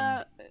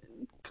 Yeah,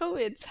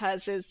 COVID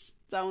has its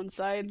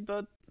downside,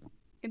 but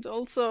it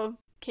also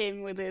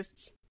came with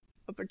its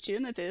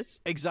opportunities.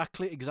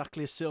 Exactly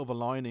a silver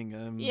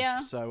lining.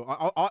 Yeah. So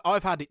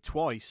I've had it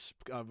twice.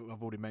 I've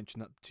already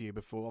mentioned that to you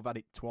before. I've had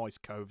it twice,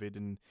 COVID,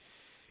 and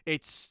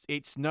it's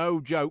no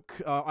joke.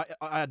 I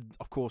had,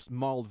 of course,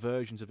 mild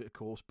versions of it, of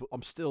course, but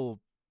I'm still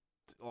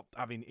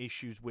having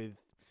issues with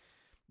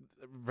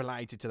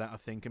related to that, I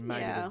think, and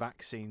maybe the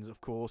vaccines,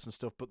 of course, and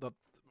stuff. But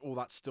all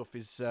that stuff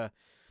is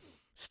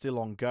still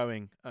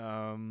ongoing.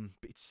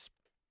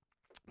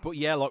 But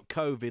yeah, like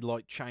COVID,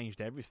 like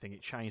changed everything.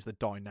 It changed the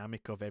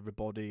dynamic of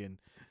everybody, and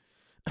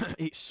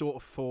it sort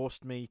of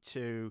forced me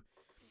to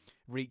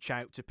reach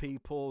out to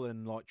people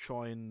and like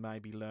try and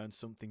maybe learn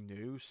something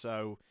new.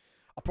 So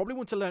I probably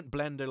want to learn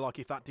Blender, like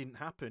if that didn't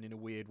happen in a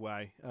weird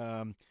way.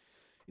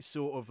 It's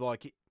sort of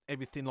like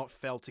everything like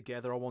fell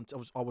together. I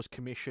was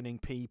commissioning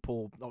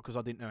people because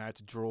I didn't know how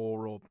to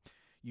draw or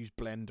use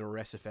Blender or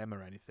SFM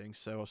or anything.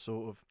 So I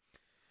sort of,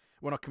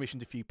 when I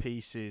commissioned a few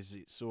pieces,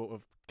 it sort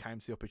of came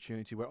to the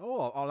opportunity where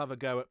I'll have a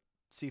go at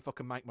see if I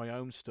can make my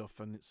own stuff,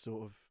 and it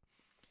sort of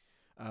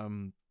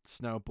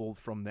snowballed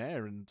from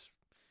there and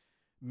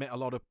met a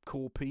lot of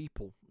cool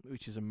people,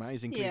 which is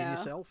amazing, including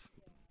yourself.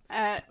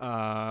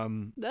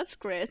 That's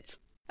great.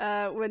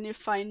 When you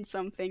find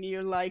something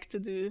you like to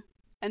do,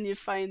 and you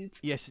find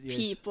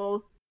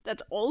people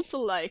that also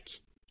like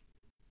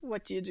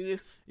what you do.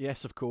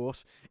 Yes, of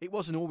course. It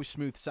wasn't always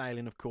smooth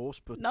sailing, of course,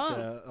 but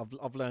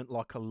I've learned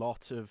like a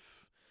lot of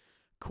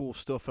cool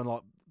stuff, and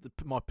like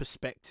my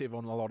perspective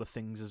on a lot of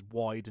things has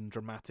widened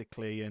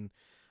dramatically, and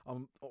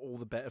I'm all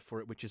the better for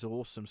it, which is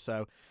awesome.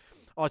 So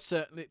I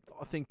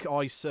think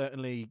I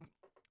certainly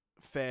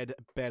fared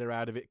better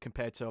out of it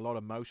compared to a lot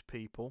of most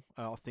people.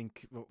 I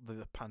think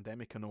the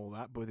pandemic and all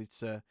that, but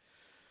it's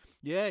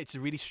it's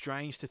really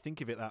strange to think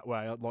of it that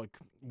way. Like,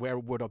 where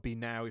would I be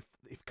now if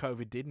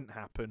COVID didn't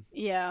happen?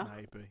 Yeah,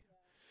 maybe.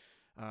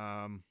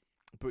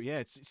 But yeah,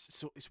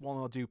 it's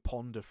one I do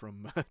ponder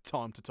from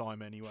time to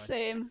time. Anyway,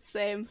 same.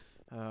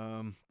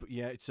 But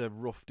yeah, it's a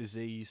rough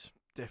disease,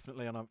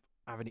 definitely, and I'm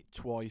having it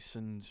twice,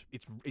 and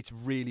it's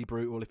really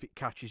brutal if it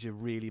catches you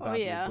really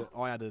badly. But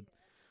I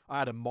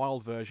had a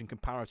mild version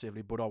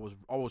comparatively, but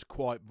I was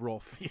quite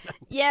rough. You know?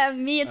 Yeah,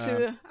 me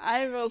too.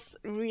 I was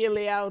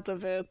really out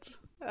of it.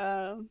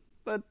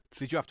 But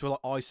did you have to like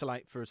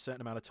isolate for a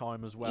certain amount of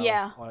time as well?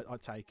 Yeah, I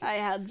take it. I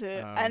had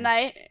to, and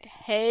I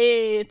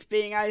hate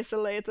being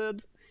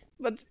isolated.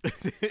 But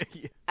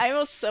I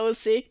was so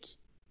sick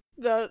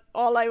that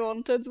all I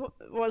wanted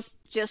was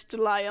just to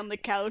lie on the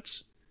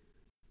couch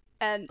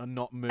and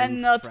not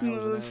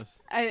move.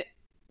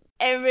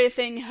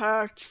 Everything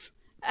hurts,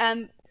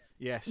 and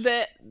yes,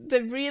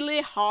 the really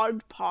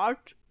hard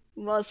part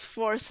was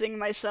forcing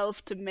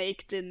myself to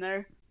make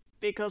dinner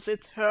because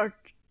it hurt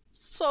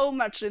so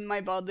much in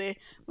my body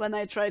when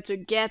I tried to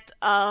get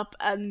up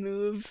and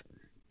move.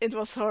 It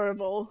was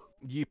horrible.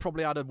 You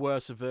probably had a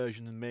worse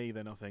version than me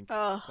then, I think,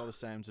 by the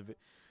sounds of it.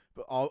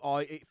 But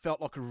it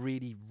felt like a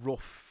really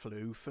rough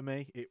flu for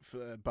me.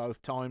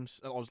 Both times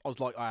I was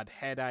like, I had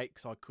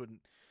headaches. I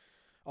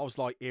was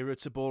like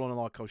irritable, and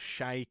like I was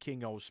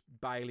shaking. I was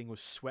bailing with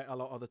sweat a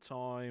lot of the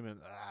time, and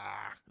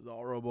it was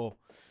horrible.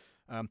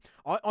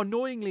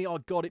 Annoyingly, I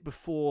got it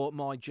before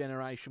my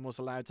generation was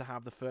allowed to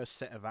have the first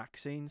set of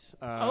vaccines.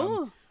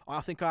 I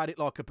think I had it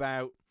like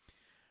about.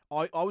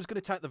 I was going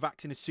to take the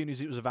vaccine as soon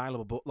as it was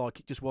available, but like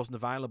it just wasn't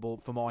available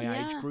for my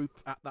age group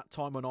at that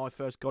time when I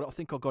first got it. I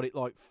think I got it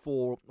like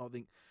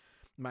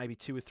maybe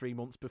 2 or 3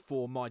 months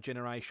before my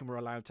generation were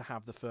allowed to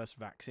have the first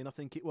vaccine. I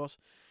think it was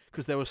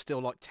because they were still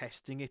like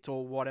testing it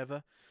or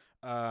whatever.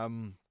 But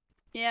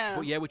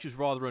yeah, which was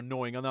rather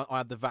annoying. And I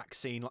had the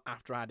vaccine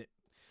after I had it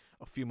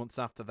a few months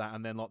after that,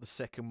 and then like the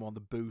second one, the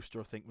booster,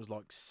 I think was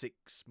like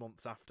 6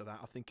 months after that.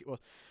 I think it was.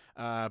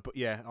 But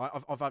yeah,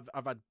 I've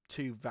had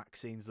 2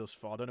 vaccines thus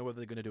far. I don't know whether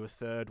they're going to do a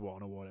third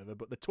one or whatever,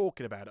 but they're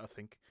talking about it, I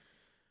think.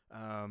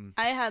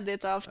 I had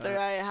it after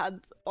I had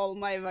all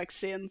my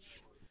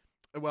vaccines.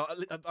 Well,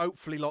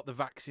 hopefully, like the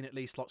vaccine at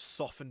least like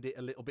softened it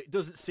a little bit. It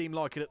doesn't seem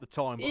like it at the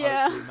time, but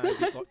hopefully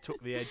maybe it like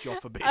took the edge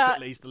off a bit,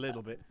 at least a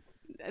little bit.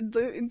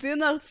 Do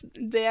not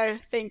dare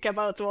think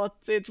about what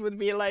it would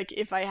be like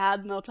if I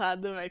had not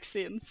had the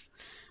vaccines.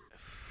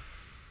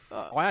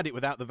 I had it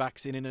without the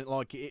vaccine, and it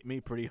hit me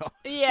pretty hard.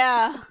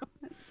 Yeah,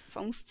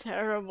 sounds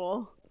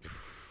terrible.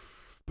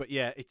 But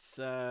yeah, it's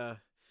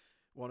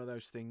one of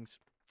those things.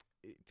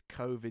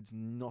 COVID's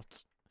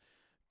not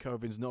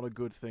a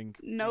good thing.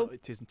 No,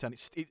 it isn't, and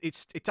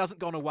it hasn't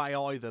gone away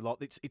either. Like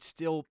it's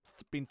still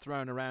been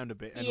thrown around a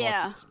bit, and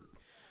it's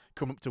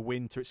come up to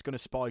winter. It's going to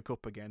spike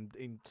up again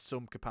in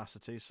some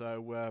capacity,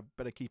 so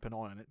better keep an eye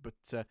on it. But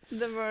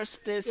the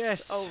worst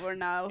is over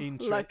now,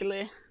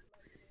 luckily.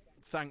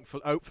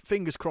 Thankful. Oh,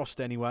 fingers crossed.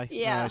 Anyway,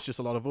 Yeah. it's just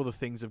a lot of other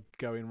things are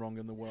going wrong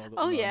in the world. At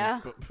Oh the moment. yeah,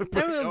 But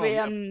there will be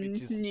a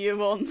which is, new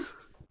one.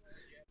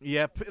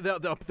 yeah,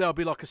 there'll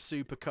be like a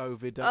super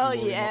COVID. Don't Oh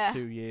you worry, yeah. not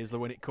 2 years.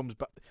 When it comes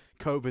back,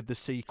 COVID the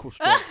sequel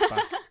strikes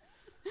back.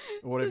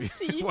 Or whatever. The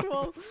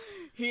sequel.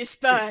 He's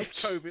back.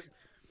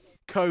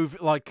 COVID,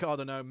 like, I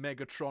don't know,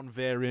 Megatron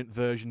variant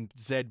version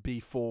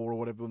ZB4 or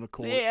whatever you want to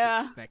call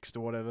Yeah. it next or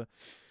whatever.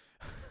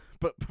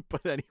 But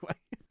anyway.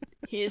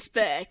 He's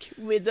back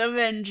with a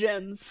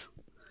vengeance.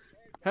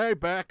 Hey,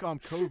 back, I'm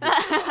COVID.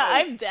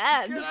 I'm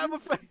dead. Get out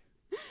of my face.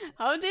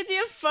 How did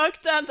you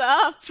fuck that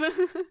up?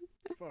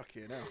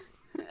 Fucking hell.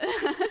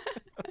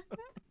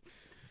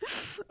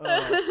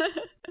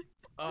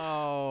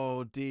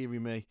 Oh, dearie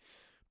me.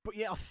 But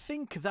yeah, I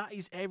think that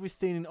is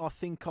everything I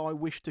think I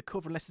wish to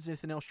cover. Unless there's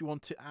anything else you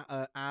want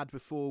to add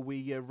before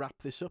we wrap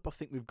this up. I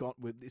think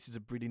this is a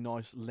pretty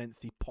nice,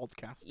 lengthy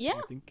podcast. Yeah.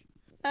 I think.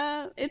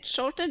 It's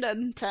shorter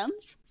than 10,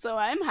 so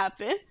I'm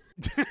happy.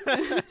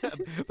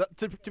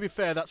 To be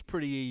fair, that's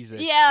pretty easy.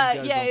 Yeah,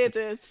 it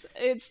is.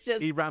 It's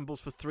just he rambles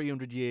for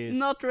 300 years.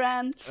 not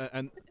rant,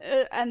 and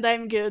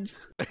I'm good.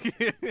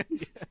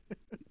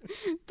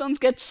 Don't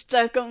get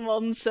stuck on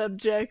one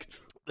subject.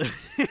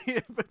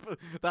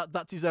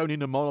 That's his own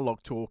inner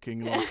monologue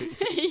talking. Like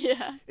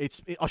Yeah.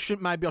 I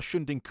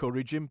shouldn't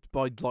encourage him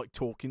by like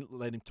talking,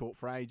 let him talk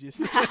for ages.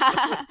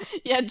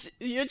 Yeah,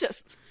 you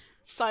just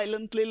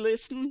silently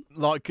listen,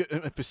 Like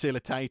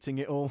facilitating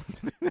it all.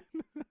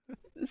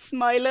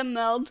 smile and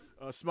nod.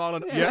 Smile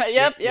and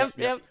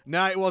Yep.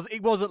 No,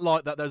 it wasn't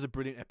like that. Those are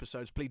brilliant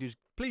episodes. Please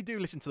do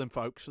listen to them,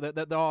 folks. They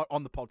are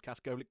on the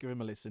podcast. Go give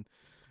them a listen.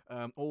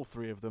 All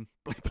three of them,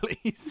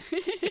 please.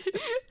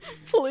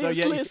 Please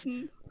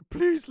listen.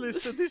 Please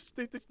listen.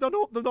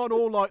 They're not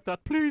all like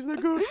that. Please, they're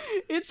good.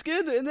 It's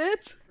good, isn't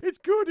it? It's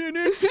good in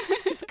it.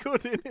 It's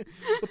good in it.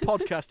 The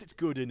podcast, it's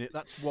good in it.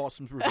 That's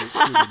Wahsome's review. It's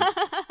good in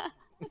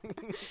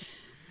it.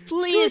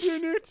 Please It's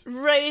good in it.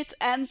 rate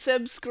and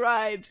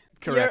subscribe.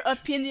 Correct. Your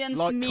opinions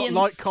mean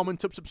like,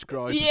 comment,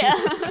 subscribe.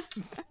 Yeah.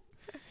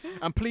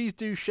 And please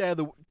do spread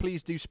the word.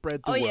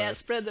 Oh yeah,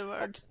 spread the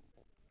word.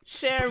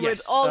 Share But yes,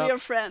 with all your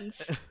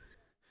friends.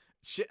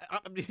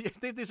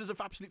 This is an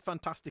absolutely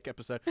fantastic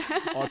episode.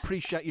 I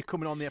appreciate you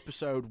coming on the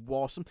episode,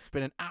 Wahsome. It's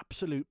been an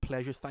absolute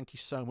pleasure. Thank you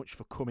so much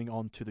for coming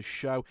on to the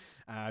show.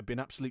 Been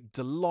an absolute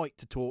delight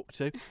to talk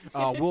to.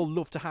 We'll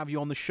love to have you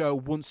on the show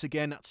once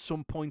again at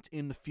some point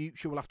in the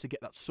future. We'll have to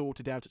get that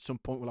sorted out at some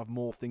point. We'll have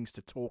more things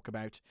to talk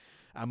about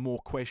and more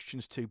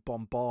questions to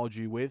bombard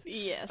you with.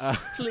 Yes,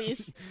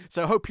 please.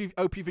 So hope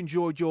you've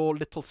enjoyed your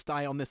little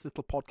stay on this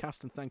little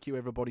podcast, and thank you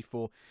everybody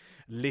for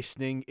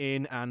listening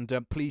in.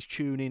 And please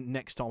tune in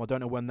next time. I don't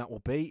know when that will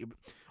be.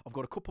 I've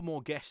got a couple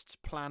more guests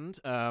planned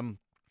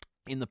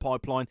in the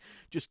pipeline.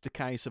 Just a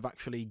case of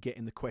actually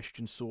getting the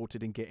questions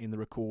sorted and getting the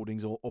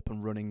recordings all up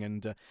and running,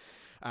 and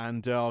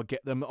I'll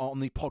get them on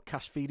the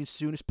podcast feed as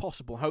soon as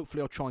possible.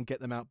 Hopefully I'll try and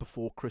get them out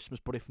before Christmas,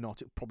 but if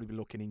not, it'll probably be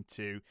looking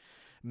into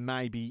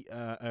maybe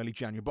early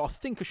January. But I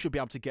think I should be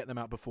able to get them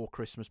out before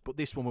Christmas, but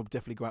this one will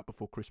definitely go out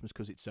before Christmas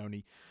because it's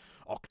only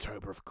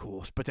October, of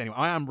course. But anyway,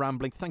 I am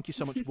rambling. Thank you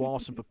so much,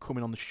 Wahsome, for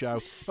coming on the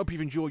show. Hope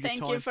you've enjoyed your time.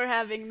 Thank you for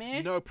having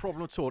me. No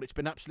problem at all. It's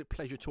been an absolute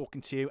pleasure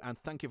talking to you, and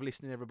thank you for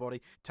listening,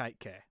 everybody. Take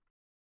care.